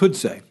much you could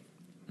say.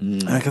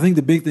 And I think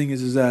the big thing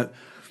is that.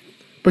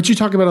 But you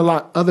talk about a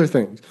lot other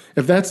things.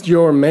 If that's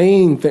your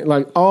main thing,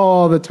 like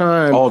all the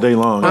time, all day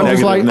long, I'm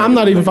just like, I'm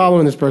not even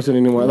following this person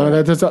anymore. Right.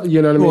 Like, that's,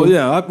 you know what I mean? Well,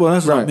 yeah,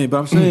 that's what I mean. But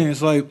I'm saying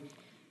it's like,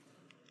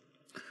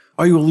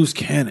 are you a loose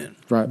cannon?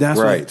 Right. That's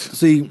right.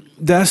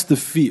 That's the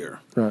fear.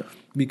 Right.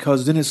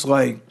 Because then it's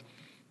like,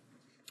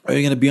 are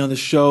you going to be on the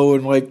show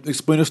and like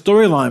explain a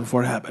storyline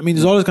before it happens? I mean,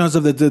 there's all this kind of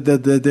stuff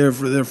that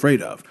they're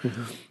afraid of.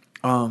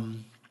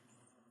 Mm-hmm.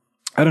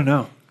 I don't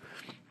know.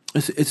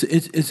 It's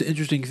an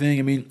interesting thing.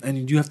 I mean, and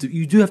you do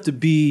have to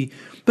be,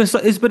 but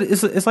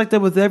it's like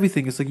that with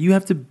everything. It's like you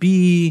have to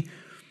be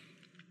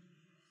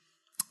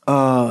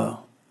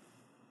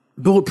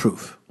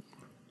bulletproof.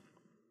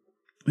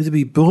 You have to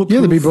be bulletproof. You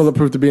have to be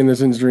bulletproof to be in this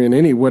industry in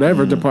any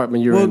whatever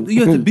department you're in. Well,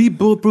 you have to be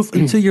bulletproof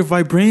until you're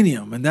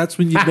vibranium, and that's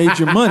when you made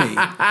your money.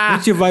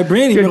 Once you're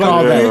vibranium, you're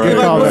like,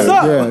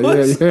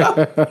 what's up?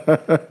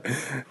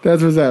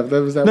 That's what's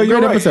up. No, you're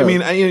right. I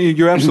mean,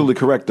 you're absolutely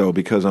correct, though,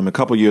 because a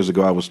couple years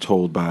ago, I was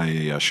told by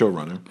a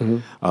showrunner,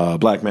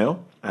 black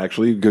male,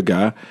 actually, good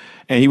guy,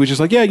 and he was just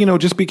like,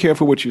 just be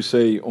careful what you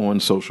say on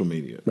social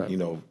media,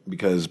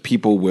 because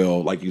people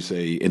will, like you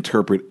say,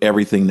 interpret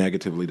everything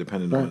negatively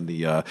depending on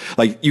the,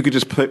 like you could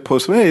just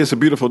post, hey, it's a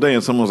beautiful day,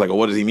 and someone's like, oh,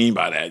 what does he mean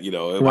by that?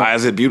 Why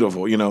is it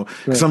beautiful?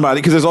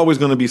 Somebody, because there's always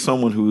going to be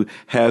someone who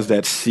has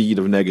that seed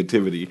of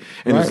negativity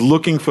and is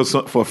looking for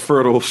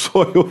fertile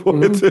soil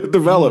for it to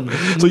develop.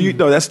 So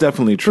that's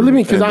definitely true. Believe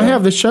me, because I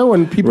have the show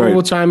and people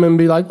will chime in and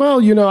be like, well,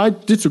 I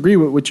disagree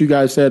with what you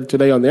guys said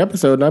today on the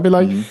episode, and I'd be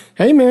like,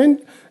 hey,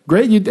 man.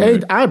 Great,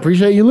 hey, I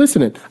appreciate you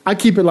listening. I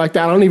keep it like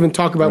that. I don't even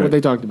talk about what they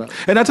talked about.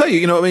 And I tell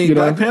you,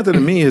 Black Panther to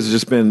me has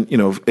just been,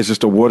 it's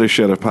just a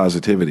watershed of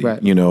positivity.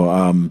 Right.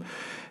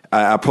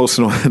 I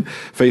posted on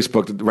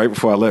Facebook right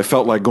before I left.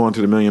 Felt like going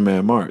to the Million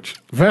Man March,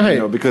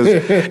 right? Because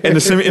and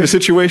the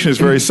situation is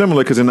very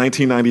similar. Because in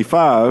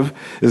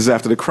 1995, this is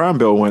after the crime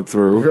bill went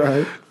through.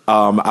 Right.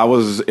 I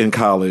was in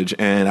college,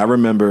 and I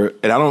remember,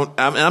 and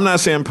I'm not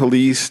saying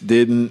police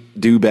didn't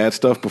do bad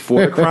stuff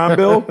before the crime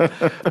bill,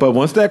 but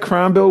once that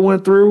crime bill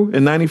went through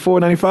in 94,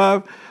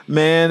 95,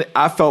 man,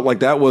 I felt like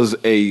that was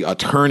a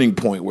turning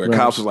point where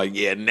cops was like,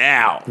 yeah,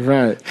 now.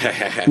 Right.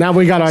 Now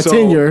we got our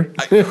tenure.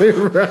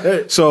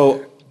 Right.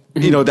 So,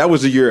 that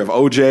was the year of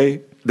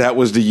OJ. That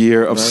was the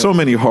year of so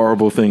many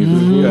horrible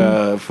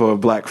things for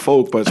black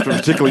folk, but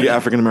particularly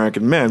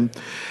African-American men.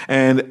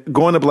 And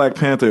going to Black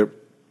Panther,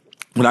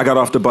 when I got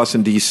off the bus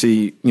in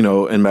D.C.,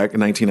 in back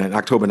in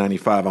October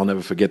 95, I'll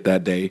never forget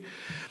that day.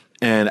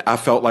 And I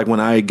felt like when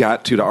I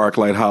got to the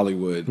ArcLight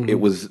Hollywood, it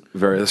was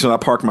so I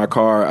parked my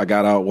car, I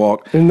got out,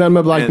 walked. And none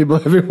but black people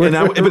everywhere.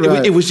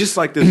 And it was just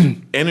like this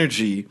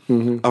energy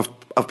of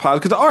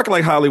positive. Because the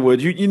ArcLight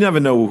Hollywood, you never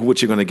know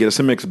what you're going to get. It's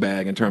a mixed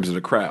bag in terms of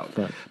the crowd.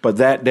 Right. But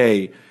that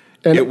day,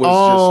 and it was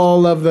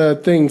all of the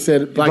things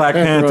said Black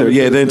Panther.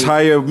 Yeah, the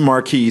entire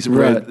marquee,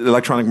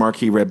 electronic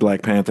marquee read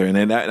Black Panther.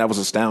 And that was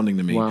astounding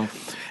to me. Wow.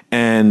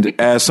 And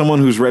as someone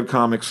who's read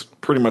comics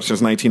pretty much since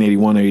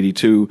 1981 or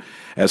 82,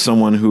 as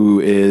someone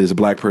who is a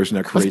black person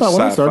that creates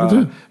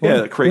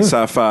sci-fi, creates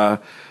sci-fi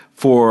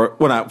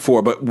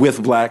but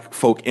with black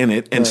folk in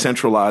it and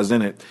centralized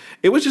in it,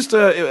 it was just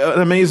an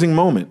amazing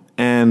moment.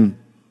 And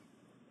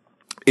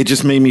it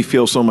just made me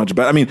feel so much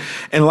better. I mean,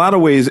 in a lot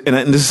of ways, and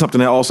this is something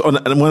that also,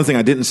 and one thing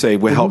I didn't say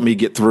would help me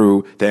get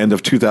through the end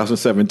of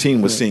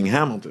 2017 was seeing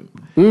Hamilton.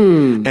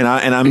 And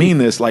I mean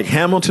this, like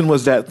Hamilton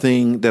was that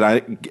thing that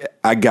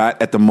I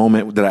got at the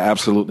moment that I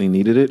absolutely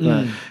needed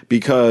it.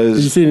 Because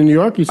did you see it in New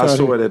York? I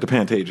saw it at the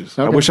Pantages.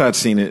 Okay. I wish I'd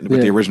seen it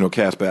with the original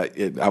cast, but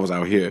I was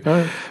out here.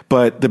 Right.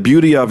 But the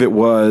beauty of it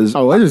was,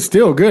 it is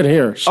still good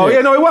here. Shit. Oh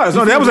yeah, no, it was.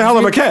 No, that was a hell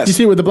of a cast. You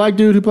see it with the black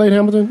dude who played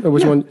Hamilton, or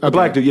which one? The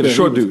black dude, the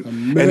short dude,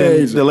 amazing. And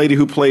then the lady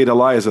who played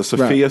Eliza,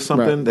 Sophia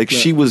something.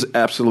 She was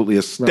absolutely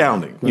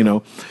astounding.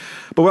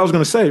 But what I was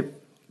going to say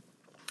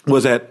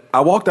was that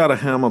I walked out of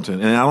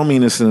Hamilton, and I don't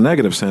mean this in a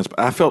negative sense, but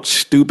I felt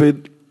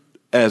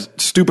as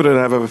stupider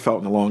than I've ever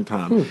felt in a long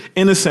time.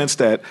 In the sense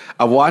that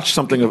I watched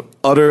something of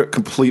utter,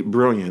 complete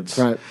brilliance.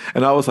 Right.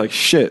 And I was like,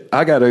 shit,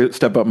 I got to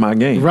step up my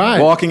game. Right.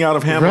 Walking out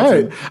of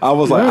Hamilton, I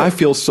was like, I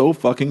feel so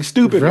fucking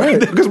stupid. Right.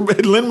 Because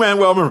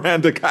Lin-Manuel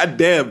Miranda,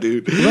 goddamn,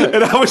 dude. Right.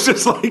 And I was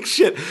just like,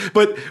 shit.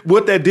 But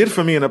what that did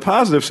for me in a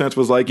positive sense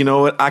was like, you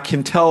know what? I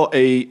can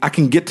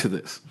get to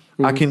this.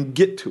 I can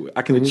get to it.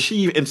 I can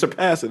achieve and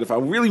surpass it if I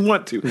really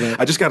want to. Right.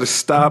 I just got to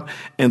stop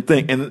and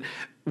think. And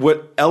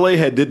what LA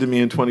had did to me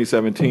in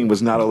 2017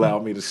 was not allow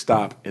me to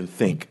stop and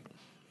think.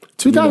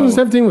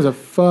 2017 was a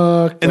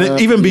fuck. And then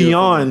even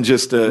beyond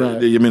just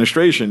the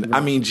administration, I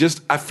mean,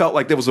 I felt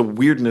like there was a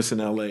weirdness in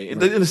LA.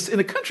 And in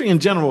the country in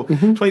general,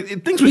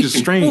 things were just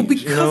strange. Well,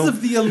 because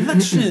of the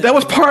election. That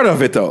was part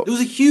of it, though. It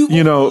was a huge...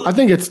 I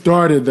think it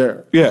started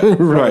there. Yeah,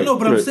 right. No,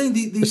 but I'm saying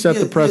it set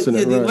the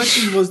precedent. The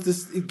election was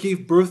this... It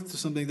gave birth to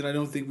something that I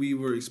don't think we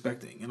were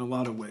expecting in a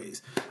lot of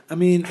ways. I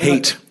mean...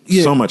 Hate.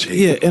 So much hate.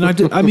 Yeah,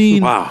 and I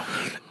mean... Wow.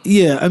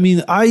 Yeah, I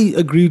mean, I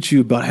agree with you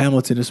about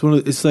Hamilton. It's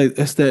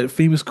it's that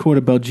famous quote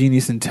about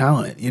genius and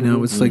talent.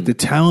 It's like the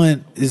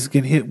talent is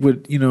can hit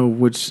with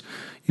which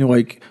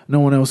like no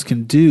one else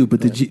can do,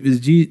 but the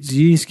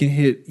genius can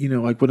hit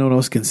like what no one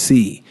else can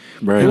see.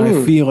 Right. And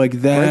I feel like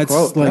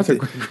that's like a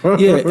great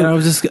quote. Yeah, and I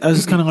was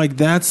just kind of like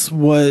that's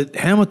what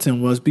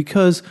Hamilton was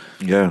because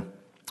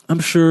I'm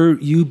sure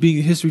you, being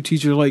a history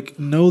teacher,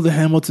 know the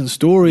Hamilton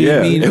story.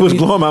 Yeah, it was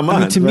blowing my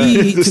mind. To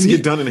me, to see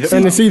it done in hip hop,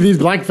 and to see these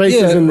black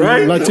faces and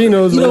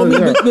Latinos.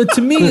 But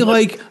to me,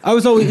 I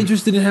was always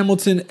interested in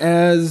Hamilton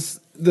as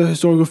the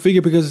historical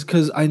figure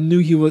because I knew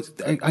he was.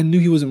 I knew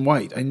he wasn't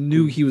white. I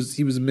knew he was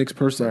a mixed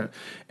person,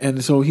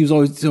 and so he was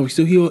always. So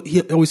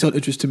he always held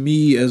interest to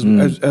me as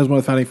one of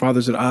the founding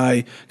fathers that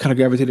I kind of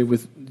gravitated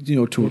with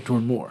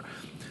toward more.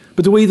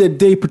 But the way that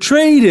they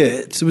portrayed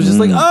it was just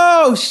like,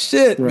 oh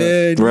shit,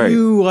 man!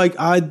 You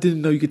I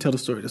didn't know you could tell the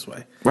story this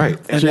way, right?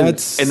 And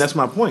that's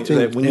my point.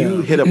 That when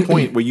you hit a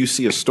point where you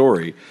see a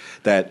story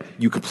that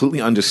you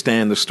completely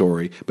understand the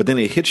story, but then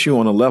it hits you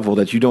on a level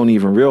that you don't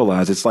even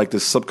realize. It's like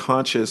this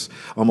subconscious,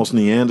 almost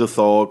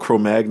Neanderthal,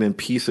 Cro-Magnon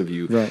piece of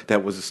you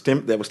that was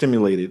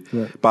stimulated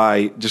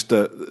by just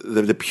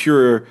the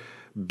pure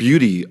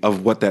beauty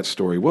of what that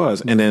story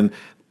was, and then.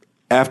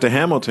 After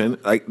Hamilton,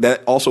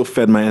 that also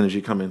fed my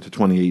energy coming into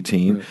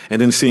 2018,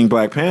 and then seeing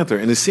Black Panther,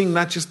 and then seeing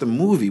not just the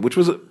movie, which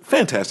was a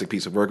fantastic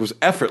piece of work. It was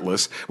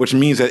effortless, which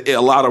means that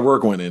a lot of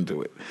work went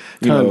into it.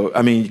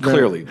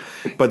 Clearly.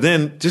 But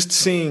then just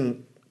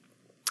seeing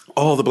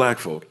all the black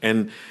folk,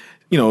 and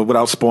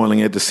without spoiling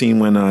it, the scene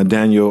when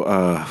Daniel,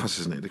 what's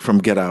his name, from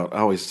Get Out, I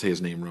always say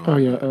his name wrong. Oh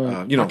yeah,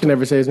 I can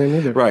never say his name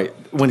either. Right,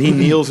 when he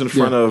kneels in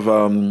front of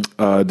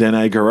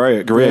Danai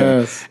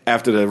Gurira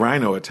after the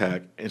rhino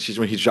attack, and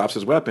when he drops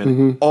his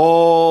weapon,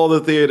 all the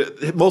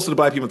theater, most of the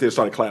black people in the theater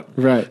started clapping,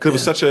 right? Because it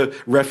was such a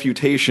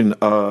refutation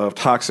of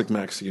toxic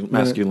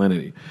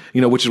masculinity,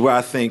 which is where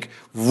I think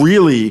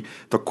really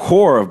the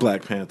core of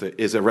Black Panther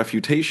is a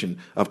refutation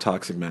of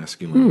toxic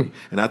masculinity,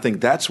 and I think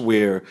that's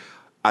where.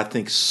 I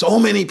think so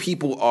many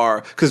people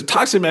are, because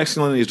toxic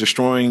masculinity is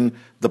destroying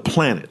the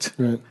planet,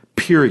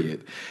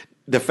 period.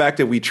 The fact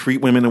that we treat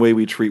women the way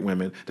we treat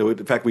women,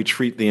 the fact we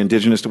treat the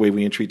indigenous the way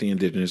we treat the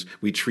indigenous,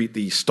 we treat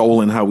the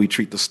stolen how we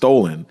treat the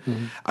stolen.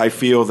 I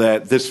feel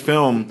that this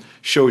film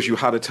shows you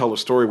how to tell a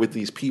story with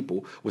these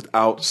people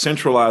without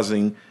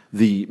centralizing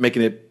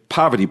making it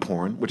poverty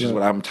porn, which is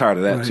what I'm tired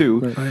of that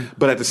too.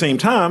 But at the same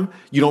time,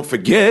 you don't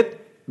forget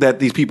that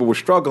these people were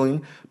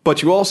struggling,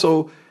 but you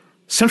also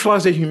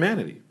centralize their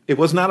humanity. It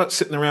was not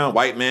sitting around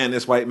white man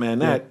this, white man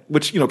that,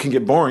 which can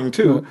get boring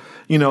too.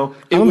 I don't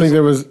think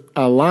there was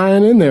a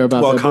line in there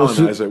about that.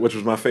 Colonizer, which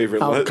was my favorite.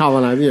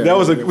 Colonizer, yeah. That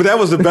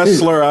was the best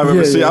slur I've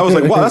ever seen. I was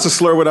like, wow, that's a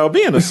slur without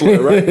being a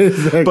slur, right?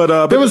 Exactly.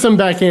 But there was some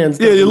backhand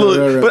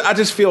stuff. But I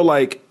just feel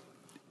like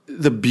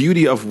the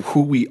beauty of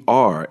who we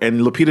are,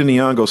 and Lupita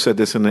Nyong'o said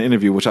this in the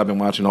interview, which I've been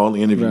watching all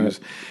the interviews.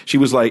 She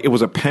was like, it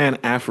was a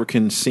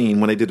Pan-African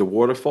scene when they did the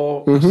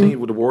waterfall scene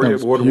with the warrior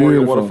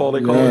waterfall,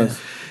 they call it.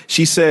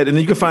 She said, and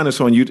you can find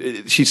this on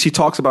YouTube, she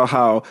talks about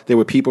how there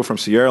were people from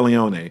Sierra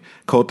Leone,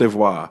 Cote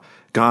d'Ivoire,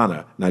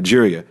 Ghana,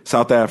 Nigeria,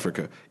 South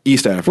Africa,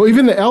 East Africa. Well,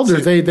 even the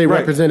elders, they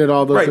represented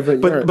all those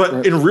different.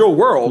 But in real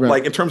world,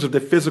 like in terms of the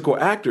physical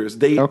actors,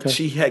 they were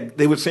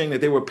saying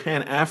that they were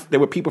there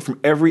were people from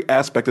every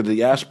aspect of the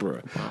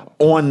diaspora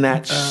on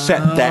that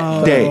set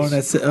that day.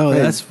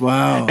 That's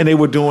wow. And they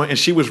were doing, and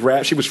she was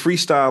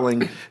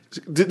freestyling.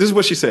 This is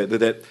what she said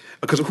that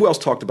because who else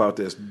talked about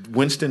this?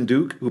 Winston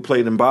Duke, who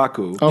played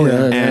M'Baku,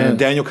 and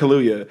Daniel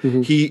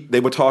Kaluuya.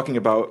 They were talking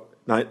about.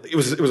 Now, it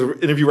was an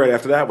interview right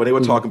after that when they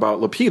were talking about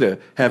Lupita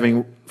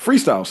having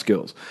freestyle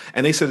skills.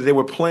 And they said that they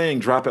were playing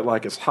Drop It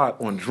Like It's Hot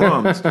on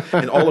drums,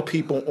 and all the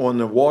people on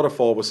the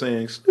waterfall were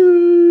saying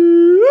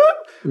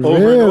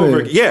over and over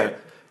again.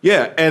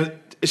 Yeah. And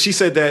she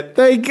said that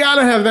they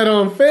gotta have that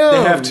on film.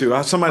 They have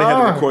to. Somebody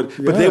had to record.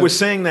 But they were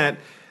saying that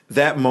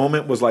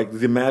moment was like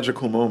the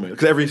magical moment,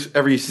 because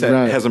every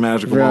set has a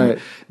magical moment.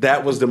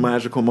 That was the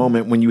magical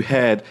moment when you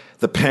had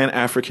the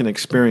Pan-African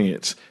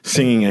experience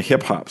singing a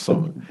hip hop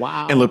song.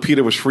 Wow! And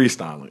Lupita was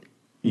freestyling,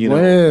 and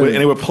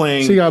they were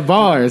playing. She got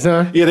bars,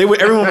 huh? Yeah,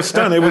 everyone was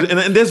stunned.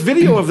 And there's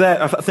video of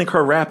that. I think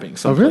her rapping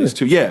someplace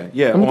too. Yeah.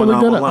 I'm gonna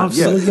look that up.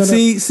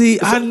 Yeah. See,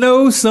 I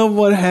know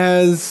someone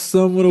has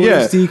someone with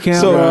a SD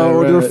camera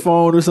or their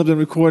phone or something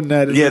recording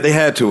that. Yeah, they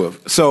had to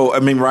have. So I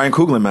mean, Ryan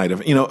Coogler might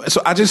have.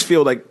 So I just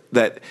feel like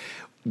that.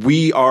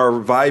 We are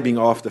vibing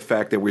off the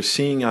fact that we're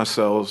seeing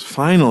ourselves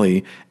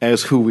finally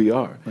as who we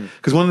are.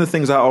 Because one of the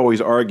things I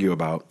always argue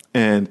about,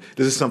 and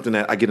this is something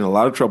that I get in a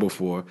lot of trouble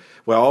for,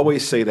 where I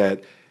always say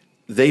that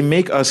they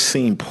make us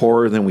seem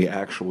poorer than we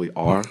actually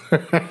are.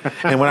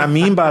 And what I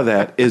mean by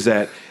that is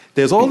that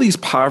there's all these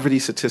poverty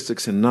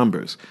statistics and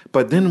numbers,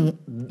 but then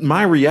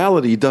my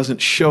reality doesn't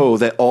show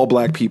that all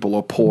black people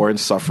are poor and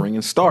suffering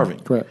and starving.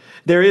 Correct.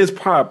 There is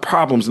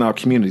problems in our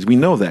communities. We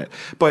know that.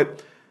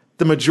 But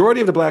the majority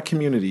of the black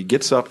community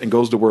gets up and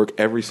goes to work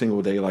every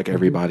single day like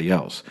everybody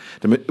else.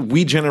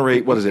 We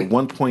generate,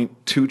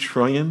 1.2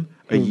 trillion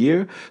a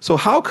year? So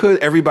how could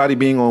everybody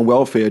being on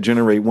welfare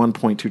generate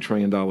 $1.2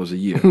 trillion a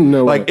year?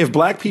 No like way. if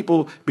black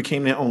people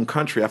became their own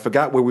country, I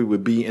forgot where we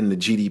would be in the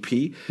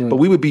GDP, but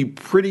we'd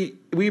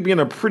be in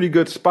a pretty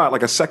good spot,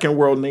 like a second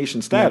world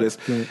nation status.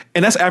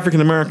 And that's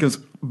African Americans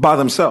by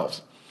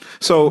themselves.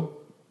 So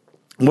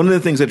one of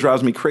the things that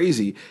drives me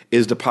crazy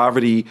is the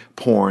poverty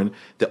porn,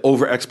 the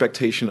over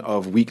expectation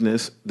of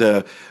weakness,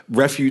 the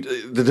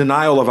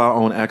denial of our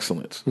own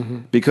excellence.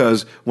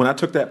 Because when I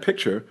took that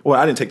picture,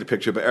 well, I didn't take the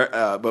picture,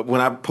 but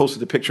when I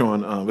posted the picture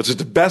on, which is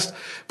the best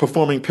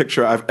performing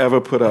picture I've ever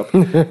put up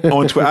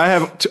on Twitter, I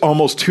have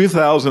almost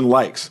 2,000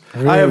 likes.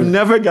 Really? I have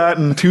never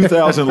gotten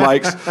 2,000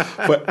 likes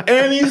for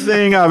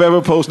anything I've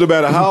ever posted, no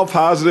matter how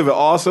positive and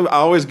awesome.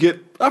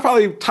 I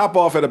probably top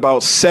off at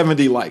about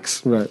 70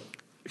 likes. Right.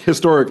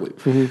 Historically.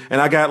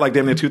 And I got like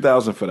damn near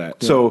 2,000 for that.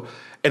 Yeah. So,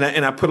 and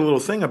I put a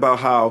little thing about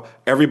how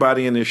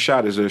everybody in this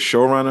shot is a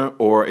showrunner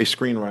or a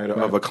screenwriter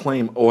of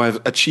acclaim or has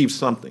achieved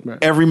something. Right.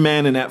 Every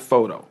man in that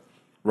photo,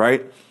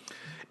 right?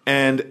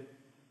 And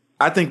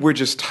I think we're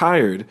just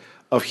tired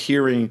of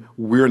hearing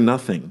we're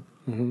nothing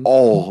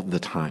all the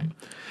time.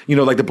 You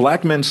know, like the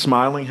Black Men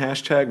Smiling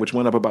hashtag, which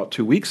went up about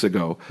 2 weeks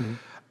ago,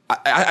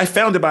 I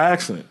found it by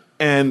accident.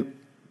 And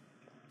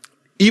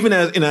even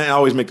and I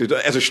always make this,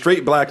 as a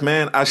straight black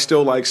man, I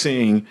still like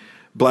seeing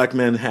black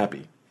men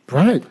happy.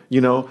 Right. You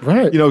know?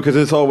 Right. You know, because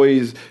it's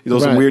always,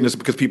 some weirdness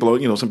because people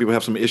are, some people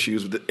have some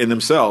issues in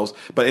themselves.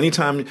 But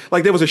anytime,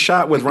 like there was a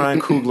shot with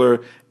Ryan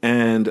Coogler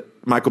and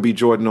Michael B.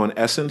 Jordan on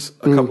Essence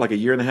like a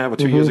year and a half or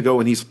 2 years ago,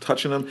 and he's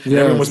touching them. Yes.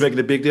 Everyone was making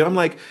a big deal. I'm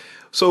like,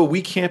 so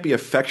we can't be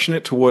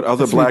affectionate toward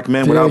other black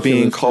men without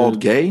being called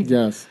gay?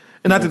 Yes.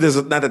 And not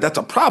that that's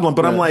a problem,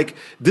 but I'm like,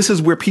 this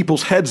is where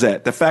people's heads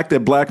at. The fact that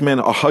black men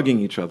are hugging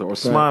each other or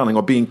smiling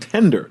or being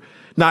tender,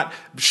 not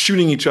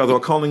shooting each other or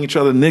calling each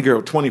other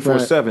nigger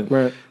 24/7.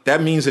 Right.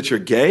 That means that you're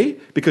gay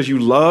because you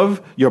love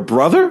your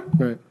brother.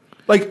 Right.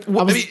 Like,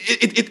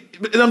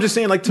 and I'm just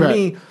saying, like, to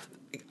me,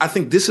 I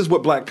think this is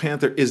what Black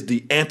Panther is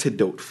the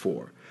antidote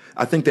for.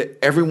 I think that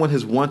everyone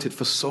has wanted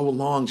for so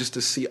long just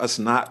to see us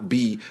not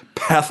be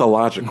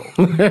pathological.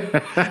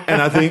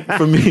 And I think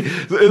for me,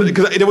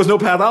 because there was no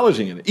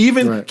pathology in it.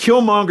 Even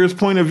Killmonger's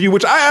point of view,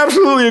 which I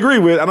absolutely agree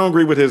with. I don't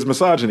agree with his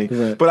misogyny.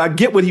 Right. But I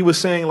get what he was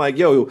saying, like,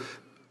 yo,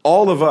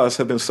 all of us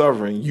have been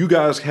suffering. You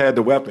guys had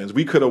the weapons.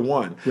 We could have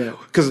won.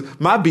 Because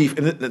my beef,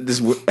 and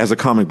this as a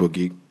comic book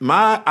geek,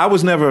 I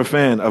was never a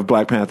fan of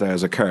Black Panther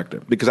as a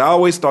character. Because I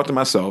always thought to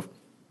myself,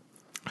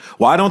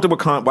 why didn't the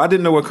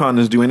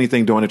Wakandans do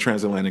anything during the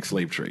transatlantic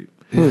slave trade?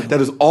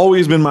 That has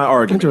always been my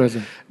argument.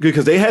 Interesting.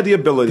 Because they had the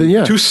ability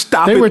to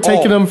stop it all. They were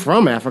taking them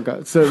from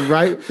Africa. So,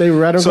 they were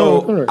right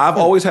over I've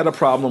always had a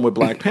problem with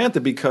Black Panther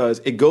because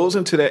it goes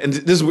into that, and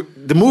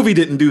the movie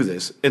didn't do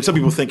this, and some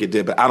people think it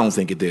did, but I don't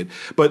think it did.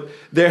 But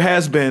there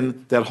has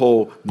been that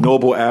whole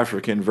noble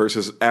African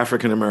versus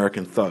African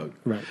American thug,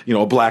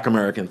 a Black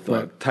American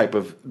thug type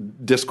of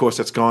discourse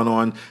that's gone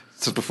on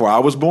since before I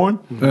was born.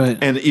 Right.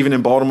 And even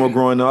in Baltimore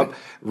growing up,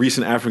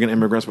 recent African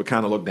immigrants would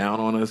kind of look down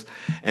on us,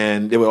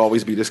 and there would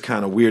always be this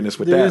kind of weirdness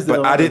with that.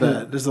 But I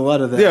didn't. There's a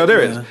lot of that. Yeah,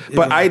 there is.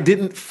 But I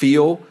didn't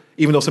feel,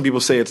 even though some people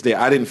say it's there,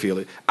 I didn't feel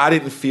it. I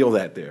didn't feel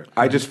that there.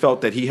 I just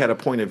felt that he had a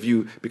point of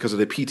view because of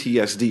the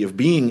PTSD of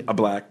being a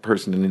black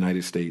person in the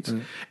United States.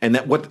 And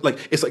that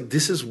it's like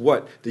this is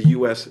what the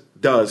U.S.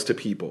 does to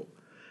people.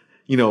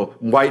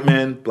 White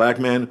men, black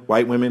men,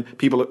 white women,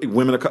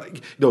 women.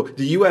 The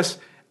U.S.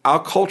 Our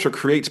culture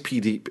creates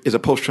PD, is a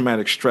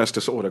post-traumatic stress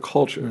disorder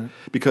culture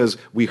because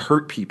we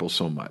hurt people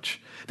so much.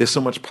 There's so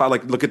much power.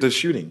 Like, look at the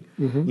shooting,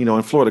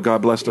 in Florida.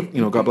 God bless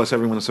God bless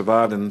everyone who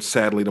survived, and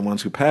sadly the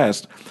ones who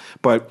passed.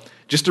 But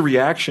just the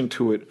reaction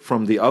to it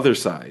from the other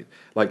side,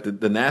 like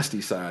the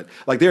nasty side.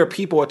 Like there are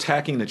people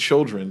attacking the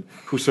children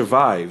who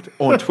survived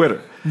on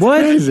Twitter.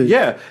 What?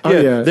 Yeah.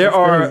 There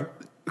are.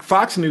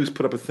 Fox News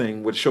put up a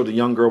thing which showed a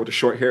young girl with a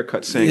short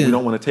haircut saying, we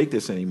don't want to take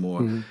this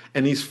anymore.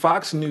 And these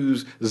Fox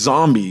News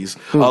zombies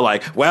are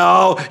like,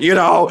 well,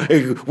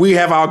 we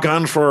have our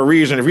guns for a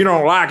reason. If you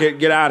don't like it,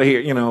 get out of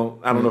here.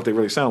 I don't know if they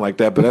really sound like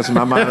that, but that's in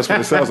my mind. That's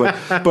what it sounds like.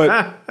 But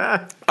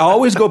I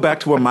always go back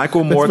to what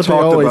Michael Moore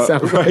talked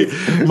about. Right?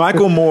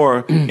 Michael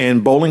Moore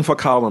in Bowling for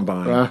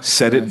Columbine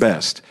said it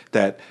best,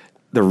 that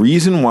the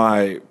reason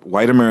why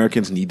white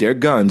Americans need their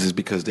guns is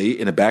because they,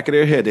 in the back of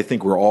their head, they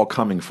think we're all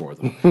coming for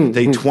them.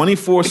 They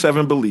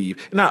 24/7 believe,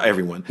 not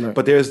everyone,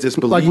 but there's this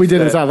belief. Like we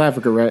did in South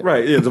Africa, right?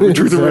 Right. Yeah, the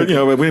truth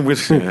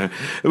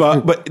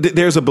but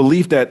there's a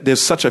belief that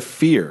there's such a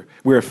fear.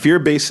 We're a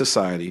fear-based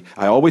society.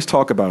 I always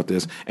talk about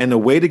this. And the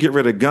way to get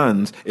rid of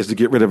guns is to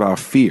get rid of our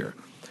fear.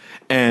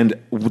 And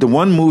the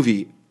one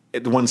movie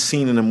the one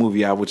scene in the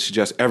movie I would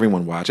suggest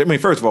everyone watch. I mean,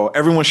 first of all,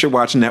 everyone should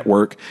watch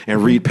Network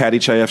and read Patty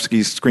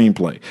Chayefsky's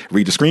screenplay.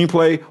 Read the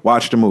screenplay,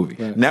 watch the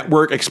movie. Right.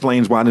 Network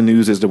explains why the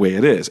news is the way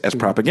it is as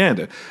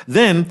propaganda.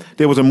 Then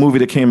there was a movie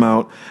that came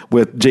out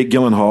with Jake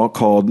Gyllenhaal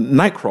called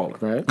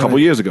Nightcrawler a couple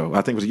years ago.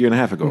 I think it was a year and a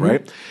half ago,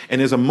 right? And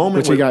there's a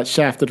moment where he got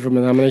shafted from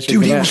a nomination.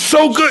 Dude, he was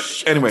so good.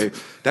 Anyway,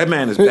 that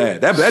man is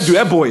bad.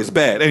 That boy is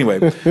bad. Anyway,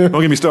 don't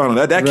get me started on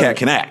that. That cat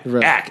can act.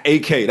 Act.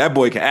 AK. That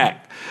boy can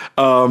act.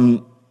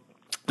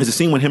 There's a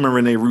scene with him and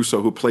Renee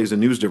Russo, who plays the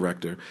news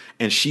director,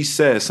 and she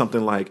says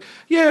something like,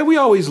 "Yeah, we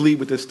always lead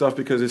with this stuff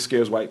because it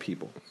scares white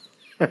people."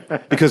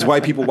 Because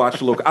white people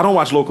watch local. I don't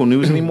watch local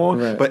news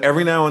anymore, but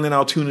every now and then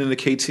I'll tune into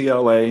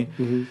KTLA,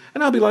 and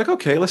I'll be like,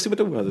 okay, let's see what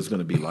the weather's going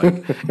to be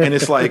like. And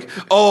it's like,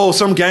 oh,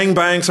 some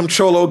gangbang, some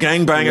cholo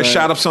gangbanger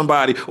shot up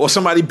somebody, or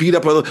somebody beat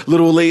up a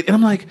little old lady. And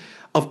I'm like,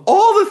 of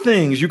all the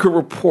things you could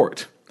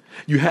report,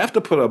 you have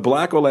to put a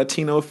black or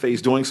Latino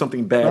face doing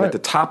something bad at the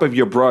top of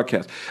your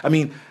broadcast. I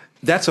mean,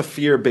 that's a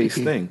fear-based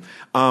thing.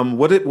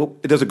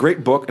 There's a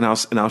great book, and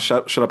I'll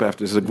shut up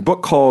after this. There's a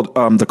book called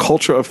The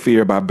Culture of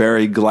Fear by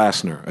Barry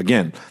Glassner.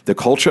 Again, The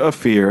Culture of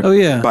Fear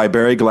by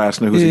Barry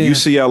Glassner, who's a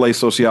UCLA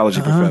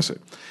sociology professor.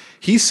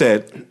 He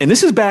said, and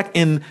this is back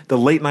in the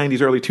late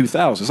 90s, early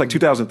 2000s. It's like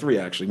 2003,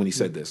 actually, when he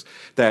said this,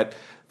 that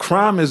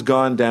crime has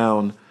gone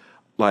down,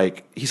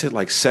 like, he said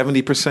like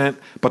 70%,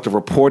 but the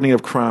reporting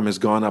of crime has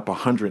gone up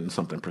 100 and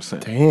something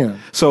percent. Damn.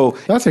 So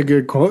that's a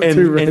good quote,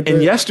 too, right there.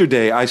 And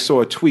yesterday I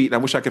saw a tweet, and I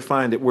wish I could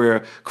find it,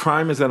 where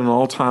crime is at an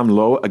all-time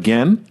low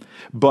again,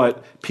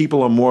 but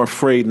people are more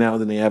afraid now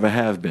than they ever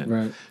have been.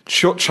 Right.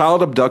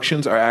 Child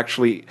abductions are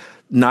actually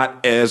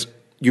not as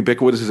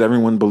ubiquitous as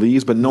everyone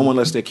believes, but no one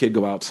lets their kid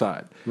go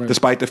outside,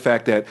 despite the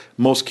fact that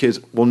most kids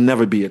will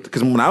never be it.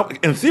 Because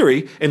in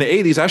theory, in the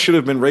 80s, I should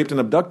have been raped and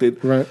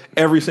abducted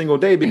every single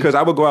day, because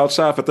I would go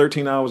outside for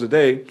 13 hours a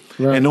day,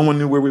 and no one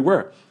knew where we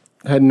were.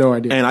 I had no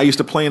idea. And I used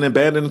to play in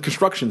abandoned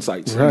construction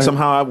sites, and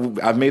somehow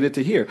I've made it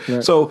to here.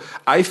 So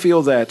I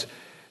feel that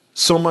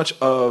so much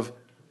of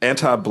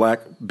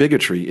anti-black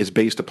bigotry is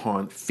based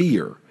upon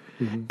fear.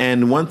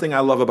 And one thing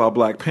I love about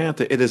Black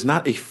Panther, it is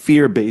not a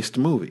fear-based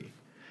movie.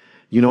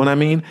 You know what I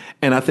mean?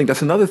 And I think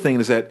that's another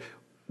thing, is that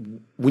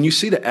when you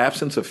see the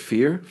absence of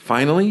fear,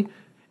 finally,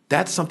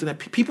 that's something that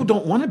people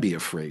don't want to be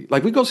afraid.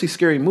 Like, we go see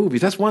scary movies.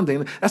 That's one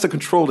thing. That's a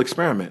controlled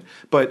experiment.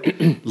 But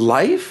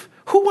life,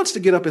 who wants to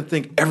get up and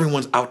think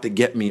everyone's out to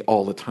get me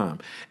all the time?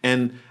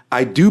 And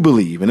I do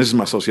believe, and this is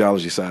my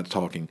sociology side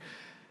talking,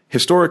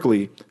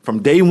 historically,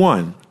 from day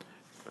one,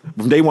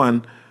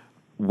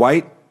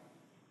 white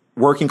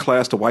working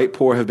class to white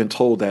poor have been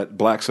told that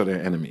blacks are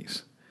their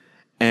enemies.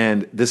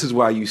 And this is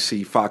why you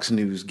see Fox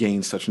News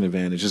gain such an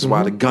advantage. This is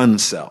why the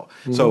guns sell.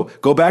 So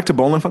go back to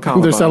Bowling for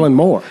Columbine. They're selling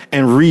more.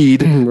 And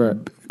read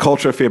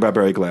Culture of Fear by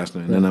Barry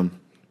Glassner. And then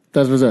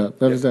that's what's up.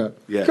 That's what's up.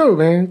 Yeah. Cool,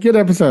 man. Good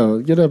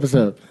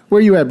episode. Where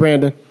you at,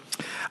 Brandon?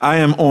 I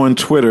am on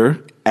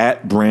Twitter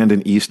at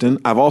Brandon Easton.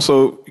 I've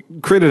also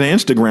created an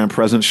Instagram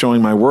presence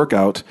showing my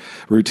workout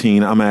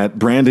routine. I'm at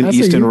Brandon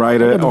Easton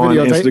Writer on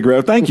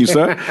Instagram. Thank you,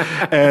 sir.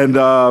 And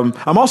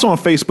I'm also on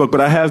Facebook,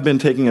 but I have been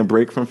taking a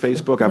break from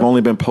Facebook. I've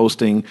only been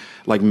posting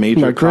like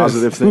major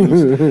positive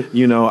things.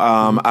 You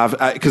know,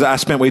 because I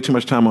spent way too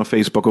much time on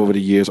Facebook over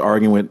the years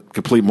arguing with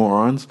complete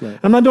morons.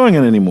 I'm not doing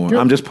it anymore. Good.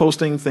 I'm just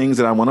posting things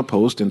that I want to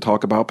post and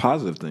talk about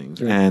positive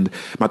things. And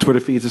my Twitter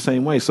feed's the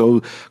same way.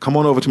 So come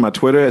on over to my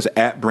Twitter. It's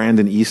at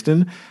Brandon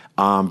Easton.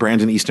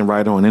 Brandon Easton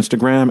Writer on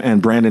Instagram,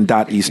 and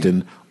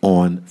Brandon.Easton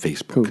on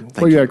Facebook. Cool.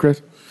 Where you at, Chris?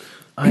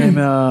 I am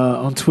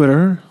on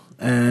Twitter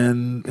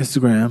and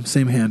Instagram,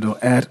 same handle,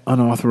 at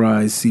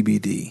unauthorized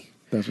CBD.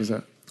 That's what's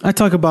up. I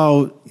talk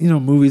about,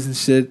 movies and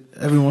shit.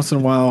 Every once in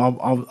a while,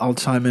 I'll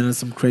chime in on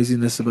some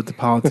craziness about the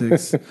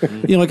politics.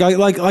 like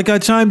I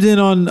chimed in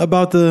on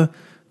about the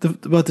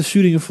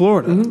shooting in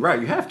Florida. Right,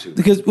 you have to.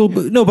 Because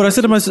but I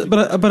said to myself,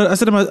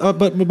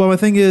 but my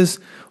thing is,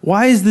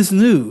 why is this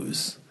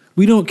news?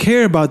 We don't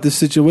care about this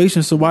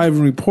situation, so why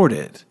even report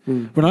it?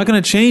 We're not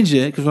going to change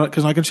it because we're not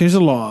going to change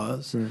the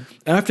laws.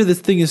 After this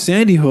thing is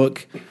Sandy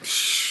Hook,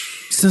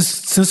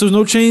 since there's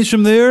no change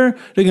from there,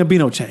 there's going to be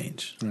no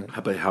change.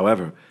 But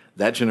however,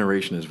 that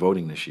generation is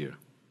voting this year.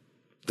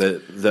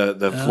 The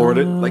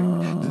Florida,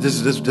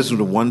 this is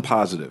the one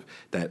positive,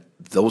 that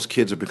those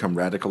kids have become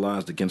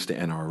radicalized against the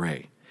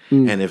NRA.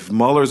 And if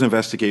Mueller's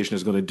investigation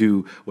is going to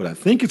do what I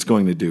think it's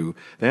going to do,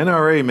 the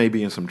NRA may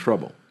be in some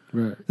trouble.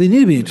 Right. They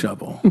need to be in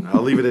trouble.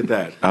 I'll leave it at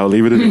that.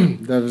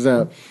 That was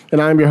that.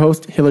 And I'm your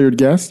host, Hilliard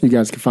Guest. You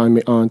guys can find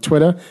me on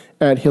Twitter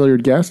at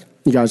Hilliard Guest.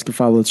 You guys can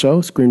follow the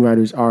show,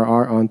 Screenwriters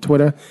RR on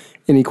Twitter.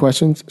 Any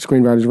questions,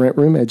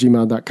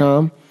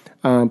 screenwritersrantroom@gmail.com.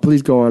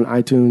 Please go on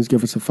iTunes,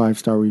 give us a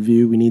 5-star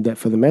review. We need that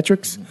for the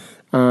metrics.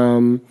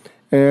 And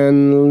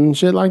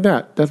shit like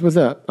that. That's what's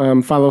up.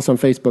 Follow us on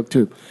Facebook,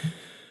 too.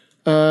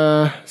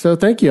 So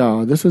thank you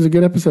all. This was a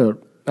good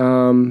episode.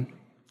 That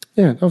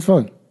was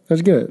fun.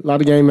 That's good. A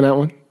lot of game in that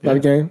one. A lot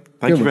of game.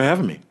 Thank you for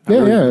having me.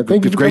 Thank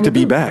you. It's great to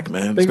be back,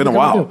 man. It's been a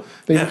while.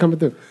 Thanks for coming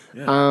through.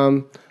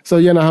 So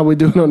you know how we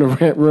do it on the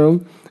Rant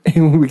Room.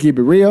 And we keep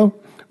it real,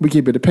 we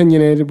keep it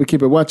opinionated, we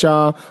keep it what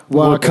y'all?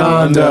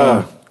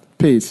 Wakanda.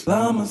 Peace.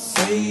 I'ma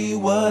say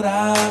what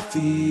I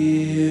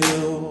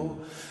feel,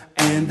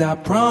 and I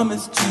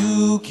promise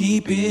to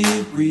keep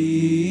it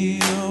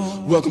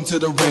real. Welcome to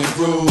the Red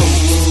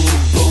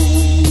Room.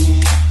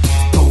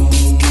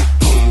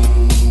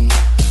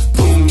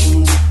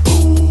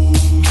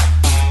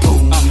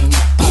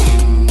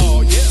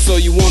 So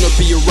you wanna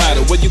be a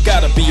rider, well you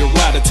gotta be a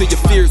rider till your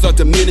fears are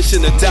diminished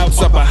and the doubts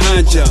are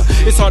behind ya.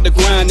 It's hard to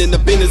grind and the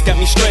business got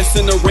me stressed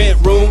in the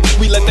Red Room.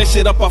 We let that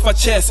shit up off our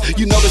chest.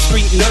 You know the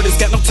street nerd has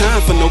got no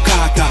time for no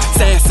caca.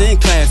 Sass in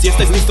class, yes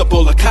that's Mr.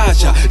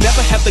 Bolakaja.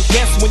 Never have to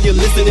guess when you're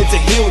listening to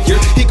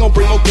Hilliard. He gon'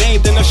 bring more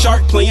game than a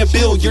shark playing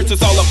billiards.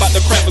 It's all about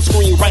the craft of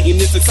screenwriting.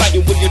 It's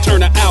exciting when you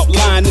turn an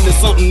outline into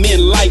something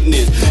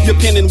enlightening. Your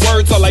pen and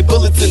words are like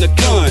bullets in a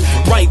gun.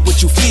 Write what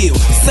you feel,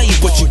 say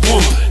what you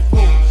want.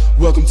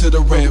 Welcome to the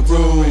Red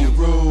Room.